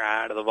basketball here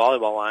out of the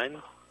volleyball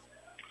line.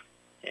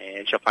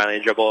 And she'll finally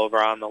dribble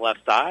over on the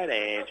left side,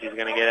 and she's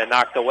going to get it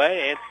knocked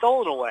away and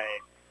stolen away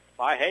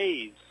by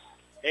Hayes.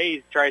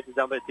 Hayes tries to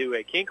dump it to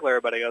a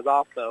Kinkler, but it goes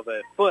off of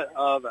a foot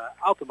of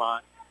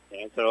Altamont.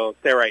 And so it'll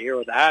stay right here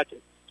with the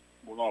Hatchets.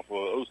 Went off of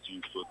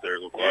Osteen's foot there,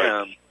 look like.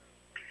 Yeah.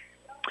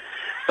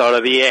 So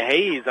it'll be a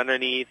Hayes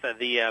underneath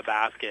the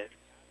basket.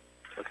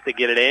 Looks to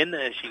get it in,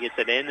 and she gets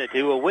it in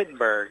to a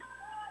Wittenberg.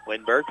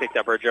 Wittenberg picked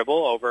up her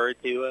dribble over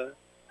to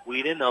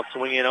Whedon. They'll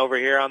swing it over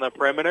here on the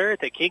perimeter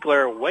to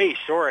Kinkler, way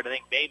short. I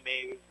think Babe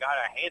may got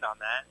a hand on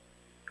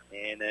that,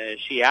 and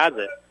she has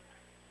it.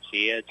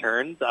 She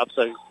turns up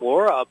the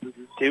floor, up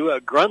to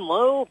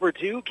Grunlow for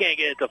two. Can't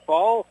get it to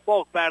fall.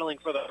 Falk battling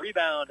for the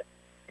rebound,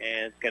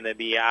 and it's going to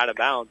be out of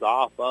bounds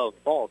off of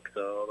Falk.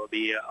 So it'll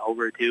be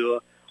over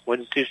to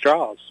Windsor Two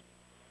Straws.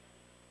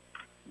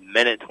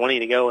 Minute 20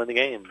 to go in the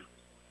game.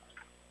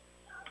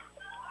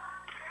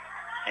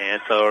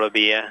 And so it'll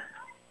be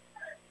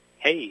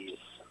Hayes.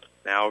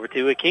 Now over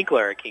to a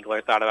Kinkler.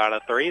 Kinkler thought about a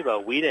three,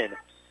 but Whedon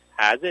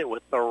has it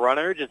with the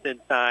runner just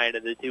inside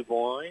of the 2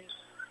 points.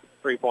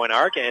 3-point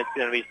arc, and it's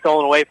going to be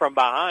stolen away from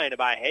behind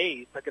by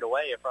Hayes. Took it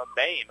away from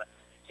Bame.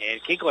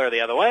 And Kinkler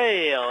the other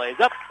way. Is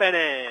up and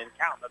in.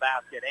 Count the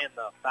basket and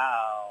the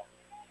foul.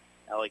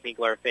 Ellie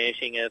Kinkler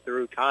finishing it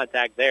through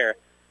contact there.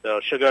 So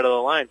she'll go to the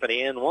line for the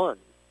N1.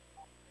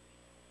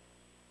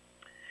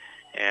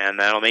 And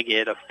that'll make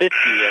it a 50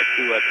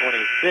 to a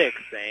 26.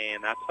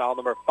 And that's foul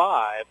number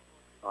 5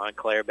 on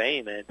Claire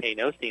Bame. And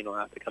Peyton Osteen will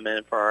have to come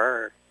in for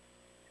her.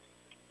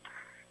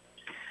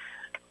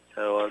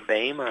 So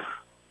Bame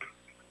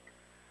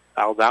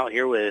fouls out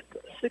here with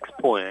 6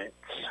 points.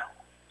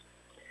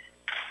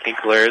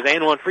 Kinkler's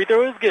and one free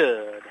throw is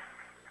good.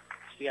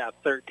 She got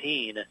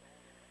 13,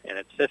 and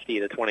it's 50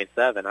 to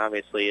 27.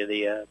 Obviously,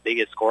 the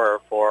biggest scorer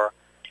for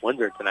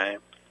Windsor tonight.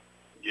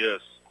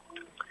 Yes.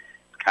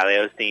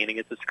 Kylie Osteen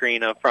gets a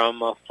screen up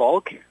from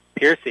Falk.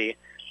 Piercy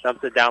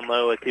dumps it down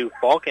low to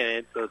Falk,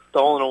 and it's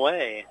stolen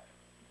away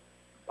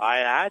by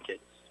Hatchets.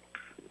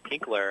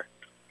 Kinkler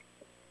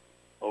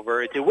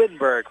over to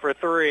Wittenberg for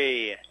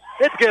three.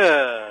 It's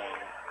good.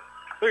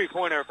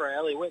 3-pointer for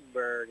Ellie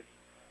Wittenberg.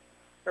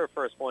 Her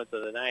first points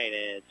of the night,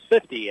 and it's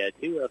 50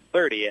 to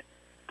 30,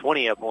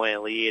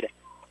 20-point lead.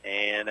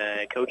 And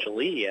Coach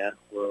Lee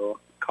will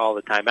call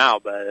the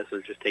timeout, but this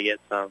was just to get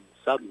some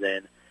subs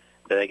in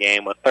to the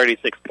game with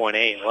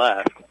 36.8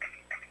 left.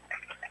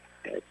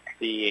 Let's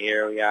see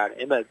here. We got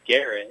Emma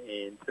Garrett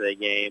into the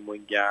game. We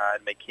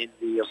got Mackenzie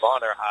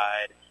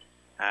Vonderhyde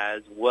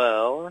as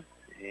well.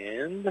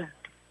 And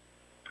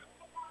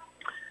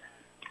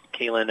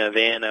Kaylin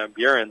Van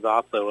Buren's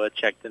also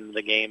checked into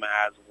the game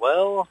as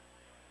well.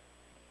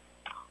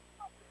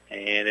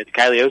 And it's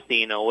Kylie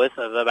Osteen with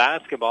the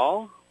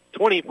basketball.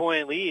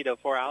 20-point lead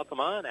for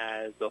Altamont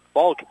as the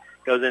Falk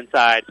goes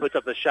inside, puts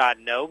up the shot,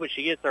 no, but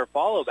she gets her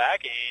follow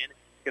back, and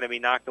it's going to be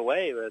knocked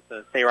away. But it's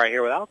going to stay right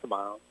here with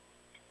Altamont.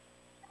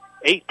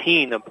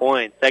 18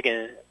 points,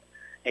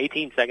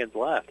 18 seconds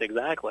left,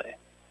 exactly.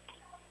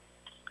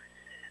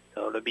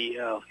 So it'll be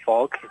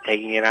Falk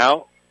taking it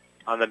out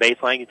on the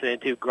baseline, gets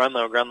it into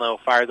Grunlow. Grunlow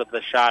fires up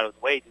the shot. It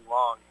was way too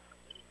long.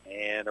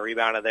 And a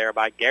rebounded there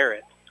by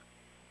Garrett.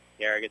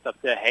 Garrett gets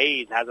up to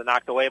Hayes, has it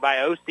knocked away by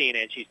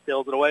Osteen, and she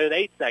steals it away with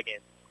 8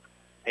 seconds.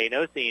 Peyton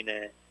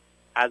Osteen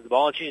has the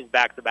ball, and she's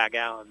back to back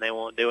out, and they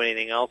won't do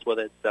anything else with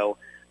it. So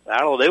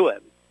that'll do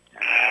it.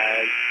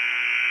 As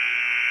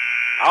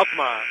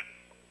Altamont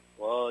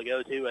will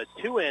go to a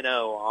 2-0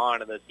 on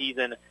the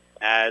season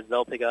as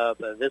they'll pick up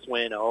this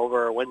win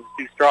over Windsor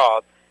Two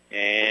Straws,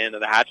 and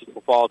the Hatchets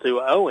will fall to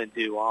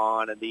 0-2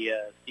 on the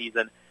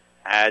season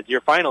as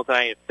your final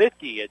tonight,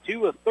 50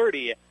 to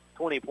 30,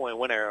 20-point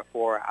winner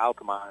for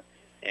Altamont.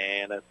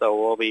 And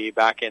so we'll be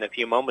back in a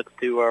few moments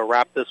to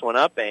wrap this one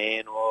up,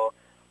 and we'll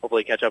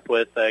hopefully catch up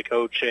with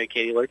Coach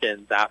Katie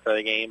Lurkins after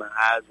the game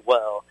as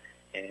well.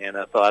 And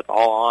so that's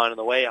all on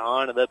the way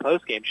on the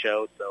post-game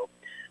show. So,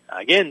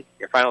 again,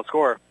 your final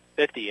score,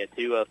 50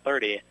 to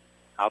 30,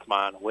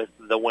 Altamont with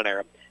the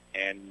winner.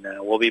 And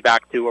we'll be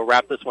back to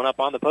wrap this one up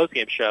on the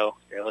post-game show.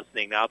 You're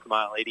listening to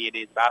Altamont Lady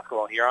Indians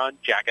basketball here on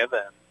Jack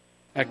FM.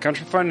 At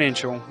Country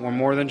Financial, we're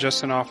more than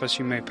just an office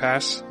you may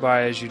pass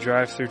by as you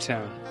drive through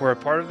town. We're a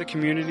part of the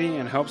community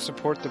and help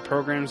support the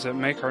programs that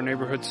make our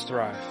neighborhoods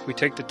thrive. We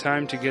take the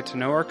time to get to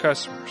know our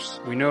customers.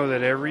 We know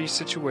that every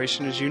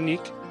situation is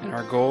unique, and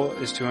our goal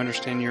is to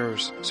understand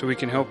yours so we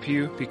can help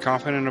you be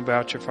confident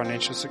about your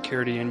financial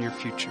security and your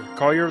future.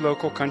 Call your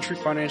local Country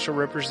Financial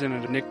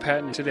representative, Nick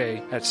Patton,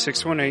 today at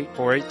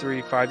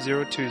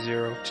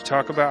 618-483-5020 to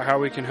talk about how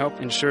we can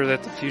help ensure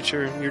that the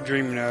future you're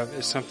dreaming of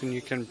is something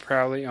you can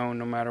proudly own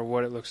no matter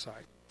what it looks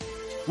like.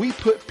 We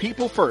put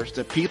people first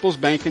at People's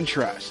Bank and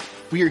Trust.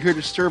 We are here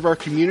to serve our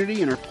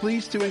community and are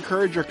pleased to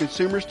encourage our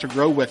consumers to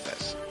grow with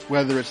us.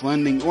 Whether it's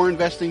lending or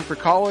investing for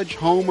college,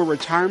 home, or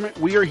retirement,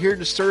 we are here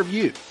to serve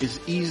you. It's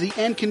easy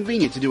and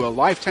convenient to do a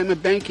lifetime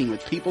of banking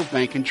with People's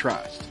Bank and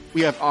Trust.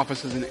 We have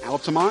offices in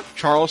Altamont,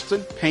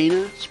 Charleston,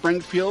 Pana,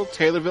 Springfield,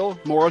 Taylorville,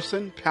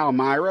 Morrison,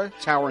 Palmyra,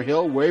 Tower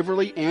Hill,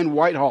 Waverly, and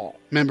Whitehall.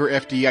 Member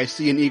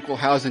FDIC and equal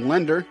housing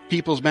lender,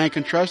 People's Bank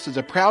and Trust is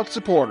a proud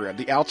supporter of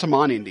the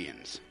Altamont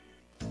Indians.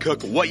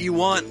 Cook what you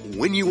want,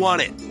 when you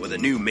want it, with a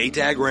new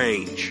Maytag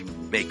range.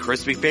 Make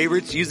crispy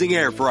favorites using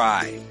air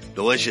fry.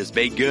 Delicious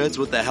baked goods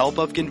with the help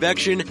of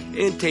convection,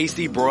 and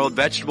tasty broiled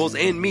vegetables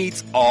and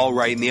meats all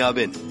right in the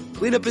oven.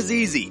 Cleanup is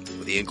easy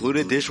with the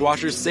included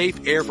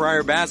dishwasher-safe air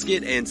fryer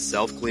basket and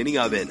self-cleaning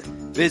oven.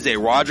 Visit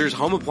Rogers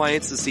Home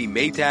Appliance to see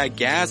Maytag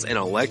gas and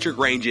electric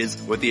ranges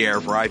with the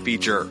air fry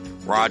feature.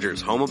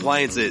 Rogers Home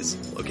Appliances,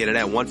 located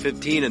at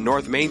 115 and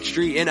North Main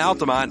Street in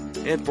Altamont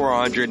and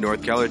 400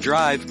 North Keller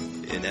Drive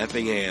in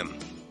Effingham.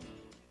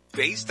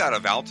 Based out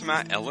of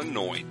Altamont,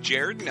 Illinois,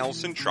 Jared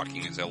Nelson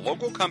Trucking is a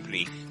local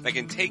company that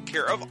can take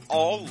care of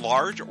all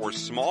large or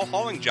small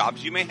hauling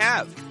jobs you may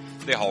have.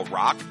 They haul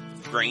rock,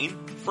 grain,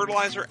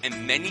 fertilizer,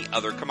 and many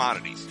other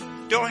commodities.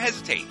 Don't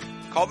hesitate.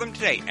 Call them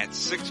today at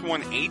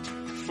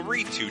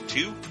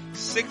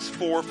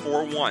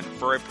 618-322-6441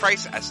 for a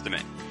price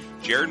estimate.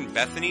 Jared and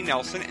Bethany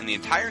Nelson and the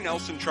entire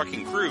Nelson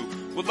Trucking crew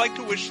would like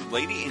to wish the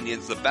Lady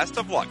Indians the best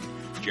of luck.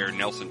 Jared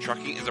Nelson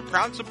Trucking is a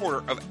proud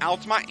supporter of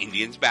Altamont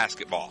Indians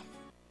basketball.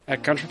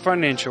 At Country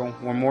Financial,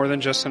 we're more than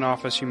just an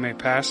office you may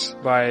pass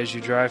by as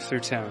you drive through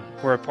town.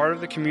 We're a part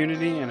of the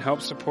community and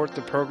help support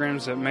the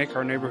programs that make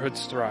our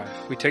neighborhoods thrive.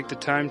 We take the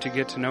time to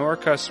get to know our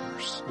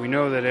customers. We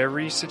know that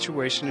every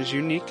situation is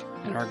unique,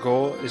 and our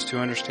goal is to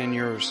understand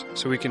yours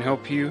so we can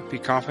help you be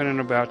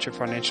confident about your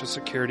financial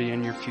security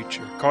and your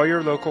future. Call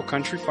your local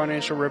Country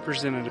Financial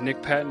representative,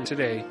 Nick Patton,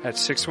 today at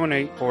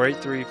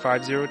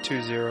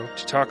 618-483-5020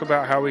 to talk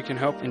about how we can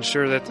help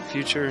ensure that the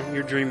future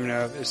you're dreaming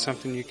of is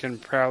something you can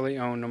proudly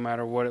own no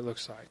matter what it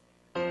looks like.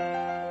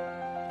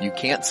 You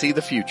can't see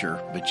the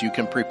future, but you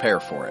can prepare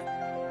for it.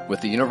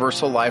 With the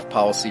Universal Life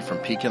Policy from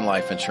Pekin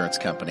Life Insurance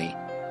Company,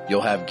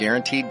 you'll have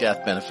guaranteed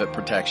death benefit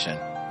protection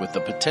with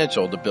the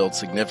potential to build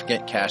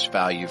significant cash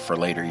value for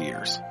later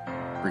years.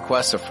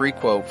 Request a free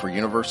quote for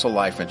Universal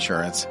Life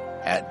Insurance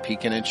at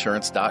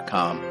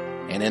PekinInsurance.com,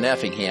 and in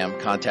Effingham,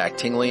 contact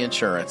Tingley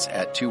Insurance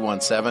at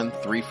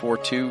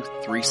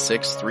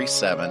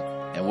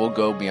 217-342-3637, and we'll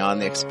go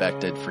beyond the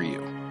expected for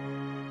you.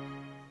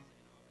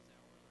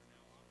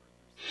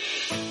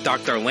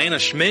 Dr. Lana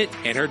Schmidt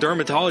and her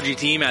dermatology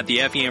team at the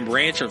Effingham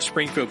branch of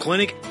Springfield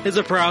Clinic is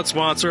a proud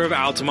sponsor of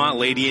Altamont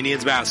Lady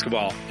Indians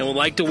basketball and would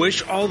like to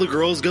wish all the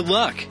girls good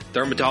luck.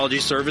 Dermatology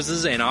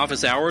services and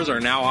office hours are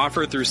now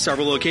offered through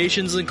several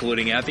locations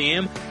including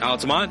Effingham,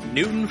 Altamont,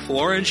 Newton,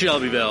 Flora, and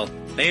Shelbyville.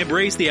 They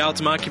embrace the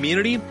Altamont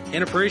community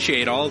and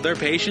appreciate all of their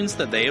patients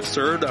that they have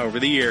served over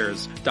the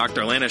years.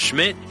 Dr. Lana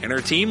Schmidt and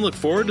her team look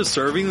forward to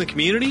serving the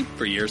community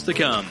for years to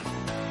come.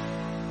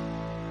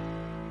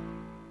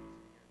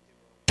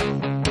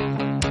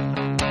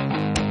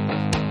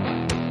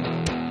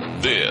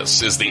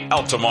 This is the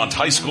Altamont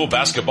High School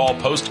Basketball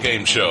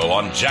Post-Game Show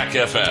on Jack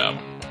FM.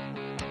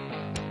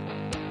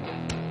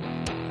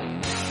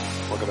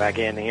 Welcome back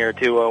in here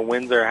to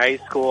Windsor High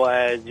School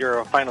as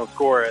your final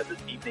score this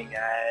evening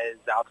as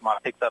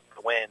Altamont picks up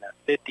the win,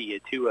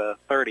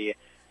 50-30,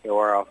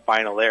 your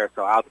final there.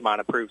 So Altamont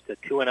improves to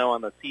 2-0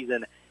 on the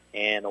season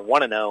and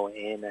 1-0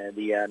 in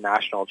the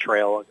National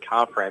Trail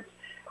Conference.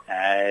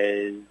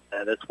 As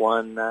this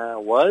one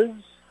was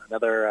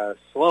another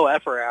slow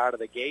effort out of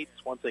the gates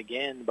once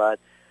again, but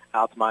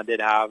Altamont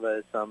did have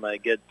some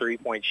good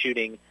three-point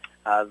shooting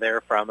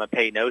there from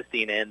Peyton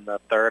Osteen in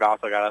the third.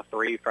 Also got a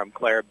three from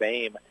Claire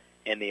Bame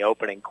in the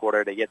opening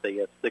quarter to get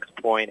the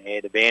 6-point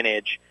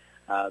advantage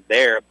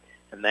there.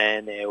 And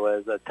then it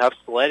was a tough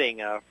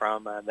sledding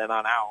from then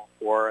on out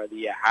for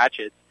the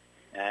Hatchets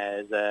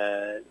as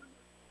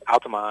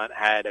Altamont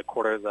had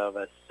quarters of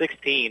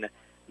 16,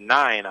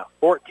 9,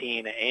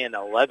 14, and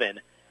 11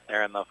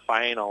 there in the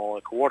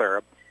final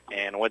quarter.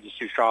 And Windsor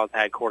Two Straws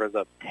had quarters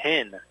of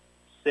 10,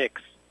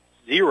 6,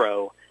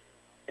 0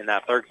 in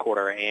that third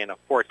quarter and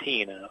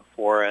 14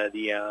 for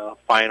the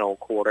final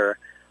quarter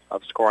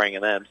of scoring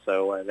in them.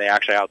 So they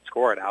actually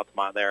outscored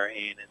Altamont there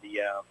in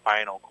the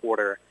final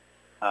quarter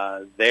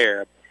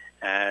there.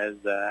 As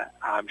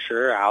I'm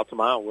sure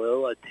Altamont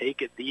will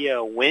take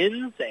the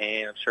wins,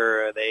 and I'm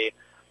sure they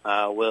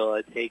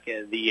will take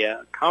the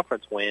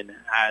conference win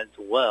as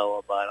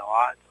well. But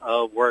lots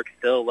of work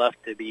still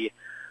left to be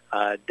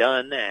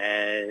done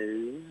as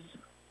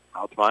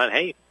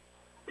Altamont,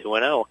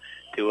 2-0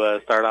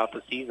 to start off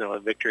the season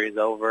with victories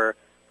over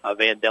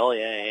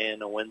Vandalia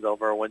and wins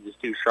over Windsor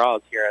Two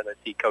Straws here. As I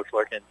see Coach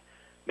Lurkin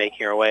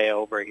making her way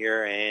over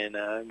here and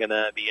going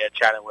to be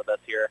chatting with us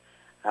here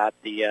at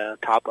the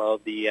top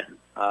of the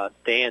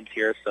stands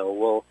here. So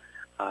we'll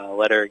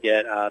let her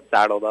get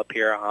saddled up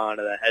here on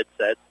the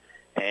headset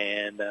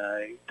and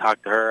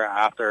talk to her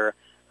after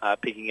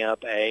picking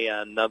up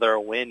another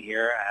win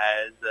here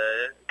as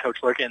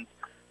Coach Lurkin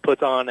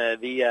puts on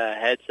the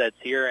headsets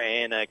here.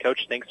 And,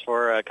 Coach, thanks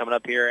for coming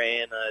up here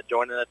and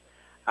joining us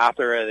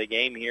after the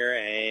game here.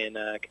 And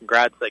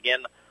congrats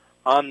again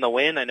on the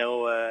win. I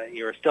know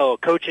you were still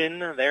coaching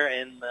there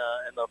in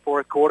the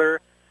fourth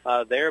quarter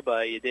there,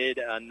 but you did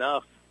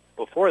enough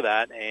before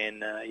that,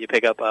 and you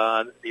pick up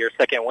your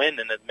second win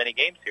in as many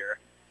games here.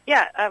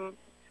 Yeah, I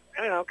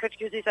don't know. Coach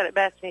Guzzi said it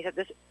best, and he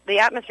said the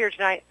atmosphere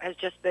tonight has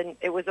just been,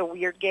 it was a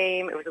weird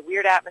game. It was a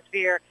weird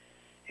atmosphere.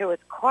 It was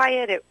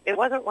quiet. It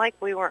wasn't like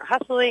we weren't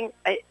hustling.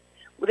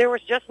 There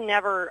was just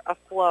never a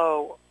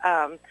flow,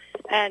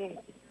 and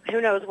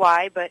who knows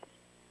why, but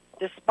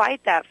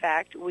despite that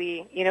fact,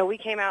 we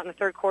came out in the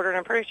third quarter, and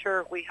I'm pretty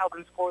sure we held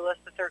them scoreless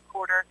the third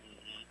quarter.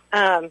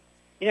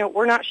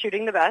 We're not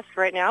shooting the best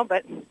right now,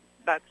 but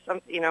that's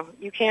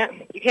you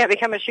can't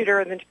become a shooter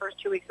in the first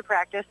 2 weeks of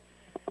practice.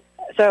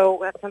 So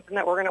that's something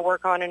that we're going to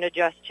work on and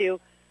adjust to.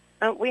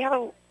 We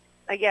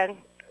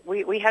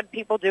had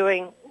people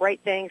doing right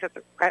things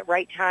at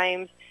right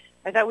times.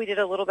 I thought we did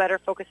a little better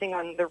focusing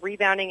on the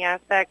rebounding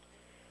aspect.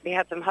 We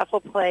had some hustle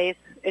plays.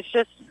 It's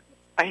just,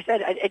 I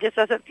said, it just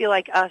doesn't feel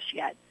like us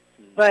yet.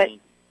 But,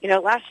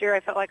 last year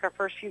I felt like our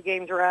first few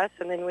games were us,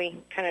 and then we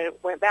kind of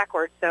went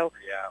backwards. So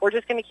we're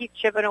just going to keep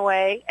chipping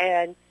away.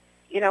 And,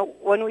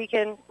 when we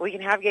can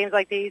have games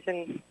like these,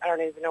 and I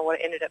don't even know what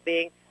it ended up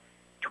being,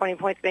 20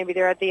 points maybe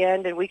there at the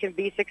end, and we can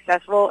be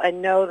successful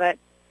and know that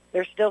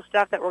there's still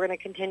stuff that we're going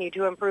to continue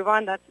to improve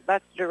on. That's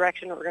the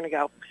direction that we're going to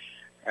go. All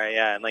right,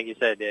 yeah, and like you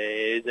said, it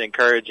is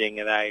encouraging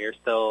that you're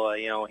still,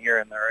 here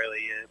in the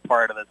early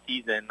part of the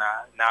season,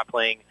 not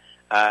playing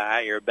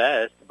at your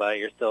best, but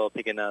you're still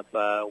picking up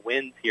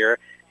wins here.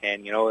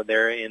 And,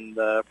 there in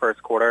the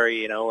first quarter,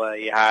 you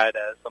had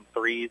some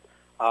threes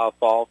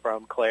fall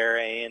from Claire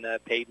and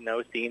Peyton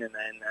Osteen, and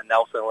then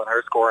Nelson with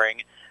her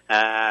scoring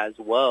as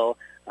well.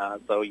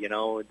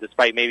 So,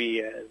 despite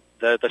maybe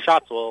the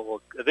shots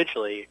will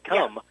eventually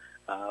come,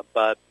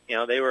 but,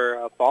 they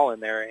were falling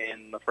there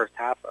in the first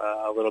half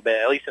a little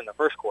bit, at least in the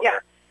first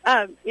quarter.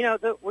 Yeah.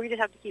 We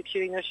just have to keep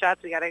shooting those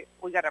shots. We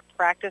gotta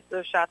practice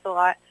those shots a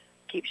lot,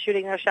 keep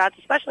shooting those shots,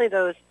 especially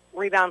those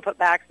rebound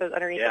putbacks, those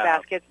underneath the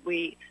baskets.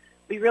 We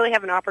really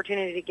have an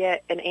opportunity to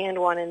get an and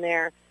one in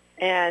there,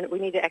 and we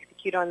need to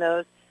execute on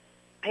those.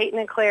 Peyton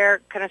and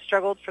Claire kind of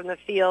struggled from the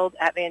field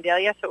at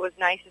Vandalia, so it was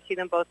nice to see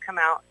them both come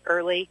out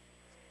early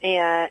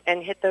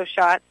and hit those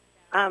shots.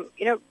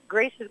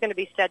 Grace is going to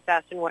be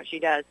steadfast in what she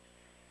does.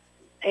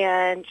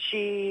 And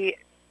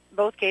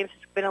both games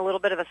has been a little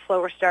bit of a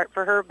slower start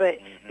for her, but,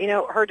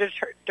 her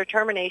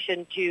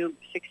determination to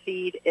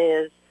succeed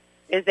is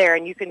there.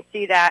 And you can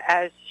see that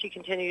as she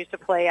continues to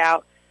play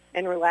out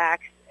and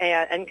relax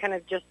and kind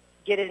of just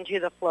get into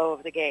the flow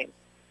of the game.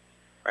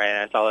 Right,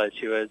 and I saw that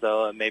she was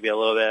maybe a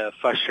little bit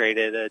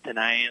frustrated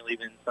tonight,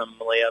 leaving some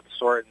layups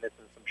short and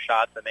missing some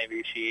shots that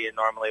maybe she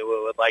normally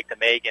would like to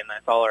make. And I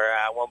saw her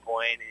at one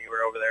point, and you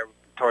were over there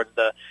towards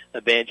the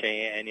bench,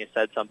 and you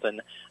said something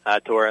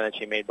to her, and then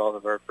she made both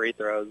of her free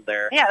throws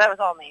there. Yeah, that was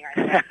all me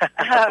right there.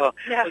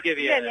 We'll give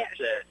you a pep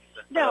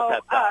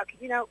talk.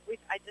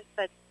 I just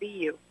said be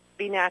you,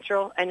 be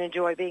natural, and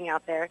enjoy being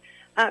out there.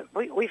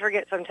 We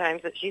forget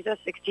sometimes that she's a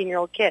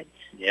 16-year-old kid,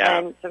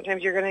 and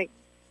sometimes you're going to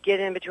get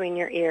in between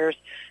your ears,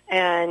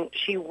 and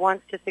she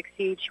wants to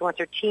succeed. She wants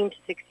her team to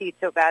succeed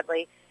so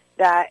badly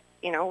that,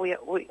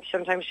 we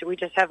sometimes we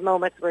just have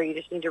moments where you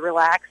just need to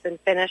relax and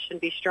finish and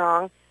be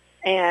strong.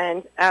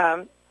 And,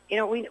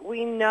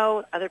 we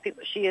know other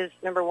people, she is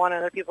number one on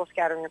other people's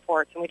scattering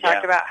reports, and we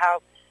talked about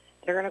how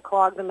they're going to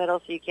clog the middle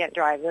so you can't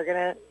drive.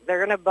 They're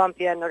going to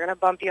bump you, and they're going to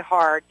bump you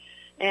hard.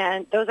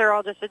 And those are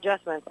all just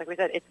adjustments. Like we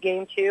said, it's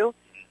game 2.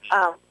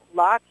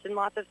 Lots and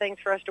lots of things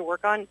for us to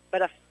work on,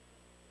 but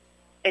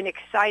an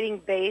exciting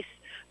base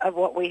of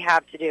what we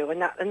have to do,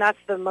 and that's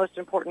the most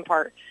important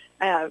part.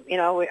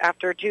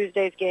 After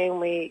Tuesday's game,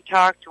 we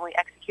talked and we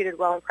executed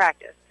well in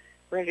practice.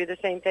 We're going to do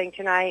the same thing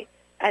tonight,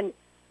 and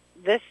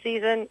this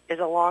season is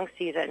a long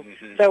season,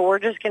 so we're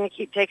just going to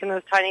keep taking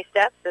those tiny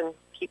steps and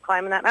keep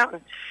climbing that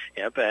mountain.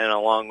 Yep, and a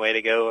long way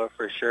to go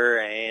for sure,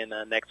 and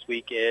next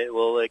week it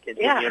will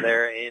continue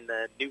there in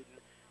Newton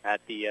at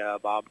the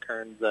Bob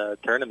Kearns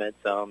tournament,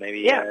 so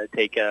maybe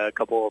take a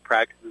couple of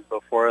practices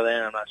before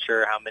then. I'm not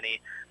sure how many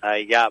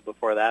you got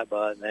before that,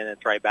 but then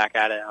it's right back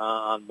at it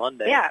on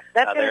Monday. Yeah,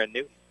 that's there in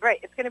Newton. Right,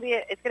 it's going to be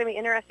an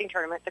interesting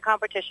tournament. The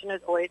competition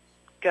is always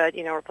good.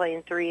 We're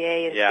playing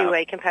 3A and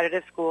 2A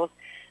competitive schools,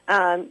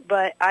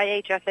 but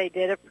IHSA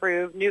did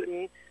approve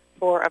Newton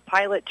for a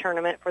pilot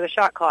tournament for the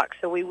shot clock,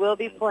 so we will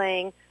be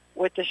playing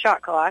with the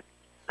shot clock.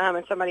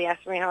 And somebody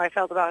asked me how I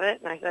felt about it,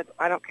 and I said,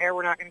 I don't care.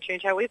 We're not going to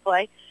change how we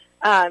play.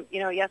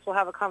 Yes, we'll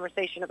have a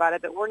conversation about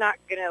it, but we're not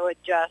going to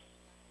adjust.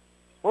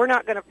 We're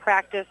not going to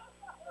practice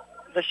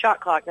the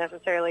shot clock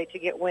necessarily to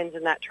get wins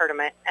in that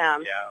tournament.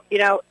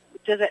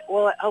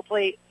 Will it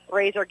hopefully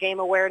raise our game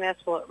awareness?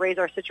 Will it raise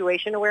our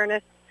situation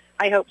awareness?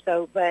 I hope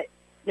so, but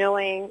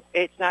knowing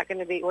it's not going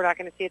to be, we're not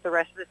going to see it the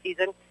rest of the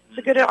season. It's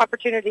a good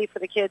opportunity for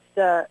the kids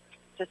to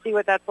see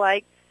what that's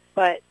like,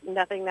 but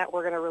nothing that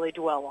we're going to really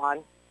dwell on.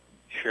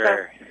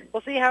 Sure. So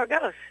we'll see how it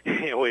goes.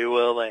 We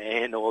will,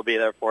 and we'll be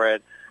there for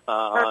it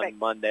on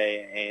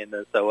Monday.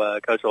 And so,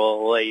 Coach,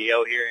 we'll let you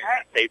go here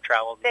and safe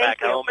travels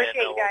back home, and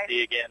we'll see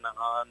you again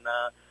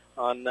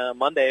on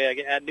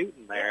Monday at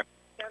Newton there.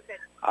 Sounds good.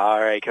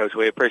 All right, Coach,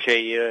 we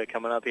appreciate you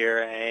coming up here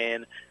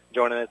and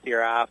joining us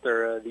here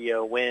after the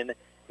win.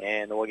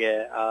 And we'll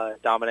get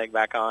Dominic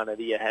back on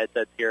the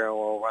headsets here, and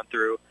we'll run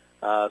through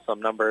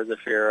some numbers if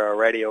you're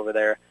ready over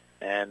there.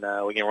 And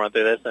we can run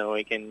through this, and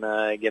we can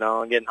get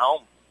on getting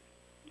home.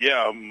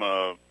 Yeah, I'm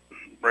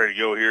ready to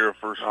go here.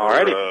 First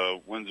for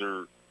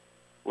Windsor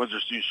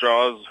Stu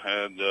Straws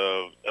had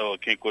Ella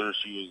Kinkler.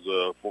 She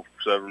was 4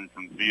 for 7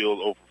 from the field,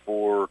 0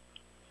 for 4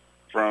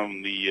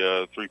 from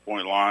the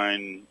three-point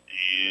line,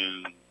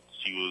 and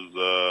she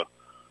was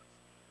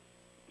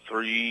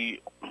 3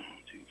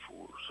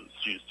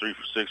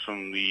 for 6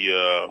 from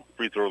the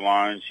free throw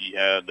line. She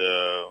had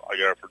I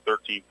got her for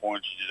 13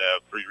 points. She did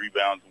have 3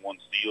 rebounds and 1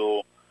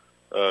 steal.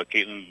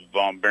 Caitlin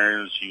Von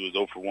Barons, she was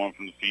 0 for 1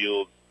 from the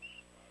field.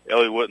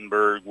 Ellie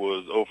Wittenberg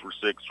was 0 for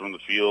 6 from the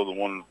field and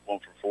 1 for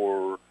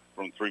 4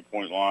 from the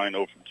three-point line,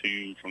 0 for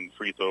 2 from the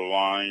free throw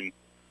line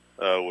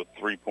with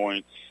 3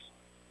 points.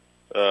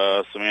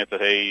 Samantha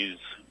Hayes,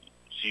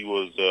 she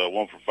was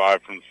 1 for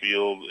 5 from the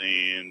field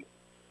and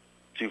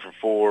 2 for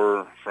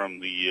 4 from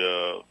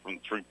the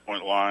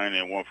three-point line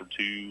and 1 for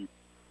 2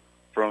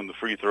 from the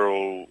free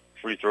throw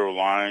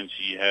line.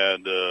 She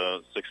had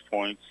 6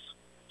 points.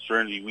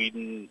 Serenity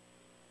Whedon,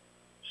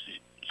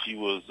 she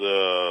was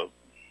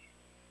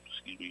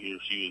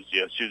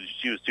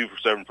she was 2 for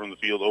 7 from the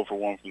field, 0 for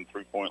 1 from the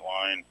three-point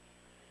line,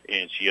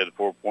 and she had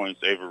 4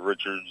 points. Ava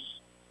Richards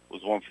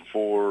was 1 for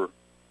 4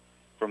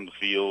 from the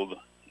field,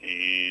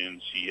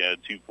 and she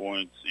had 2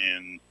 points.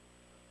 And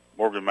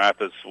Morgan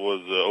Mathis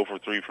was 0 for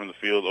 3 from the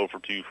field, 0 for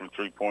 2 from the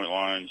three-point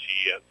line.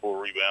 She had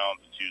 4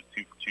 rebounds, and she was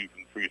 2 for 2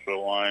 from the free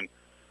throw line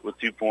with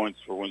 2 points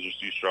for Windsor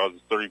Stu Straws.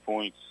 30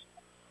 points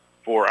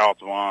for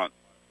Altamont.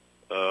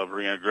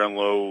 Brianna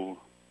Grenlow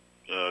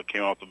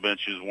came off the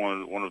benches,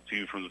 1 of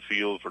 2 from the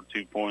field for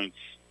 2 points.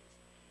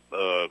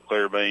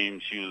 Claire Bain,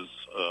 she was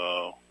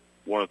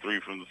 1 of 3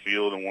 from the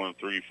field and 1 of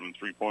 3 from the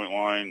three-point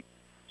line.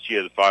 She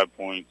had 5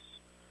 points.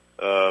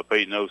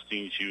 Peyton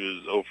Osteen, she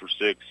was 0 for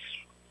 6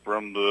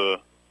 from the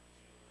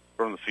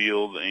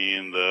field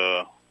and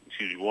 1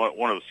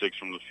 of 6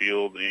 from the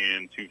field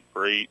and 2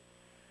 for 8.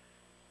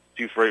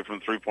 2 for 8 from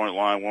the three-point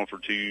line, 1 for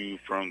 2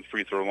 from the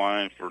free throw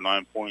line for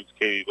 9 points.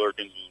 Katie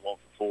Lurkins was 1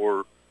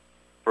 for 4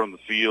 from the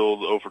field,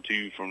 0 for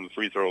 2 from the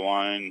free throw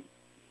line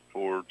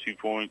for 2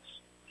 points.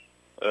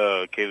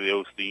 Kaylee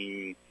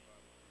Osteen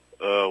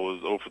was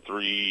 0 for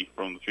 3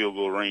 from the field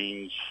goal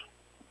range.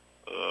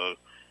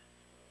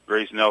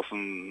 Grace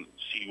Nelson,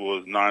 she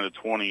was 9 of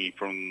 20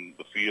 from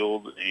the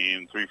field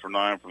and 3 for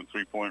 9 from the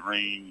three-point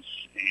range,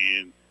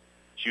 and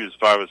she was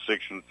 5 of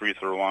 6 from the free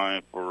throw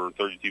line for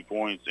 32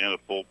 points and a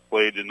full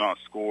play. Did not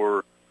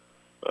score.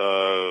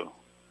 Skylie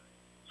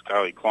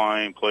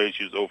Klein played.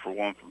 She was 0 for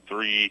 1 from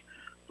 3.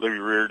 Libby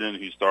Reardon,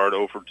 who started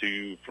 0 for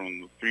 2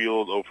 from the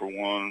field, 0 for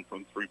 1 from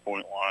the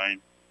three-point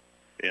line.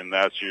 And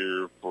that's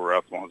your for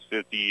Altamont's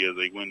 50 as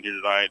they win here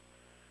tonight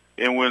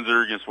in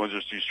Windsor against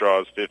Windsor Stu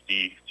Straws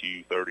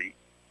 50-30.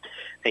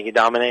 Thank you,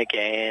 Dominic.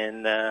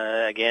 And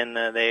again,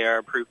 they are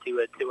approved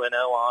to 2-0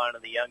 on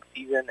the young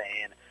season,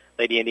 and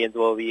Lady Indians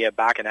will be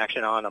back in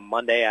action on a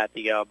Monday at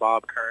the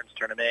Bob Kearns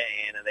tournament,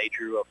 and they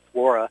drew a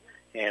Flora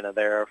in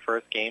their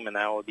first game, and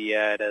that will be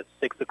at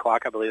 6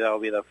 o'clock. I believe that will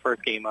be the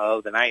first game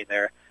of the night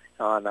there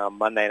on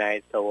Monday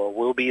night. So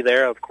we'll be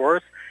there, of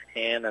course,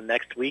 and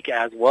next week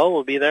as well.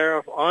 We'll be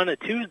there on a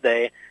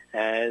Tuesday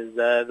as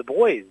the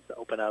boys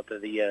open up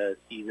the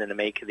season to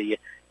make the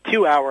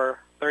 2-hour,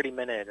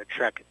 30-minute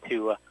trek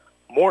to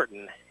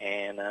Morton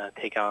and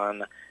take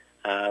on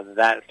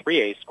that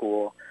 3A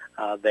school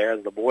there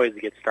as the boys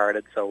get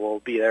started. So we'll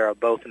be there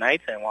both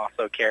nights, and we'll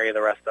also carry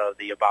the rest of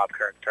the Bob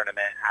Kearns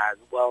tournament as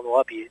well.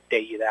 We'll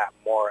update you that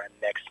more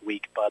next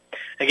week. But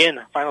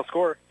again, final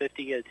score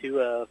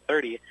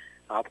 50-30.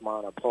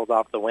 Altamont pulls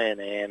off the win,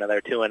 and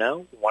they're 2-0,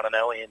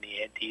 1-0 in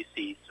the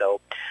NTC.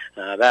 So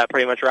that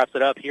pretty much wraps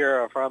it up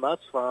here from us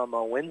from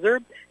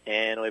Windsor,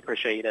 and we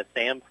appreciate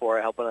Sam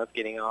for helping us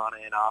getting on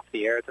and off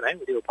the air tonight.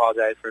 We do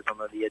apologize for some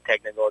of the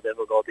technical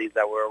difficulties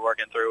that we're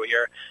working through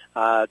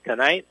here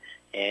tonight.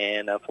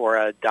 And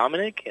for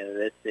Dominic,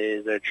 this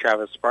is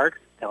Travis Sparks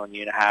telling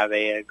you to have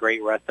a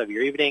great rest of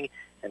your evening.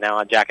 And now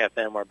on Jack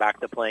FM, we're back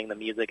to playing the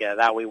music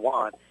that we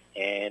want,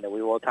 and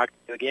we will talk to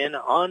you again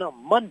on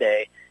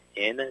Monday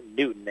in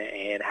Newton.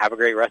 And have a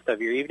great rest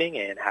of your evening,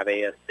 and have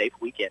a safe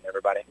weekend,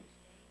 everybody.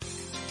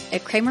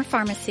 At Kramer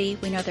Pharmacy,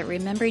 we know that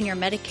remembering your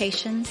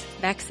medications,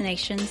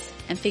 vaccinations,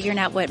 and figuring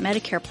out what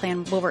Medicare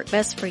plan will work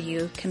best for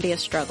you can be a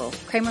struggle.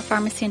 Kramer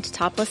Pharmacy and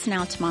Teutopolis and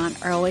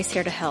Altamont are always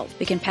here to help.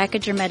 We can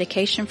package your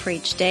medication for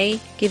each day,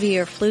 give you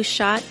your flu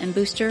shot and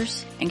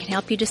boosters, and can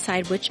help you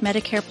decide which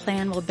Medicare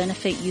plan will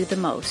benefit you the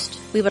most.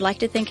 We would like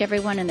to thank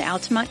everyone in the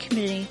Altamont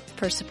community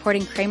for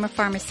supporting Kramer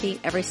Pharmacy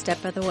every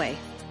step of the way.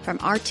 From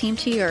our team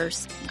to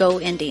yours,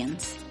 go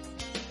Indians.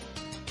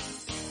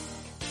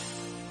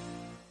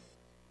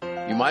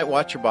 You might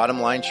watch your bottom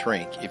line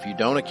shrink if you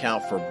don't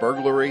account for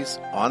burglaries,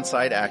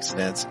 on-site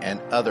accidents,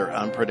 and other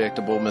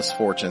unpredictable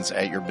misfortunes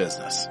at your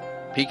business.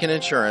 Pekin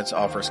Insurance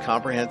offers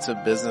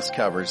comprehensive business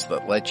coverage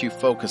that lets you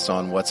focus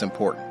on what's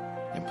important: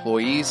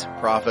 employees,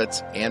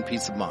 profits, and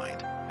peace of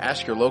mind.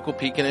 Ask your local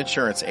Pekin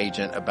Insurance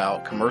agent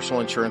about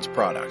commercial insurance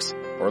products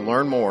or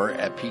learn more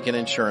at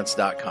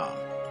pekininsurance.com.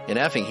 In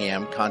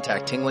Effingham,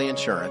 contact Tingley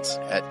Insurance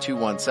at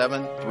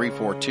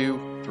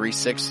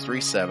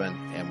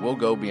 217-342-3637 and we'll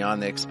go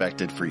beyond the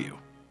expected for you.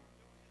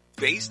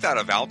 Based out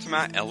of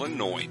Altamont,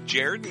 Illinois,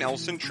 Jared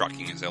Nelson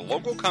Trucking is a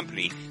local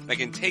company that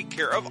can take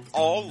care of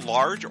all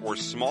large or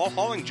small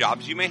hauling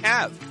jobs you may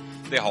have.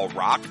 They haul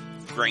rock,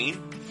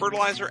 grain,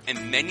 fertilizer,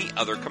 and many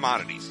other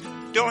commodities.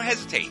 Don't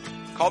hesitate.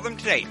 Call them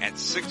today at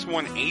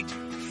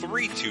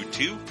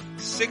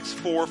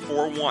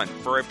 618-322-6441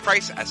 for a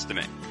price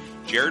estimate.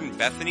 Jared and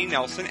Bethany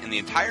Nelson and the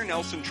entire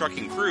Nelson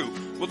Trucking crew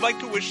would like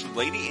to wish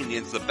Lady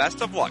Indians the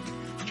best of luck.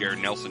 Jared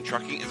Nelson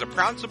Trucking is a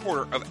proud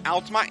supporter of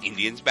Altamont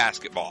Indians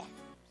basketball.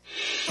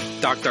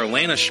 Dr.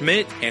 Lana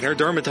Schmidt and her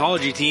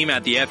dermatology team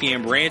at the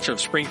Effingham branch of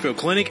Springfield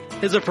Clinic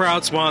is a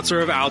proud sponsor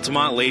of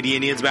Altamont Lady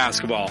Indians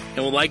basketball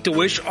and would like to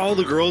wish all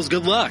the girls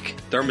good luck.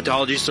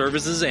 Dermatology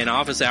services and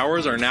office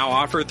hours are now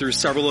offered through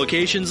several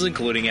locations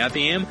including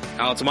Effingham,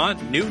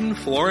 Altamont, Newton,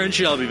 Flora, and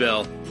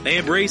Shelbyville. They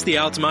embrace the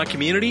Altamont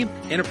community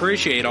and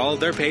appreciate all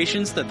of their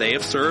patients that they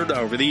have served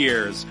over the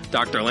years.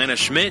 Dr. Lana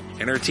Schmidt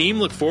and her team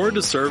look forward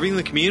to serving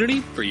the community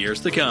for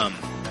years to come.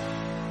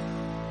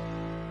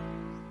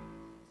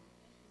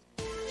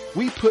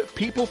 We put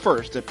people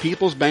first at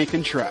People's Bank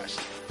and Trust.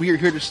 We are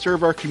here to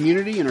serve our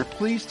community and are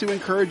pleased to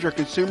encourage our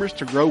consumers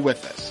to grow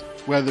with us.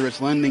 Whether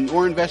it's lending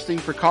or investing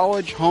for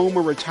college, home,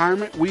 or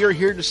retirement, we are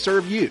here to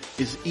serve you.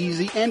 It's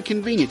easy and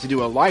convenient to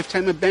do a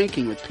lifetime of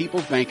banking with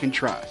People's Bank and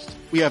Trust.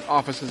 We have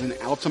offices in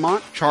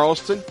Altamont,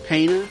 Charleston,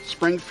 Pana,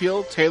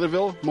 Springfield,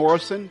 Taylorville,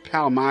 Morrison,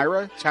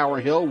 Palmyra, Tower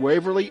Hill,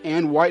 Waverly,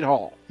 and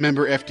Whitehall.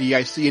 Member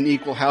FDIC and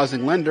equal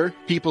housing lender,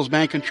 People's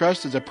Bank and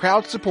Trust is a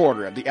proud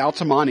supporter of the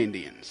Altamont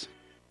Indians.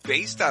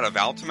 Based out of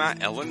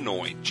Altamont,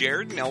 Illinois,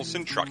 Jared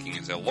Nelson Trucking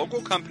is a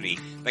local company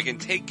that can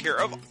take care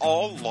of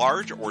all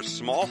large or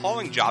small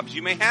hauling jobs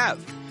you may have.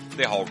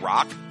 They haul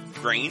rock,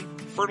 grain,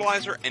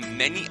 fertilizer, and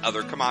many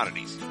other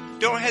commodities.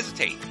 Don't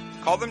hesitate.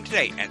 Call them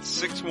today at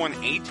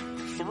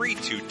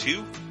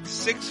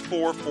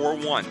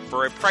 618-322-6441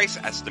 for a price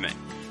estimate.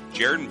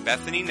 Jared and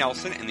Bethany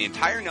Nelson and the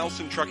entire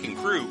Nelson Trucking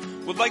crew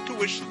would like to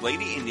wish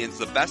Lady Indians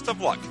the best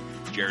of luck.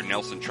 Jared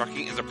Nelson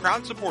Trucking is a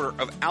proud supporter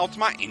of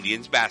Altamont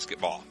Indians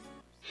basketball.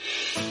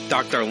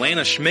 Dr.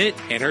 Lana Schmidt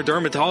and her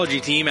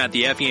dermatology team at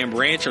the Effingham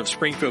branch of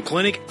Springfield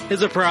Clinic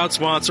is a proud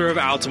sponsor of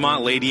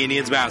Altamont Lady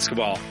Indians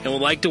basketball and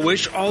would like to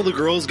wish all the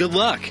girls good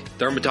luck.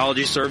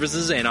 Dermatology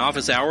services and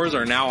office hours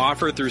are now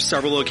offered through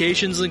several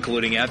locations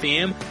including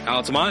Effingham,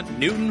 Altamont,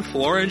 Newton,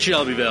 Flora, and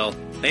Shelbyville.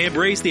 They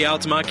embrace the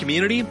Altamont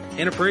community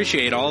and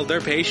appreciate all of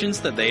their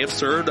patients that they have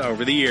served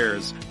over the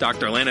years.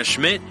 Dr. Lana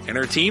Schmidt and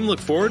her team look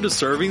forward to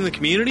serving the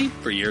community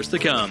for years to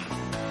come.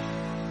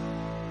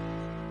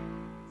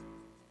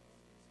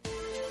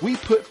 We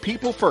put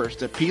people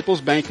first at People's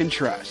Bank and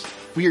Trust.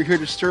 We are here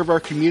to serve our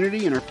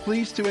community and are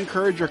pleased to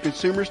encourage our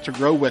consumers to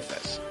grow with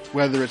us.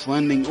 Whether it's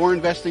lending or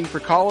investing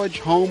for college,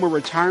 home, or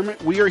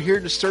retirement, we are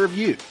here to serve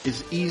you.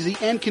 It's easy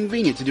and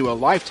convenient to do a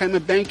lifetime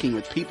of banking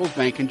with People's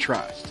Bank and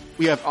Trust.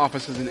 We have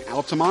offices in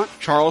Altamont,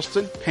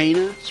 Charleston,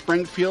 Pana,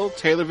 Springfield,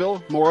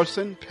 Taylorville,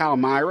 Morrison,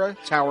 Palmyra,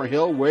 Tower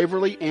Hill,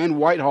 Waverly, and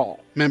Whitehall.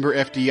 Member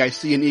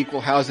FDIC and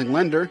equal housing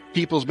lender,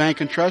 People's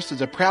Bank and Trust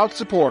is a proud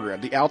supporter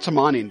of the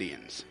Altamont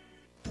Indians.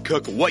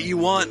 Cook what you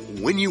want,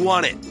 when you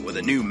want it, with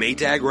a new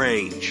Maytag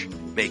range.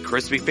 Make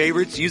crispy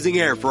favorites using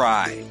air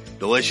fry.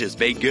 Delicious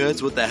baked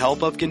goods with the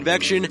help of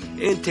convection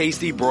and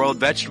tasty broiled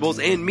vegetables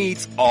and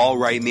meats all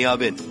right in the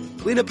oven.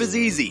 Cleanup is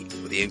easy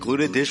with the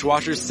included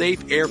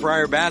dishwasher-safe air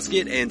fryer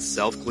basket and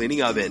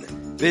self-cleaning oven.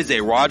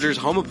 Visit Rogers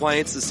Home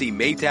Appliance to see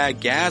Maytag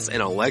gas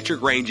and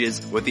electric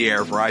ranges with the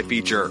air fry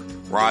feature.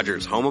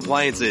 Rogers Home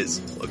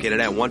Appliances,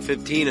 located at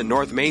 115 and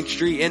North Main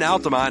Street in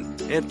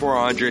Altamont and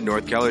 400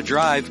 North Keller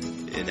Drive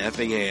in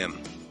Effingham.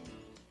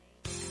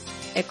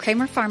 At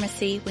Kramer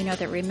Pharmacy, we know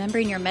that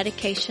remembering your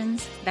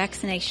medications,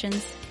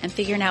 vaccinations, and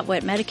figuring out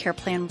what Medicare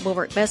plan will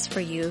work best for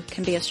you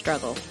can be a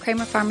struggle.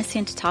 Kramer Pharmacy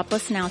and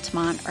Teutopolis and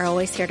Altamont are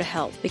always here to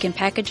help. We can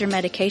package your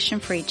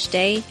medication for each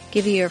day,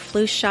 give you your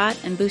flu shot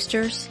and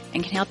boosters,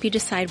 and can help you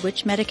decide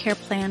which Medicare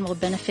plan will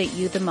benefit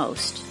you the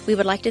most. We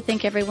would like to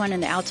thank everyone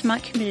in the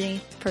Altamont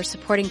community for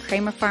supporting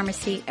Kramer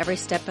Pharmacy every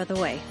step of the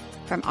way.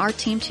 From our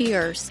team to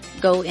yours,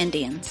 go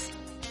Indians.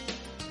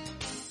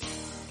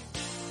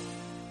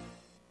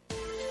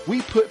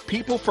 We put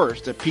people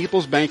first at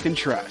People's Bank and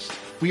Trust.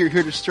 We are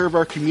here to serve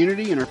our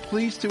community and are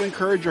pleased to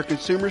encourage our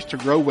consumers to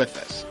grow with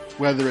us.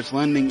 Whether it's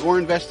lending or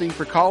investing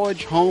for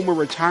college, home, or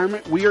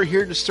retirement, we are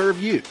here to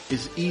serve you.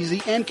 It's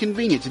easy and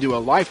convenient to do a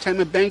lifetime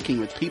of banking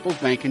with People's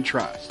Bank and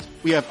Trust.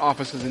 We have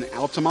offices in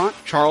Altamont,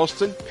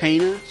 Charleston,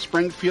 Pana,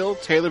 Springfield,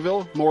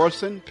 Taylorville,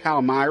 Morrison,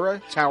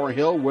 Palmyra, Tower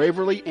Hill,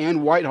 Waverly,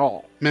 and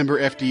Whitehall. Member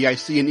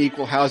FDIC and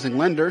equal housing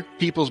lender,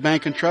 People's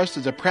Bank and Trust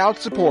is a proud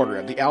supporter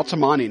of the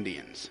Altamont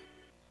Indians.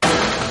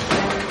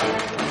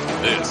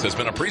 This has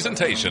been a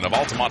presentation of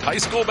Altamont High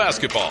School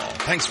basketball.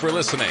 Thanks for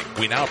listening.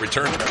 We now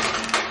return to